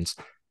patterns,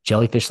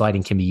 Jellyfish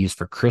Lighting can be used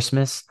for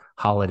Christmas,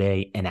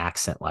 holiday, and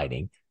accent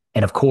lighting.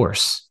 And of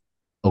course,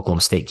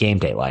 Oklahoma State game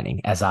day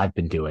lighting, as I've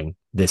been doing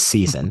this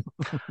season.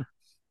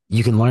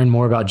 You can learn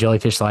more about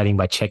Jellyfish Lighting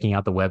by checking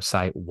out the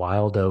website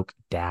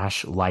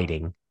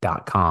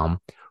wildoak-lighting.com,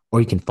 or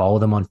you can follow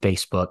them on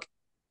Facebook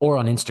or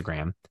on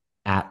Instagram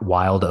at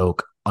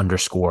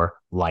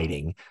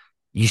wildoak_lighting.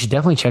 You should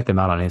definitely check them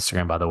out on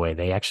Instagram, by the way.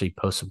 They actually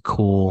post some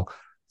cool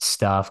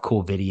stuff,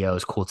 cool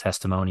videos, cool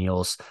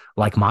testimonials,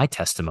 like my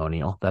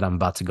testimonial that I'm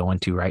about to go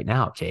into right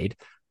now, Cade.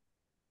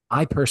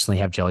 I personally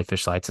have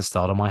Jellyfish lights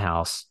installed on my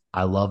house.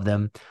 I love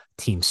them.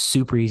 Team's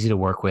super easy to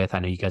work with. I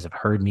know you guys have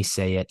heard me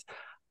say it.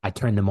 I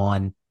turned them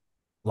on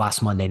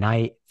last Monday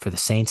night for the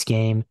Saints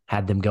game,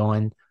 had them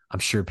going. I'm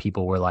sure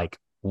people were like,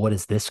 what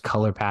is this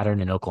color pattern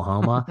in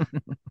Oklahoma?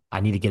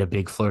 I need to get a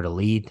big fleur de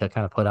lis to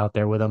kind of put out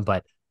there with them,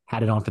 but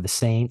had it on for the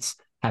Saints,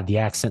 have the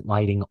accent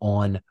lighting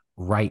on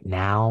right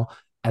now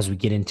as we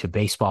get into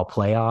baseball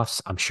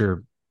playoffs. I'm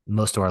sure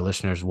most of our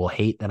listeners will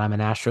hate that I'm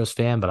an Astros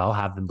fan, but I'll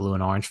have them blue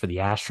and orange for the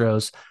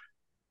Astros.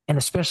 And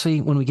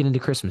especially when we get into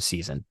Christmas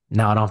season.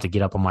 Now I don't have to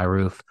get up on my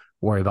roof,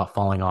 worry about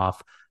falling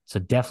off. So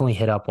definitely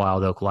hit up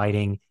Wild Oak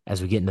Lighting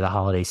as we get into the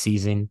holiday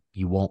season.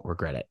 You won't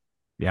regret it.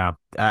 Yeah,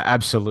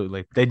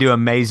 absolutely. They do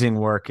amazing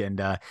work, and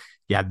their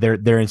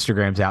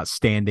Instagram's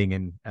outstanding.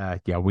 And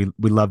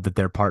we love that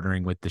they're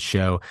partnering with the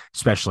show,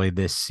 especially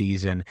this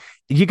season.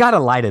 You got to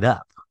light it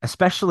up,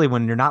 especially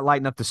when you're not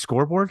lighting up the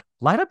scoreboard.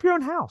 Light up your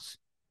own house.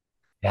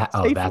 Yeah,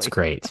 that's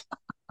great.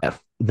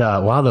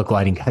 The Wild Oak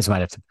Lighting guys might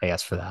have to pay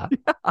us for that.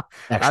 Yeah,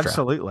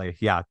 absolutely.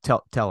 Yeah.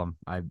 Tell them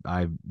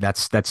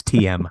that's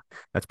TM.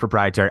 That's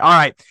proprietary. All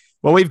right.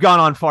 Well, we've gone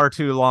on far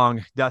too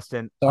long,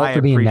 Dustin. Sorry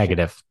for being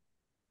negative.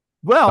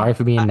 Well, sorry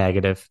for being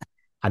negative.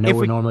 I know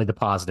we're normally the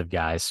positive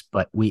guys,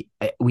 but we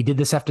did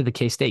this after the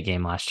K-State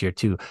game last year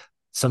too.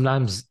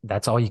 Sometimes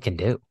that's all you can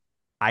do.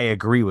 I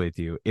agree with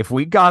you. If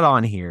we got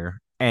on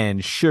here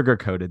and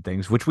sugar-coated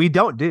things, which we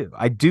don't do.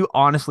 I do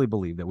honestly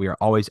believe that we are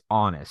always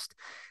honest.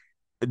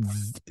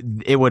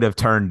 It would have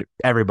turned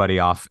everybody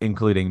off,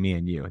 including me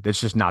and you. That's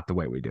just not the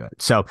way we do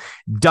it. So,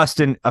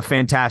 Dustin, a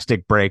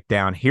fantastic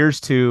breakdown. Here's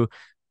to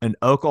an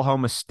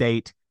Oklahoma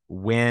State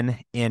win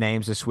in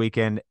Ames this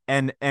weekend,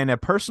 and a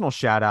personal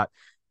shout out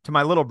to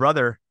my little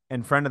brother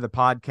and friend of the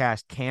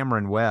podcast,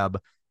 Cameron Webb,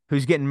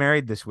 who's getting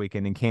married this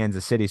weekend in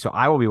Kansas City. So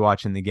I will be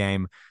watching the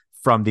game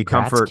from the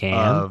comfort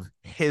of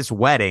his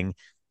wedding.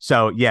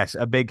 So yes,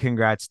 a big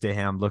congrats to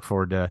him. Look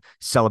forward to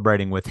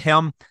celebrating with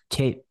him.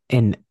 Kate,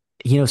 and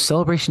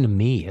celebration to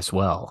me as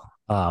well.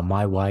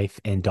 My wife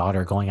and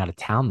daughter are going out of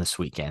town this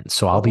weekend,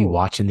 so I'll be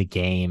watching the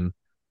game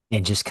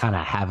and just kind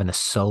of having a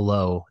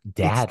solo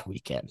dad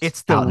weekend.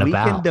 It's the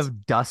weekend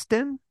of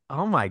Dustin.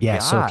 Oh my God. Yeah.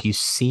 So if you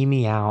see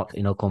me out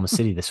in Oklahoma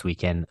City this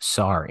weekend,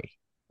 sorry.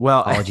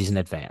 Well, apologies in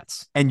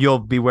advance. And you'll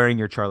be wearing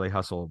your Charlie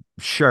Hustle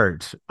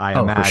shirt, I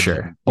imagine. For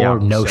sure. Or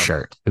no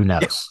shirt. Who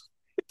knows?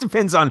 It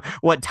depends on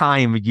what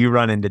time you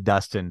run into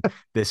Dustin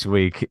this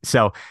week.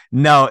 So,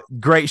 no,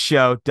 great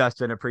show,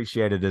 Dustin.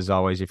 Appreciate it as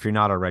always. If you're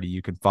not already,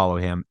 you can follow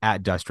him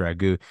at Dust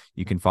Ragu.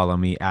 You can follow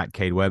me at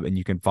Cade Webb, and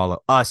you can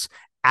follow us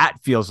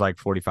at Feels Like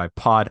 45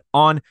 Pod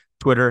on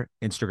Twitter,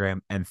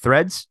 Instagram, and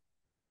Threads.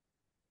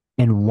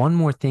 And one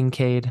more thing,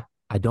 Cade,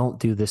 I don't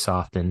do this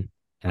often,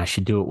 and I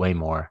should do it way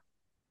more.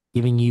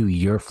 Giving you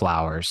your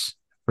flowers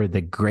for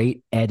the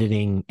great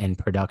editing and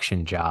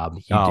production job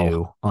you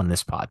do on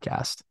this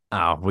podcast.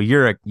 Oh, well,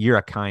 you're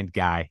a kind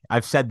guy.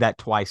 I've said that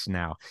twice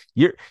now.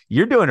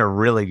 You're doing a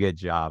really good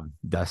job,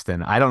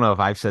 Dustin. I don't know if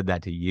I've said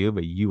that to you,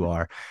 but you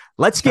are.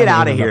 Let's get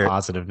out of here.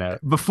 Positive note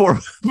before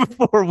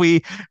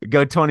we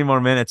go 20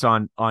 more minutes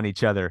on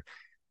each other.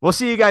 We'll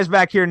see you guys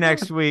back here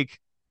next week.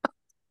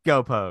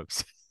 Go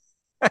Pokes.